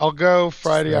 I'll go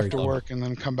Friday after work and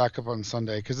then come back up on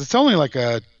Sunday because it's only like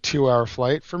a 2-hour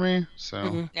flight for me.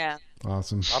 So Yeah.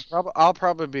 Awesome. I'll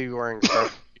probably be wearing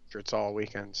t-shirts all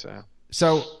weekend.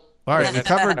 So all right, we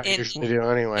covered. Usually do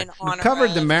anyway. We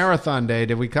covered the marathon day.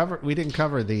 Did we cover? We didn't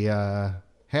cover the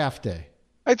half day.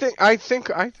 I think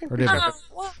Or did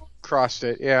we? Crossed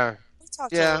it. Yeah. A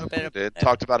little bit about it.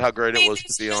 Talked about how great it was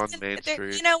to be on Main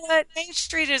Street. You know what? Main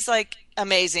Street is like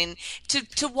amazing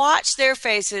to watch their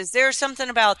faces. There's something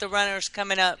about the runners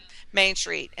coming up Main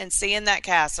Street and seeing that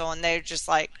castle, and they're just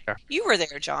like, "You were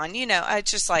there, John." I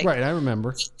just like right. I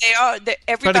remember. They are.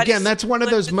 Everybody. But again, that's one of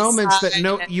those moments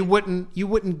that you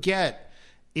wouldn't get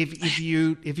if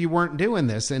you weren't doing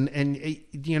this, and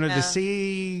to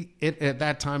see it at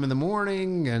that time in the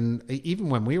morning, and even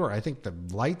when I think the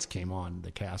lights came on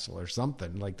the castle or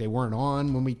something, like they weren't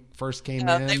on when we first came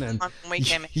in. They were on when we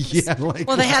came in.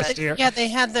 They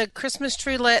had the Christmas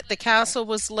tree lit. The castle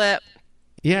was lit.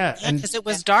 Yeah, because it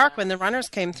was dark when the runners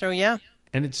came through. Yeah,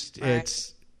 and it's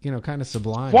kind of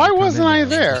sublime. Why wasn't I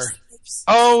there?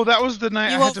 Oh, that was the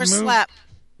night you I had to move. overslept.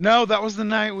 No, that was the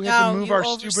night we had to move our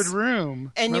stupid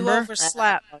room. And remember? you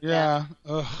overslept. Yeah.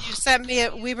 Ugh. You sent me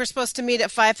we were supposed to meet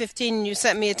at 5:15 and you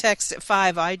sent me a text at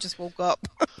 5. I just woke up.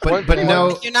 But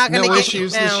no, you're not gonna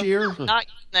issues this year? Not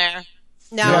there.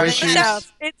 No issues.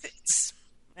 It's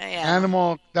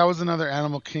Animal. That was another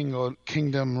Animal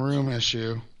Kingdom room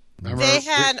issue. Remember? They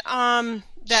had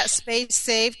that space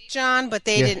saved, John, but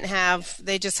they didn't have.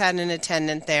 They just had an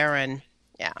attendant there, and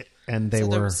and they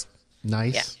were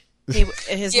nice. Yeah.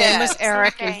 His name was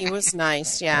Eric, and he was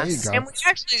nice. Yes, and we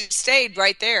actually stayed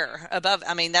right there above.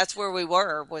 I mean, that's where we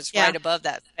were. Was right above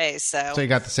that space. So you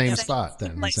got the same spot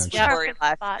then. Like essentially.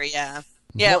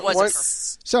 Yeah, it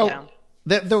was. So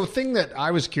the thing that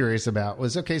I was curious about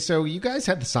was so you guys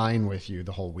had the sign with you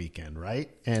the whole weekend, right?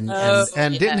 And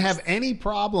didn't have any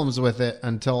problems with it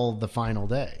until the final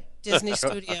day. Disney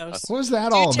Studios. What was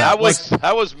that all about?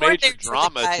 That was major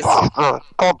drama.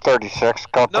 Code 36.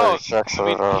 Code 36. I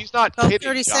mean, he's not kidding,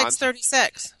 36,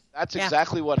 36. That's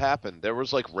exactly what happened. There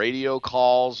was like radio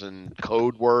calls and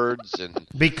code words and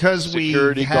because we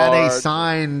had a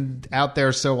sign out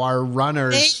there, so our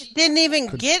runners they didn't even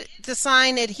get the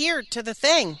sign adhered to the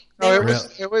thing.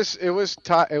 it was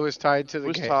tied to the. It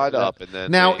was tied up, and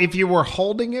then now, if you were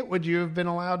holding it, would you have been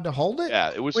allowed to hold it?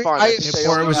 Yeah, it was fine.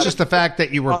 Or it was just the fact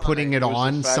that you were putting it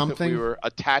on something. We were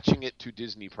attaching it to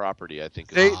Disney property. I think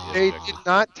they did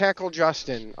not tackle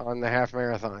Justin on the half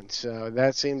marathon, so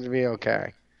that seemed to be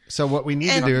okay. So what we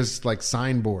need to do is like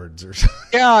signboards or something.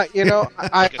 Yeah,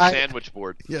 like a sandwich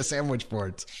board. Yeah, sandwich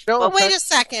boards. No, but wait a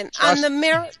second. On the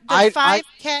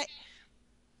 5K,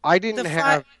 I didn't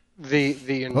have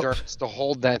the endurance to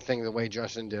hold that thing the way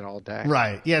Justin did all day.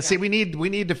 Right. Yeah. See, we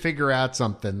need to figure out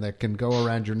something that can go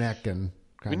around your neck and.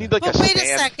 We need like but a wait a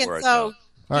stand second, for it, though,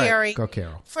 All Gary. right, go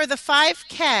Carol. For the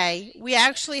 5K, we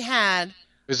actually had. It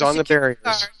was on the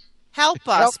barriers. Help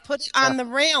us put it on the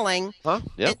railing. Huh?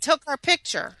 Yeah. It took our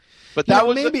picture. But that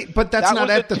was but that's not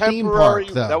at the theme park,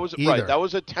 though. That was either. right. That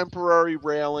was a temporary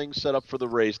railing set up for the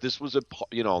race. This was a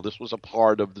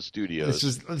part of the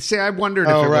studios. See, I wondered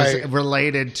if it was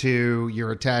related to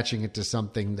you're attaching it to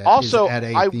something that also, is at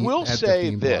a I theme, will at the say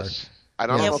theme this. Park. I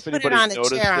don't know if anybody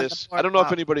noticed this. I don't know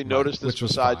if anybody noticed this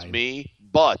besides me,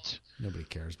 but nobody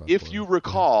cares about. If you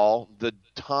recall the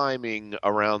timing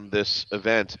around this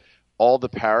event, all the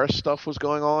Paris stuff was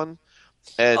going on.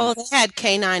 And they had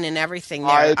K9 and everything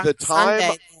there. By the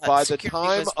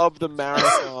time of the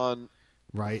marathon,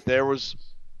 right, there was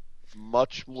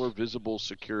much more visible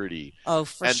security. Oh,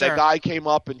 for and sure. And the guy came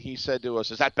up and he said to us,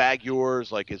 "Is that bag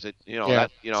yours? Like, is it?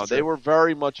 They were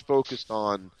very much focused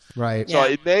on." Right. So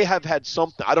it may have had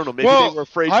something. I don't know. Maybe they were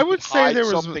afraid to hide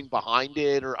something behind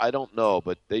it, or I don't know.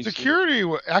 But security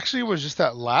actually was just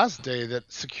that last day that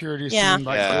security seemed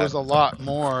like there was a lot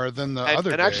more than the other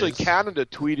days. And actually, Canada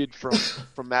tweeted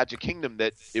from Magic Kingdom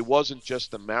that it wasn't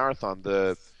just the marathon.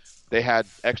 They had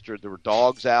extra. There were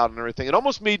dogs out and everything. It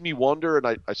almost made me wonder, and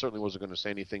I certainly wasn't going to say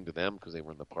anything to them because they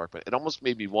were in the park. But it almost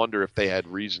made me wonder if they had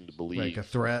reason to believe like a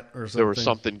threat or something. There was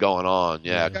something going on.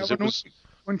 Yeah, because it was.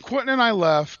 When Quentin and I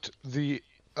left the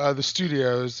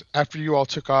studios after you all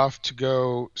took off to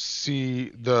go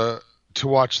to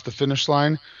watch the finish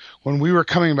line, when we were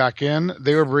coming back in,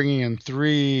 they were bringing in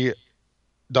 3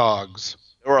 dogs.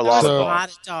 There were a lot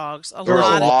of dogs. There were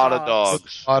a lot of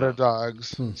dogs. A lot of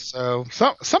dogs. So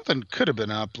something could have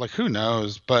been up. Like, who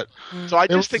knows? But so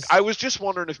I was just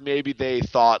wondering if maybe they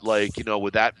thought, like,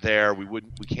 with that there, we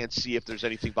can't see if there's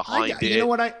anything behind it. You know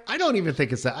what? I don't even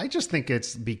think it's that. I just think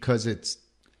it's because it's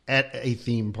at a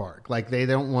theme park. Like, they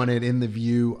don't want it in the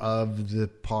view of the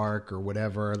park or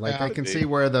whatever. Like, I can see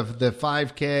where the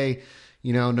 5K.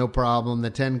 No problem.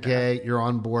 The 10K, you're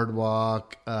on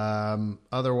boardwalk.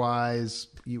 Otherwise,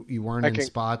 you weren't in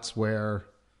spots where.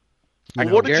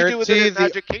 What did you do with it in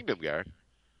Magic Kingdom, Gary?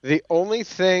 The only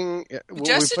thing we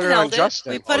put it on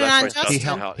Justin. We put it on Justin.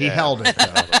 He held it.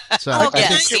 So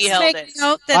he held it.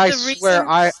 I swear,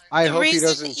 I hope he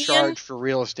doesn't charge for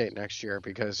real estate next year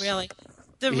because really.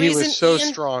 He was so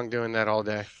strong doing that all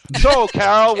day. So,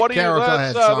 Carol, what do you?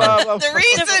 The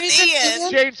reason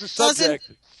Ian change the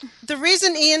subject. The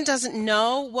reason Ian doesn't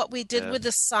know what we did with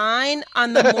the sign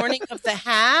on the morning of the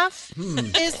half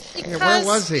is because where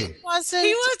was he? He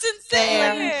wasn't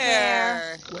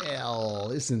there.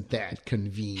 Well, isn't that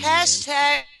convenient?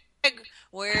 Hashtag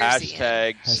where's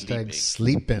Ian? Hashtag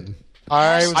sleeping.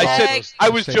 I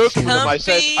was joking with him. I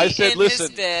said,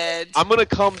 listen, I'm going to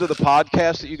come to the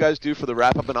podcast that you guys do for the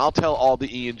wrap up, and I'll tell all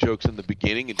the Ian jokes in the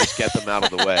beginning and just get them out of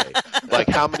the way. Like,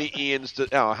 how many Ians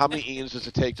does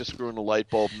it take to screw in a light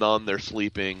bulb? None. They're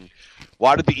sleeping.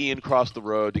 Why did the Ian cross the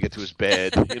road to get to his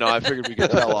bed? I figured we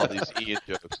could tell all these Ian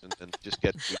jokes and just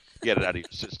get it out of your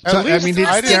system. So,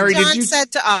 Gary, John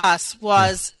said to us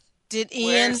was, did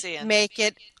Ian make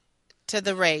it to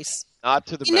the race? Not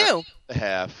to the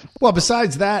half. Well,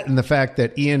 besides that, and the fact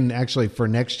that Ian actually for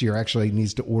next year actually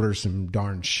needs to order some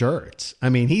darn shirts. I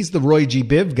mean, he's the Roy G.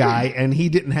 Biv guy, and he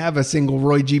didn't have a single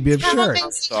Roy G. Biv shirt.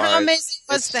 How amazing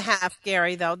was the half,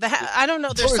 Gary? Though I don't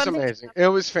know. There's something amazing. It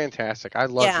was fantastic. I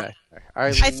love that.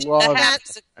 I think the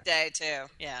hat's a day too.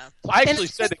 Yeah. I actually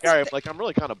said to Gary, I'm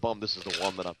really kind of bummed this is the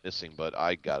one that I'm missing, but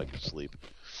I gotta go sleep.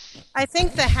 I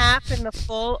think the half and the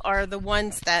full are the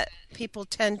ones that people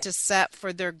tend to set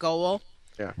for their goal.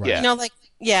 Yeah. Right.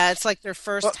 It's like their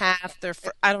first half.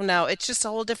 I don't know. It's just a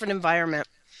whole different environment.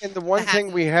 And the one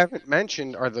thing we haven't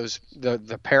mentioned are those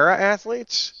the para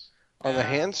athletes on the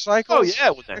hand cycles. Oh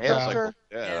yeah, with the hand cycle.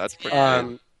 Yeah, that's pretty.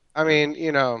 I mean,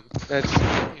 that's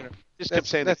just kept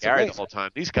saying to Gary the whole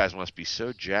time. These guys must be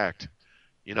so jacked.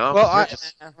 Well,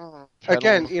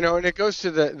 again, and it goes to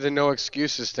the no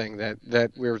excuses thing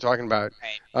that we were talking about.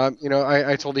 Right.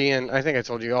 I told Ian, I think I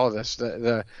told you all this.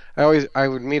 I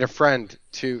would meet a friend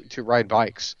to ride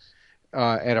bikes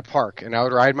at a park, and I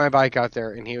would ride my bike out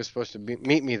there, and he was supposed to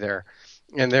meet me there.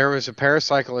 and there was a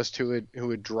paracyclist who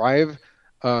would drive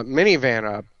a minivan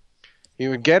up. He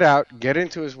would get out, get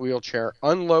into his wheelchair,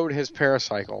 unload his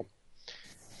paracycle,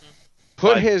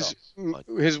 put his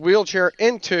wheelchair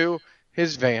into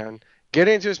his van, get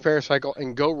into his paracycle,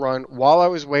 and go run while I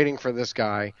was waiting for this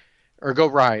guy, or go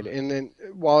ride. And then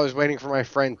while I was waiting for my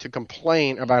friend to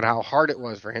complain about how hard it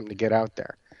was for him to get out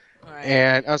there. Right.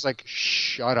 And I was like,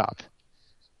 shut up.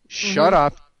 Shut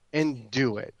up and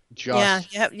do it.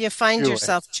 You find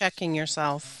yourself checking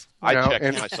yourself. I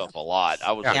checked myself a lot.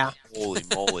 I was like, holy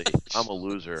moly, I'm a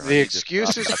loser. The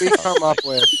excuses we come up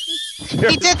with.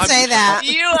 He did say that.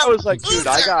 I was like, dude,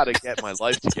 I got to get my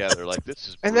life together. Like, this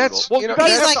is brutal. And that's, he's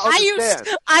like,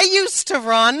 I used to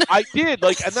run. I did.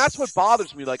 Like, and that's what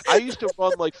bothers me. Like, I used to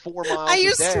run like 4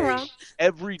 miles a day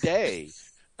every day.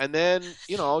 And then,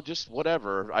 just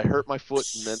whatever. I hurt my foot,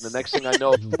 and then the next thing I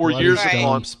know, 4 years have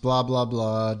gone. Blah blah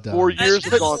blah. Done. 4 years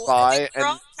have gone by, we're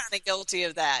all kind of guilty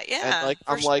of that. Yeah. And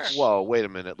I'm like, whoa, wait a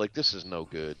minute. Like, this is no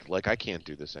good. Like, I can't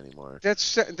do this anymore.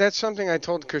 That's something I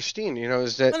told Christine.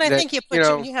 Is that. And I think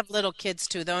you have little kids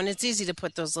too, though, and it's easy to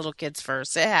put those little kids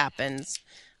first. It happens.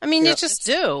 I mean, you just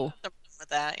do. With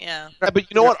that, yeah. But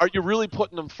you know what? Are you really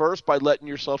putting them first by letting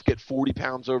yourself get 40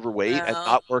 pounds overweight and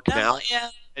not working out?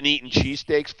 Yeah. And eating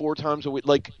cheesesteaks 4 times a week?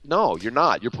 Like, no, you're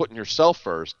not. You're putting yourself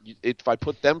first. If I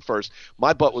put them first,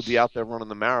 my butt would be out there running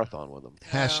the marathon with them.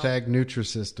 Hashtag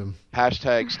Nutrisystem.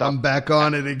 Hashtag stop. I'm back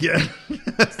on it again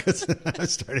because I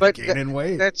started gaining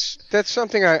weight. That's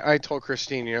something I told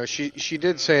Christine. She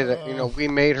did say that we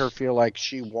made her feel like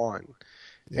she won,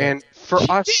 and for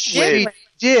us, she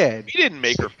did. We didn't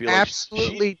make her feel like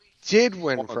absolutely did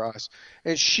win for us,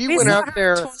 and she went out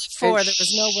there. 24. There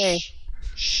was no way.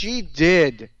 She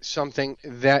did something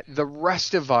that the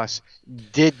rest of us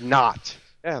did not.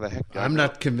 Yeah, the heck. I'm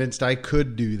not convinced I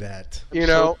could do that.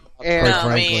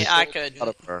 I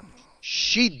could.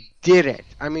 She did it.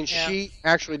 I mean, she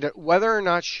actually did. Whether or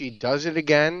not she does it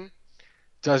again,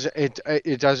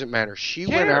 it doesn't matter. She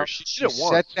went out, she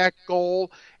set that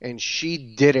goal, and she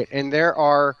did it. And there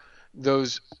are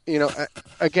those,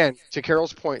 again, to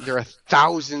Carol's point, there are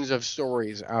thousands of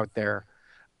stories out there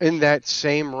in that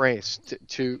same race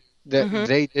that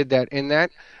they did that. And that,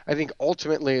 I think,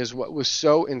 ultimately is what was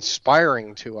so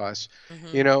inspiring to us.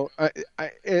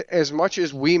 As much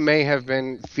as we may have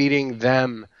been feeding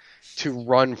them to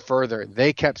run further,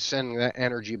 they kept sending that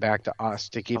energy back to us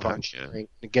to keep on cheering,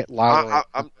 to get louder.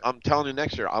 I'm telling you,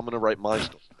 next year, I'm going to write my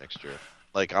story next year.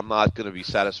 Like, I'm not going to be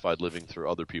satisfied living through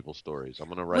other people's stories. I'm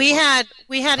going to write. We had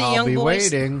a young boy.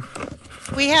 Waiting.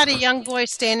 We had a young boy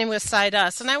standing beside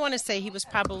us, and I want to say he was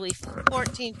probably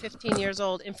 14, 15 years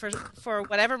old. And for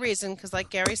whatever reason, because like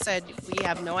Gary said, we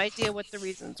have no idea what the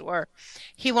reasons were.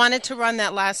 He wanted to run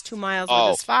that last 2 miles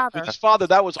with his father. His father,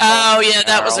 that was.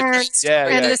 That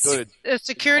was good. The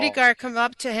security guard come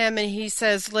up to him and he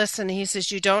says, "Listen," he says,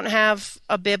 "you don't have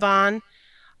a bib on.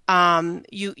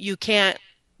 You can't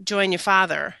join your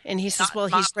father." And he says, "Well,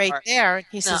 he's right there."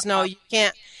 He says, "No,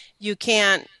 you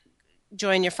can't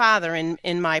join your father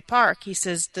in my park." He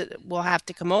says, "We'll have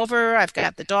to come over. I've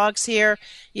got the dogs here.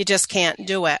 You just can't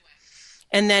do it."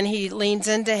 And then he leans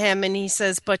into him and he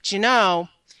says, "But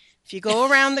if you go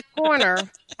around the corner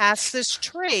past this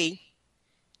tree,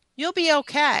 you'll be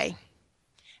okay."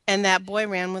 And that boy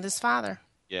ran with his father.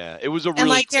 Yeah, it was a really and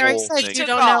like Gary cool said, thing. you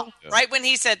don't know. Right when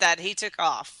he said that, he took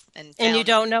off. And you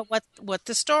don't know what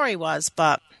the story was,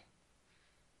 but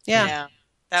that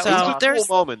was a cool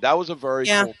moment. That was a very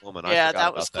cool moment.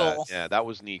 That was cool. Yeah, that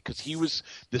was neat because he was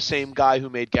the same guy who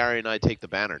made Gary and I take the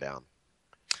banner down.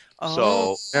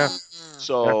 Oh.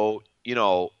 So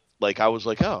like I was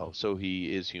like, oh, so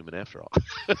he is human after all.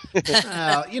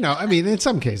 I mean, in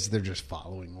some cases they're just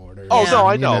following orders. Oh no,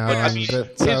 I know, but I mean,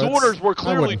 his orders were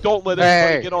clearly don't let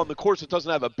anybody get on the course that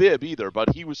doesn't have a bib either.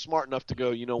 But he was smart enough to go,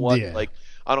 you know what? Yeah. Like,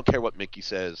 I don't care what Mickey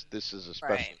says. This is a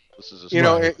special. Right. This is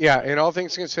a in all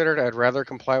things considered, I'd rather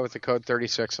comply with the code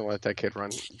 36 and let that kid run.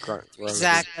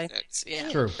 Exactly. Yeah.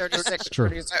 True. 36. True.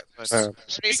 36.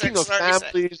 Speaking of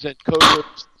families and code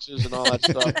 36s and all that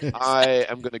stuff, I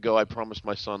am going to go. I promised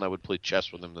my son I would play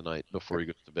chess with him tonight before he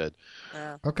goes to bed.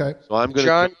 Okay. So I'm going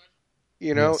to. John,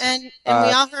 and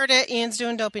we all heard it. Ian's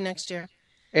doing Dopey next year.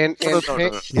 And Pink,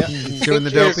 doing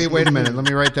the Dopey. Wait a minute. Let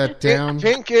me write that down.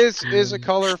 Pink is a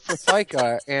color for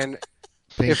Thika, and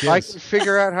if I can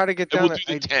figure out how to get down we'll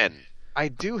do the 10. I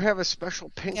do have a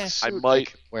special pink suit. I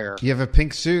might wear. You have a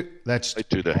pink suit? That's I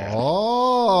do the hat.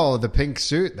 Oh, the pink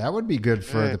suit. That would be good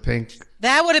for the pink.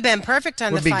 That would have been perfect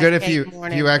on the 5K morning. Would be good if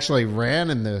morning. you actually ran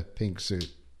in the pink suit.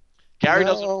 Gary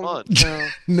doesn't run.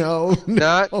 No.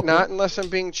 Not unless I'm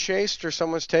being chased or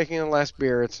someone's taking the last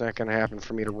beer. It's not going to happen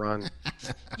for me to run.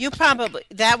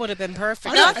 That would have been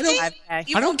perfect. I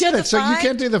don't get it. So you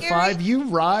can't do the 5. You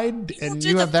ride and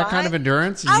you have that kind of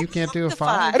endurance, and you can't do a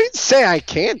 5. I didn't say I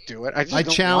can't do it. I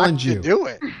challenge you to do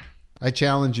it. I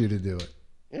challenge you to do it.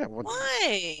 Yeah.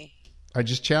 Why? I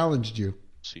just challenged you.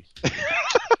 See.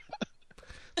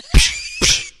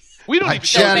 We don't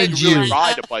even know if you really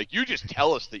ride a bike. You just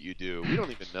tell us that you do. We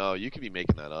don't even know. You could be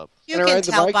making that up. You can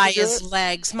tell by his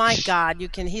legs. My God, you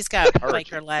can. He's got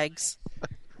biker legs.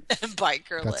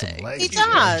 Biker legs. He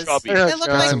does. They look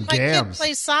like my kid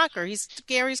plays soccer.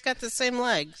 Gary's got the same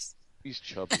legs. He's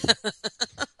chubby.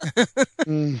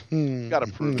 Got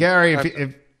to prove. Gary,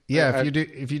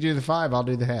 if you do the 5, I'll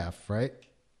do the half. Right?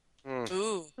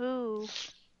 Ooh.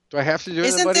 Do I have to do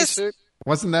it in a buddy suit?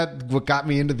 Wasn't that what got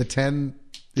me into the 10?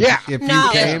 Yeah. If you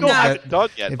came, I haven't done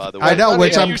yet, by the way. I know,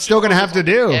 which I'm still going to have to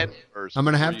do. I'm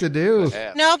going to have to do.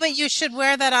 No, but you should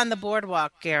wear that on the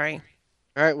boardwalk, Gary.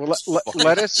 All right. Well,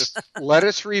 let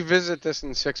us revisit this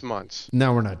in 6 months.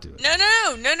 No, we're not doing it.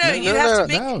 No. You have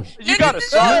to make. You got to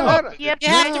sign up. You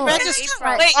have to register.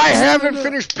 I haven't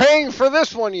finished paying for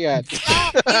this one yet.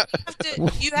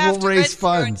 You have to raise register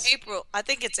funds. in April. I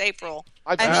think it's April.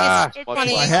 If I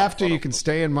have to, you can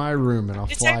stay in my room and I'll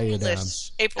fly you down.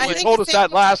 April. They told us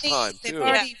that last time, They've too.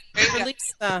 already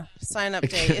released the sign-up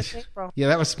date. It's April. Yeah,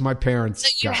 that was my parents.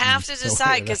 So you have to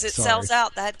decide because it sells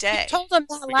out that day. You told them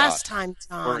that last time,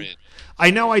 Tom.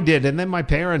 I know I did, and then my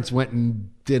parents went and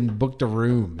booked a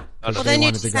room. Well, then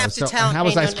you just have to tell. How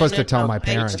was I supposed to tell my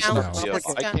parents? No,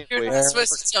 You're not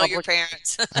supposed to tell your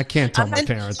parents. I can't tell my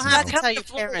parents. I have to tell your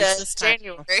parents this time.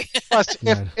 January. Plus,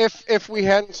 if we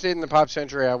hadn't stayed in the Pop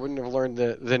Century, I wouldn't have learned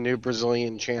the new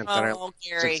Brazilian chant.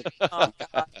 Gary. Oh,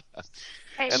 God.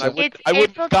 And it's I wouldn't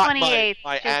April got 28th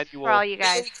my annual. for all you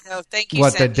guys. Thank you.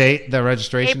 What, the date, the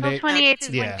registration April date? 28th is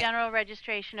when general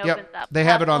registration opens up. They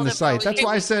have it on the site. That's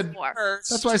why I said.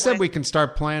 That's why I said we can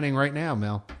start planning right now,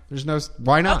 Mel. There's no.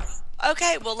 Why not?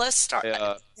 Okay, well let's start.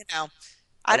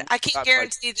 I can't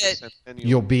guarantee that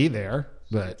you'll be there,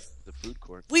 but the food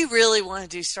court. We really want to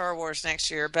do Star Wars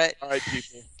next year, but all right,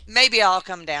 people. Maybe I'll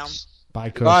come down. Bye,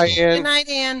 Coastal. Ian. Good night,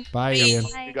 Ian. Bye, Ian.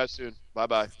 See you guys soon.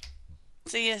 Bye.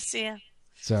 See ya.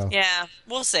 So yeah,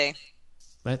 we'll see.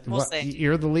 We'll see.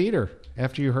 You're the leader.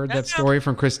 After you heard that story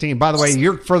from Christine, by the way,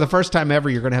 you're for the first time ever,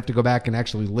 you're going to have to go back and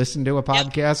actually listen to a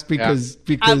podcast because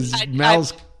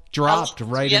Mel's dropped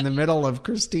right in the middle of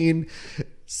Christine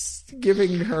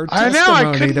giving her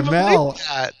testimony to Mel,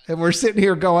 and we're sitting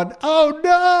here going, "Oh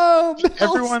no!" Mel's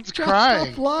everyone's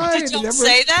crying. Did y'all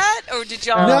say that, or did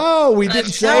y'all? No, we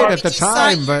didn't say it at the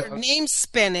time, but name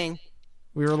spinning.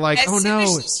 We were like, "Oh no!" As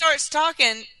soon as she starts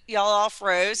talking, y'all all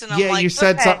froze, and I'm like, you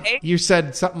said something. You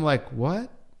said something like,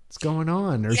 "What? What's going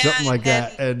on?" or something like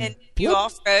that, and you all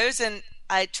froze, and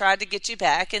I tried to get you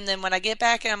back, and then when I get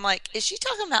back, and I'm like, "Is she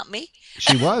talking about me?"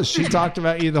 She was. She talked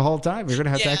about you the whole time. You're going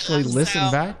to have to actually listen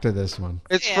back to this one.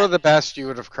 It's for the best. You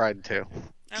would have cried too.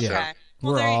 Okay. Yeah,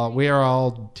 well, we are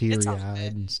all teary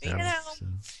eyed and stuff.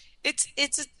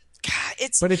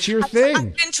 But it's your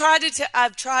thing.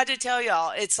 I've tried to tell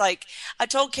y'all. It's like I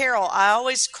told Carol. I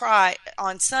always cry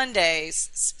on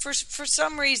Sundays for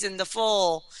some reason. The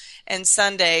full and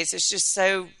Sundays. It's just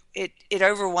so it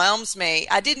overwhelms me.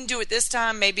 I didn't do it this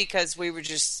time, maybe because we were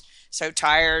just so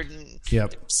tired and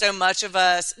so much of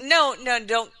us. No,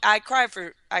 don't. I cry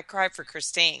for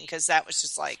Christine because that was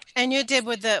just like. And you did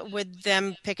with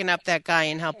them picking up that guy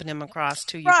and helping him across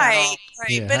too. Right.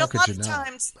 Yeah, but a lot of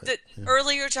times,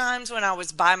 earlier times when I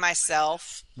was by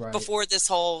myself before this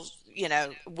whole,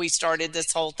 we started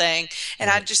this whole thing, and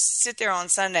I'd just sit there on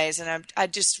Sundays, and I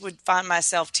just would find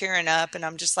myself tearing up, and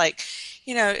I'm just like,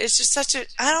 it's just such a.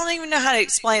 I don't even know how to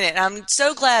explain it. I'm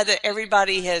so glad that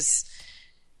everybody has.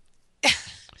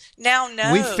 Now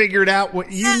knows. We figured out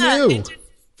what you knew.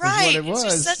 Right. What it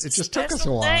was. It just took us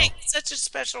a while. It's such a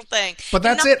special thing. But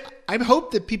that's it. I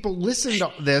hope that people listen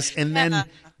to this and then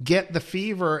get the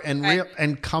fever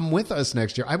and come with us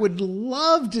next year. I would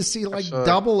love to see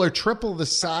double or triple the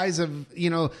size of,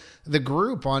 the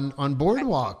group on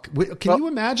Boardwalk. Can you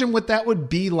imagine what that would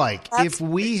be like if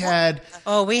we had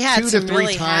 2 to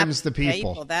 3 times the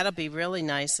people? That'll be really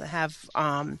nice to have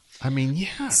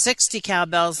 60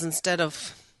 cowbells instead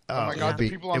of Oh my God, the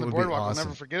people on the boardwalk will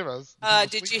never forgive us.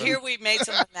 Did you hear we made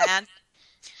someone mad?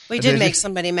 We did make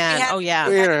somebody mad. We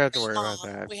don't have to worry about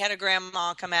that. We had a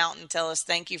grandma come out and tell us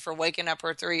thank you for waking up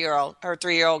her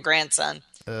 3-year-old grandson.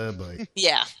 Boy.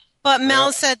 Yeah. But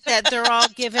Mel said that they're all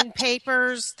given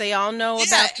papers. They all know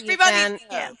about the event.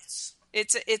 Knows.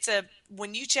 It's a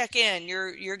when you check in,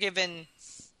 you're given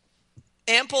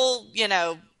ample,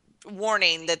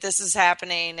 warning that this is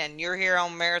happening and you're here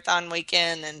on marathon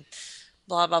weekend and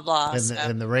blah, blah, blah.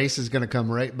 And the race is going to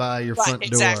come right by your front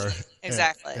door.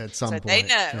 Exactly. At some point. They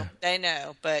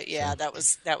know. But that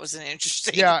was an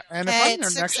interesting. Yeah. And if I'm there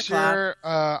next year,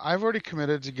 I've already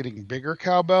committed to getting bigger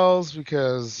cowbells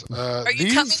because, are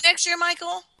you coming next year,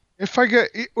 Michael? If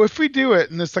we do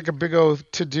it and it's like a big old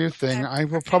to-do thing, I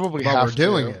will probably have to. We're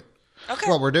doing it. Okay.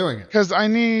 Well, we're doing it. Because I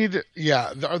need,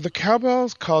 the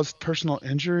cowbells cause personal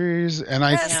injuries, and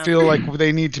I feel like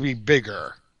they need to be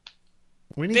bigger.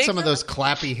 We need some of those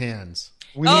clappy hands.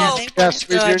 I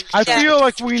feel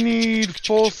like we need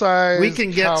full size. We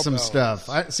can get cowbells. some stuff.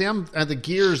 The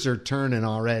gears are turning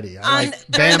already. I like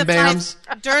Bam Bams.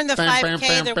 During the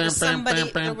 5K, there was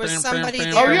somebody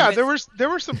there. Oh yeah, there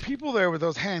were some people there with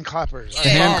those hand clappers. The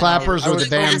hand clappers or the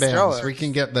Bam Bams. We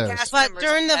can get those. But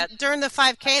during the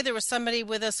 5K, there was somebody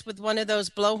with us with one of those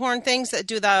blowhorn things that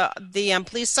do the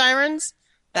police sirens.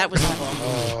 That was cool.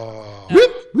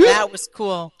 That was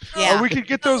cool. Yeah. Or we could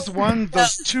get those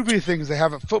tubey things they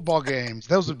have at football games.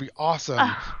 Those would be awesome.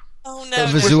 Oh no!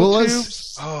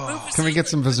 Vizzulas? Can we get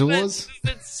some Vizzulas?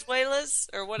 Vizzuelas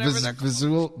or whatever they're called.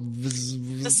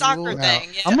 The soccer thing.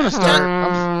 Yeah. I'm gonna start.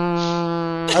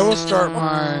 I will start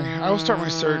my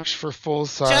search for full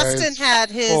size. Justin had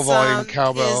his full volume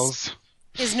cowbells.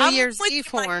 His New Year's Eve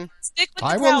horn. Stick with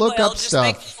I the will look cowbell, up just stuff.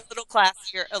 make it a little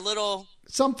classier, a little.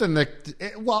 Something that,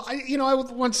 I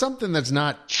would want something that's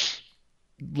not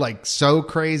like so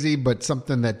crazy, but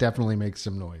something that definitely makes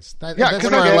some noise. That's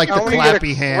where I like the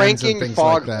clappy hands and things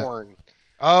like that. Horn.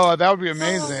 Oh, that would be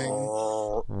amazing.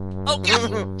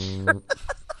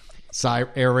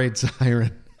 Air raid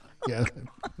siren. Yeah.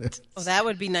 Well, that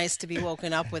would be nice to be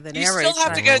woken up with an air raid. You still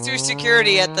have to go through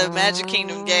security at the Magic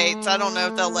Kingdom gates. I don't know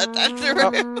if they'll let that through.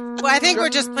 Well, I think we're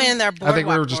just playing their boardwalk. I think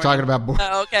we were just talking about boardwalk.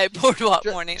 Oh, okay, boardwalk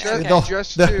morning.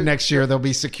 Next year, there'll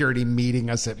be security meeting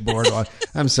us at boardwalk.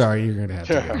 I'm sorry, you're going to have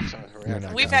to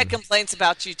go. We've had complaints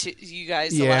about you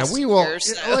guys. Yeah, we will.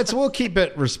 Years, so. We'll keep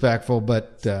it respectful,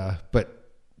 but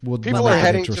we'll. People are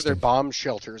heading to their bomb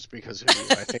shelters because of you.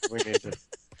 I think we need to.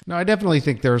 No, I definitely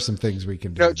think there are some things we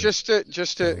can do. No, just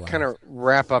to kind of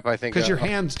wrap up, I think because your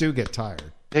hands do get tired.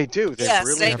 They do. They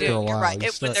really after do. a while. You're right.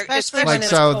 Especially like when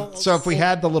so if we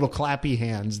had the little clappy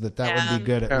hands, that would be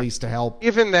good at least to help.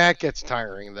 Even that gets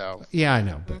tiring, though. Yeah, I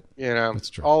know, but it's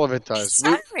true. All of it does.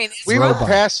 We were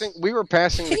passing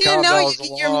the cowbells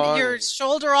along. Your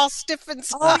shoulder all stiff and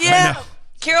stuff. Oh yeah.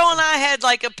 Carol and I had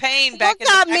like a pain back in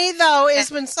the What got me though is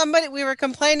when we were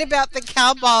complaining about the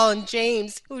cowbell and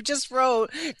James, who just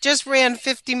ran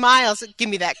 50 miles. Give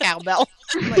me that cowbell.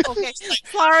 I'm like, okay,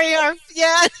 sorry,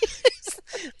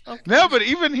 Okay. No, but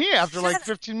even he, after like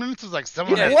 15 minutes, was like,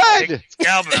 someone had blood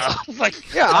cowbell. Like,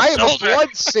 I have a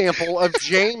blood sample of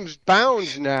James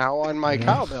Bounds now on my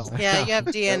cowbell. Yeah, you have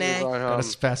DNA. Got a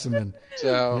specimen.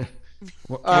 So,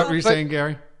 what were you saying,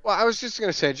 Gary? Well, I was just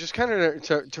going to say, just kind of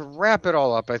to wrap it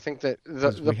all up, I think that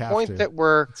the point that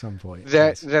we're at some point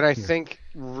that I think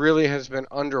really has been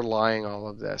underlying all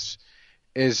of this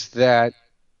is that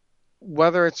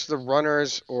whether it's the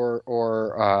runners or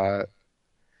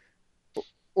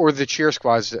the cheer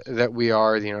squads that we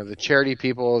are, the charity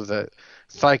people, the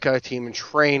THICA team in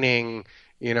training,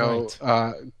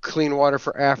 Clean Water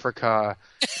for Africa,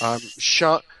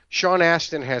 Sean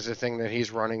Astin has a thing that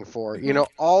he's running for.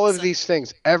 All of these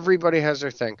things, everybody has their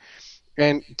thing.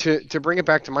 And to bring it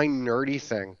back to my nerdy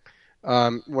thing,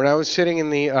 when I was sitting in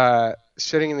the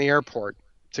airport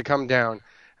to come down,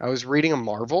 I was reading a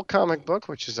Marvel comic book,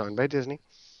 which is owned by Disney,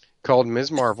 called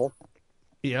Ms. Marvel.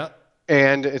 Yeah.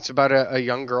 And it's about a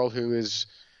young girl who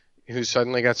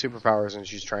suddenly got superpowers and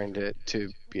she's trying to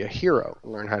be a hero,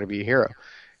 learn how to be a hero.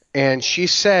 And she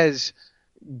says,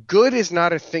 good is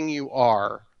not a thing you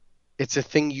are. It's a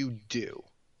thing you do.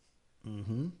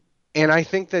 Mm-hmm. And I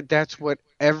think that that's what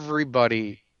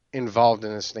everybody involved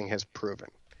in this thing has proven.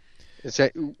 It's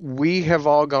that we have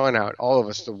all gone out, all of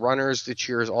us, the runners, the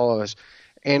cheers, all of us,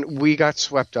 and we got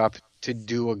swept up to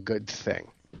do a good thing.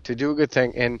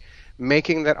 And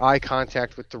making that eye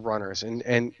contact with the runners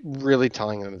and really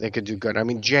telling them they could do good. I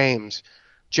mean, James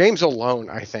alone,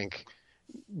 I think,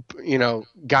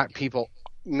 got people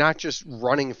not just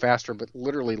running faster, but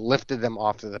literally lifted them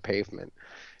off of the pavement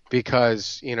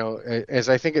because, as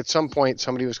I think at some point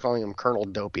somebody was calling him Colonel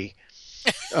Dopey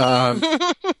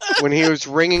when he was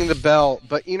ringing the bell.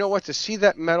 But you know what, to see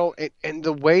that medal and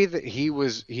the way that he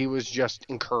was just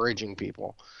encouraging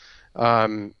people,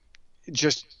 it's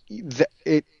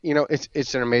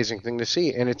an amazing thing to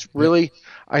see. And it's really,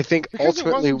 I think because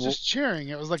ultimately it wasn't just cheering.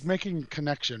 It was like making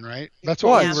connection, right? That's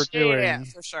what we were doing. Yeah,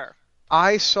 for sure.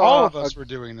 I saw all of us were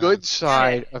doing that. Good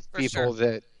side of people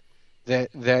that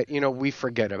we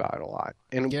forget about a lot,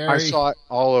 and I saw it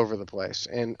all over the place,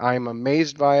 and I'm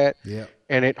amazed by it. Yeah.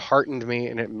 And it heartened me,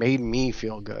 and it made me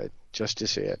feel good just to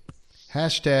see it.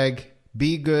 Hashtag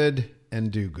be good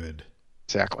and do good.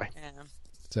 Exactly. Yeah.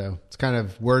 So it's kind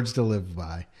of words to live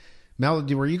by. Mel,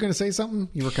 were you going to say something?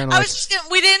 You were kind of.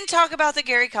 We didn't talk about the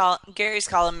Gary's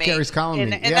Column Meet. Gary's Column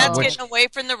Meet, and that's getting away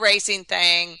from the racing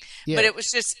thing. Yeah. But it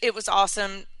was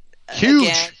awesome.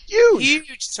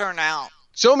 Huge turnout.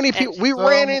 So many people. We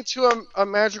ran into a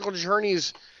Magical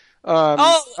Journeys. That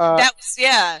was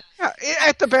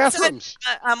at the bathrooms.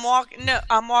 So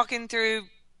I'm walking through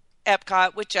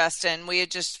Epcot with Justin. We had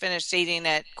just finished eating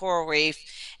at Coral Reef,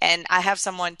 and I have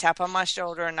someone tap on my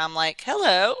shoulder, and I'm like,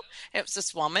 "Hello." It was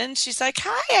this woman. She's like,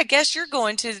 "Hi, I guess you're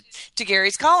going to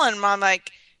Gary's Column." And I'm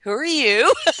like, "Who are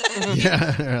you?"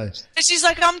 And she's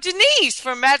like, "I'm Denise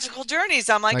from Magical Journeys."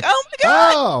 I'm like, "Oh my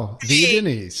god!" Oh, the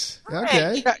Denise.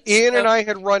 Okay. Yeah, Ian and I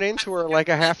had run into her like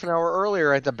a half an hour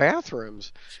earlier at the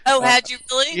bathrooms. Oh, had you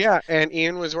really? Yeah, and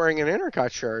Ian was wearing an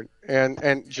Intercut shirt,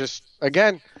 and just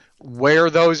again, wear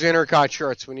those Intercut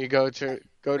shirts when you go to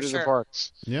the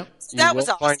parks. Yep. So that was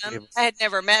awesome. I had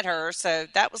never met her, so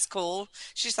that was cool.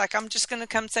 She's like, "I'm just going to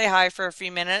come say hi for a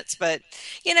few minutes," but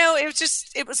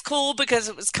it was cool because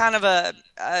it was kind of a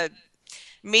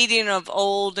meeting of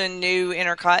old and new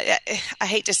Intercut. I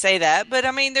hate to say that, but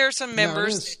I mean, there are some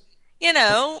members,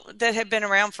 that have been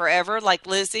around forever, like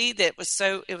Lizzie. It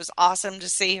was awesome to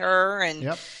see her,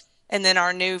 and then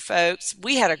our new folks.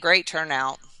 We had a great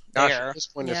turnout. Gosh, at this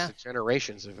point, it's the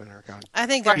generations of Intercon. I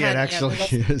think it actually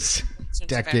is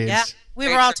decades. Yeah, we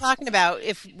were all talking about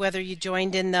whether you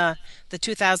joined in the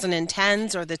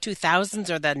 2010s or the 2000s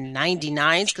or the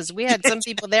 99s, because we had some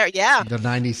people there. Yeah, the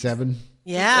 97.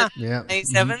 Yeah,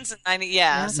 97s and 90.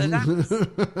 Yeah, so that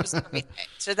was great.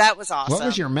 So that was awesome. What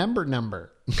was your member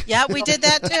number? Yeah, we did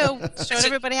that too. Showed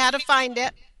everybody how to find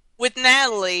it. With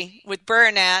Natalie, with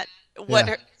Bernat,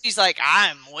 she's like,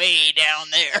 "I'm way down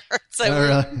there."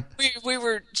 So we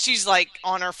were. She's like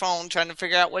on her phone trying to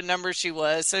figure out what number she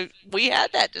was. So we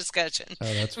had that discussion.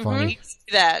 Oh, that's funny.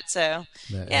 So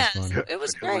it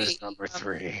was great. Number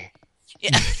 3.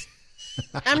 Yeah,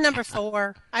 I'm number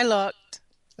 4. I looked.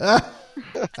 I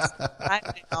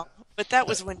know, but that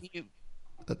was when you.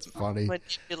 That's funny.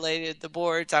 Manipulated the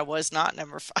boards. I was not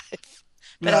number 5,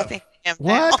 but I think I am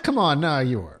what? now. Come on, no,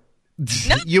 you were.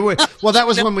 No. You were. Well, that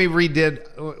was when we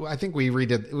redid. I think we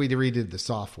redid the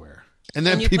software, and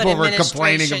then people were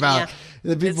complaining about.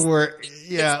 The people were,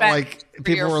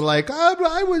 people were like,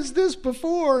 "I was this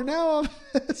before. Now I'm."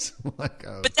 This. Like,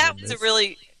 but that was a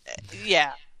really,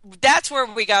 that's where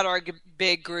we got our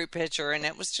big group picture, and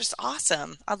it was just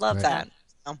awesome. I love that.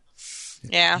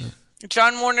 So,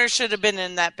 John Warner should have been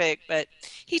in that pic, but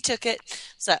he took it.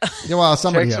 So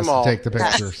somebody has to take the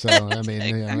picture. So I mean,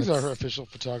 he's our official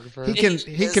photographer. He can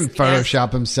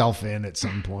Photoshop himself in at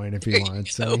some point if he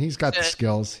wants. So he's got the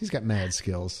skills. He's got mad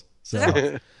skills. So,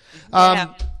 so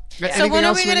when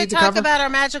are we going to talk about our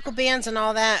magical bands and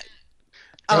all that?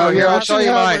 I'll tell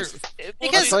you mine.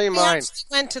 Because we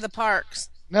went to the parks.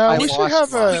 No, we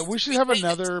should have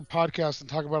another podcast and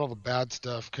talk about all the bad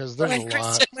stuff because there's a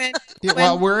lot.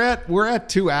 Well, we're at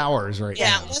 2 hours right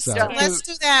now. Let's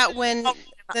do that when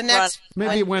the next.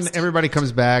 Maybe when everybody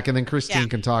comes back, and then Christine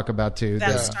can talk about too the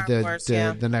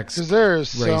next. Because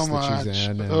there's race so much. That she's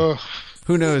in, and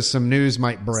who knows? Some news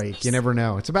might break. You never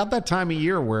know. It's about that time of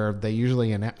year where they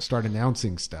usually start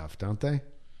announcing stuff, don't they?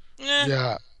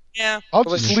 Yeah. I'll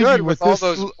just leave you with all this.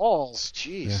 Those balls.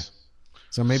 Jeez. Yeah.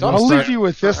 So maybe I'll leave you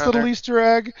with this little Easter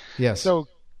egg. Yes. So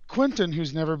Quentin,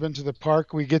 who's never been to the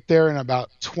park, we get there and about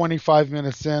 25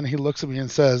 minutes in, he looks at me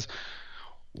and says,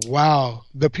 "Wow,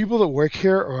 the people that work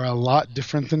here are a lot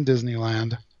different than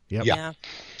Disneyland." Yep.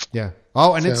 Yeah.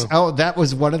 Oh, and that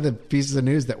was one of the pieces of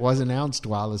news that was announced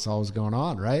while this all was going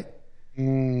on, right?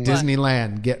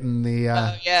 Disneyland getting the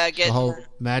whole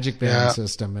Magic Band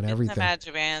system and everything. The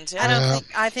Magic Bands.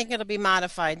 I think it'll be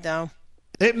modified though.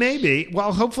 It may be.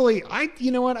 Well, hopefully,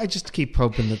 you know what? I just keep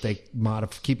hoping that they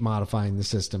keep modifying the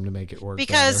system to make it work.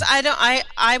 Because better.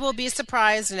 I will be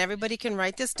surprised, and everybody can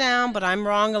write this down. But I'm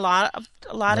wrong a lot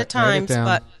of times. Write it down.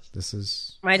 But this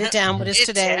is write it down. What is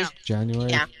today?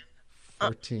 January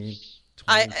 14th.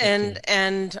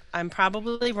 And I'm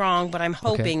probably wrong, but I'm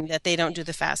hoping that they don't do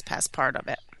the Fast Pass part of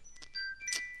it.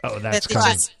 Oh, that's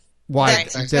coming. Why?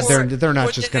 They're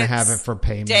not just going to have it for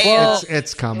payment.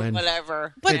 It's coming.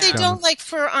 Whatever. But they don't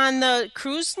for on the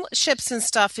cruise ships and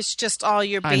stuff. It's just all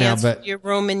your bands, your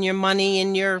room and your money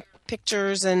and your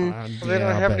pictures and. They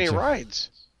don't have any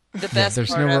rides. the best there's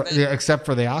part of it. except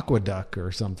for the aqueduct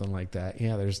or something like that.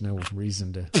 Yeah, there's no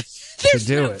reason to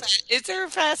do it. Is there a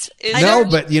fast?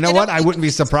 But you know what? I wouldn't be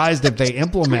surprised if they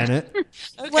implement it.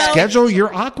 Okay. Schedule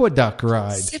your aqueduct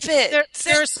ride. Zip it.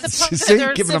 See,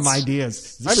 giving them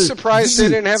ideas. I'm surprised they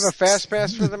didn't have a fast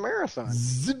pass for the marathon.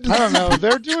 I don't know.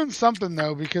 They're doing something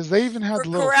though, because they even had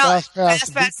little fast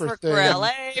pass for Corral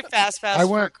A, fast pass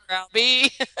for Corral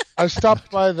B. I stopped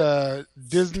by the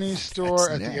Disney store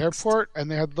at the airport,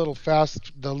 and they had the little fast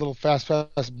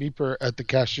pass beeper at the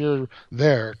cashier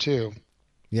there too.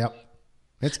 Yep,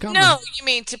 it's coming. No, you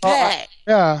mean to pay?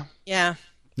 Yeah. Yeah.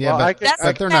 Yeah, well,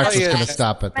 but they're not just going to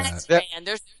stop at that. Band,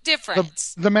 there's a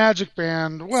difference. The Magic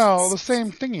Band, well, the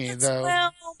same thingy though.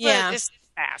 Well, yeah.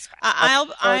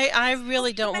 I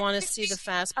really don't want to see the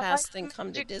fast pass thing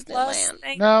come to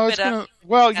Disneyland. No, it's gonna.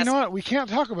 Well, you know what? We can't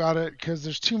talk about it because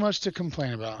there's too much to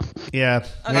complain about. Yeah,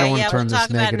 we don't want to turn we'll talk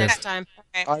this about negative. it next time.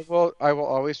 I will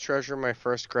always treasure my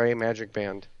first gray Magic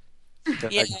Band. Way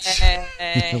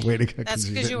to go, that's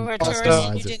because you were a tourist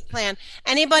and you didn't plan.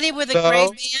 Anybody with a gray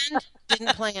band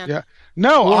didn't plan. Yeah.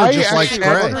 No, Well, I just actually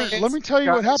like ordered, let me tell you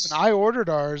what happened. I ordered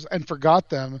ours and forgot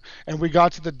them, and we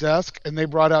got to the desk, and they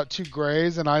brought out 2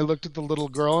 grays, and I looked at the little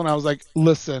girl, and I was like,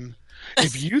 listen,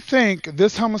 if you think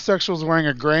this homosexual is wearing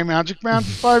a gray Magic Band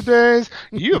for 5 days,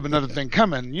 you have another thing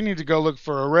coming. You need to go look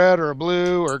for a red or a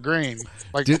blue or a green.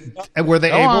 Like, were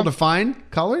they able to find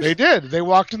colors? They did. They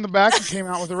walked in the back and came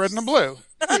out with a red and a blue.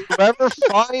 Whoever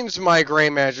finds my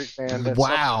gray Magic Band at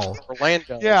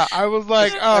Orlando. Yeah, I was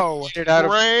like, oh,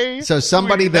 gray. So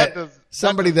somebody that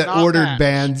ordered match.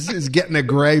 bands is getting a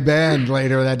gray band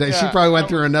later that day. Yeah. She probably went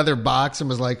through another box and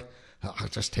was like, I'll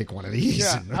just take one of these.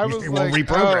 Yeah, and I was we'll like,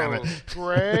 reprogram it.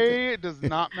 Gray does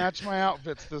not match my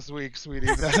outfits this week, sweetie.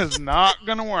 That is not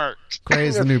going to work. Gray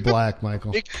is the new black,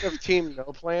 Michael. Speaking of Team No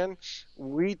Plan,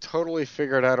 we totally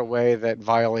figured out a way that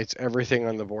violates everything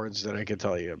on the boards that I could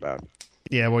tell you about.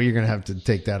 Yeah, well, you're going to have to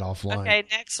take that offline. Okay,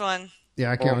 next one.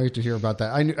 Yeah, I can't wait to hear about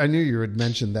that. I knew you had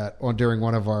mentioned that during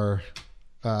one of our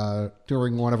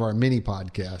mini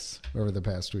podcasts over the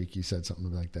past week. You said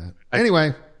something like that.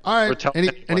 Anyway, all right.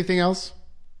 Anything else?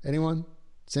 Anyone?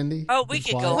 Cindy? Oh, we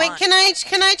could go. Wait, can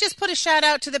I just put a shout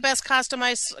out to the best costume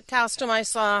I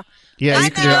saw? Yeah,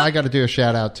 you can do. I got to do a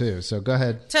shout out too. So go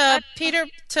ahead. To Peter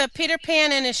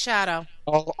Pan and his shadow.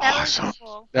 Oh, awesome!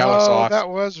 That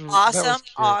was awesome.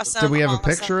 Awesome. Did we have a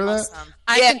picture of that?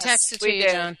 I can text it to you,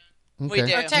 John. Okay. We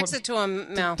do. Or text it to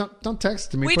him, Mel. Don't text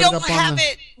it to me. We don't have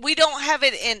it. We don't have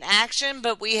it in action,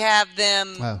 but we have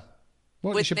them well,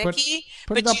 with you should Mickey.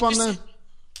 put it up on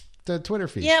the Twitter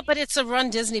feed. Yeah, but it's a Run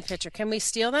Disney picture. Can we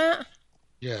steal that?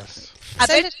 Yes. I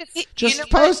bet just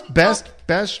post best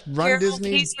Run Harold,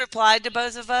 Disney. He's replied to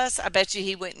both of us. I bet you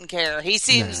he wouldn't care. He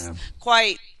seems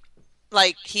quite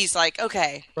like he's like,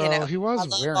 okay. Well, he was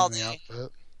wearing the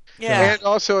outfit. Yeah. And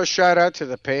also a shout out to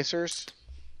the Pacers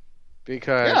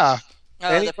because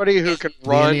anybody who can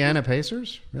run. The Indiana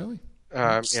Pacers, really?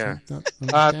 The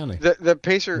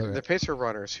Pacer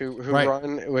runners who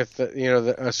run with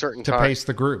a certain to time. pace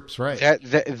the groups, right?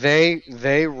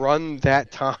 They run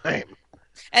that time.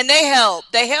 And they help.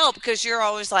 They help because you're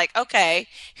always like, okay,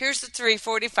 here's the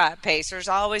 3:45 Pacers.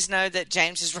 I always know that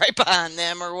James is right behind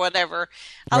them or whatever.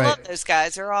 I love those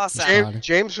guys. They're awesome.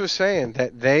 James was saying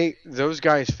that those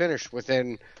guys finished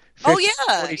within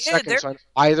 40 seconds on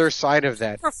either side of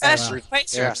that. Professional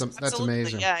Pacers. That's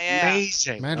amazing. Yeah.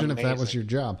 Amazing. Imagine if that was your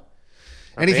job.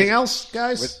 Anything else,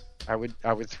 guys? I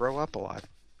would throw up a lot.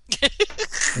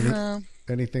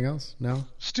 Anything else? No?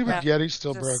 Stupid Yeti's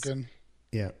still broken.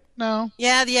 Yeah. No.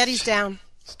 Yeah, the Yeti's down.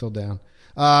 Still down.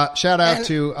 Shout out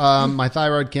to my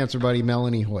thyroid cancer buddy,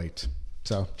 Melanie Hoyt.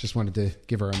 So just wanted to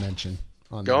give her a mention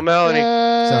on Go, that.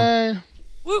 Melanie.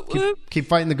 So keep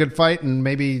fighting the good fight, and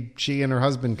maybe she and her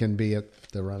husband can be at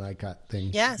the Run ICOT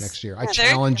thing next year. I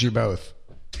challenge you both.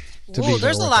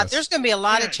 There's a lot. There's going to be a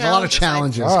lot of challenges. A lot of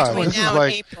challenges. Between now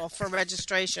and April for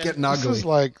registration. Getting ugly. This is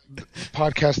like the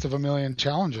podcast of a million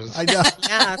challenges. I know.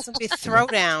 Yeah, it's going to be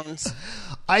throwdowns.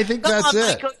 I think that's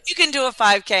it. Michael, you can do a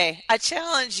 5K. I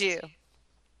challenge you.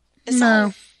 It's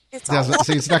not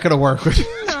going to work.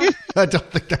 I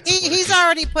don't think that's he's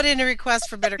already put in a request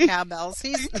for better cowbells.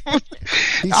 He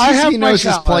knows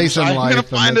his place in life. I'm going to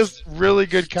find us really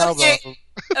good cowbells.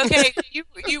 Okay.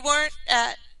 You weren't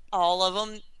at all of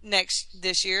them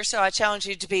this year, so I challenge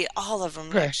you to be all of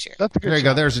them next year. That's a good there you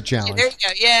go. There's a challenge. There you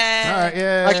go. Yeah. All right.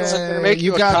 Yeah.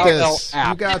 You got this.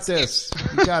 You got this.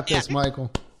 You got this,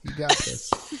 Michael. You got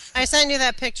this. I sent you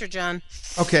that picture, John.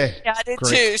 Okay. Yeah, I did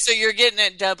Great. too. So you're getting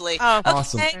it doubly. Oh,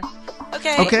 awesome. Okay.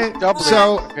 Okay.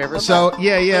 So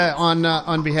yeah.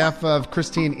 On behalf of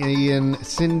Christine, Ian,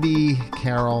 Cindy,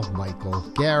 Carol, Michael,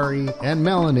 Gary, and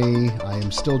Melanie, I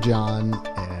am still John,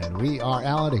 and we are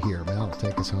out of here. Mel,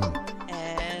 take us home.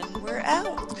 And we're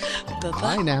out.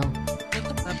 Bye now.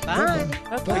 Bye.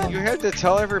 You had to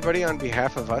tell everybody on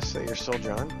behalf of us that you're still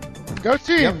John. Go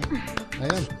team. Yep, I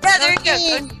am. Yeah, there you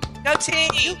go. Go team.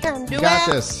 You can do You got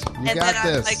it. this. You And got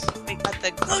then this. we got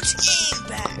the go team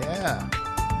back.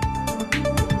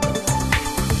 Yeah.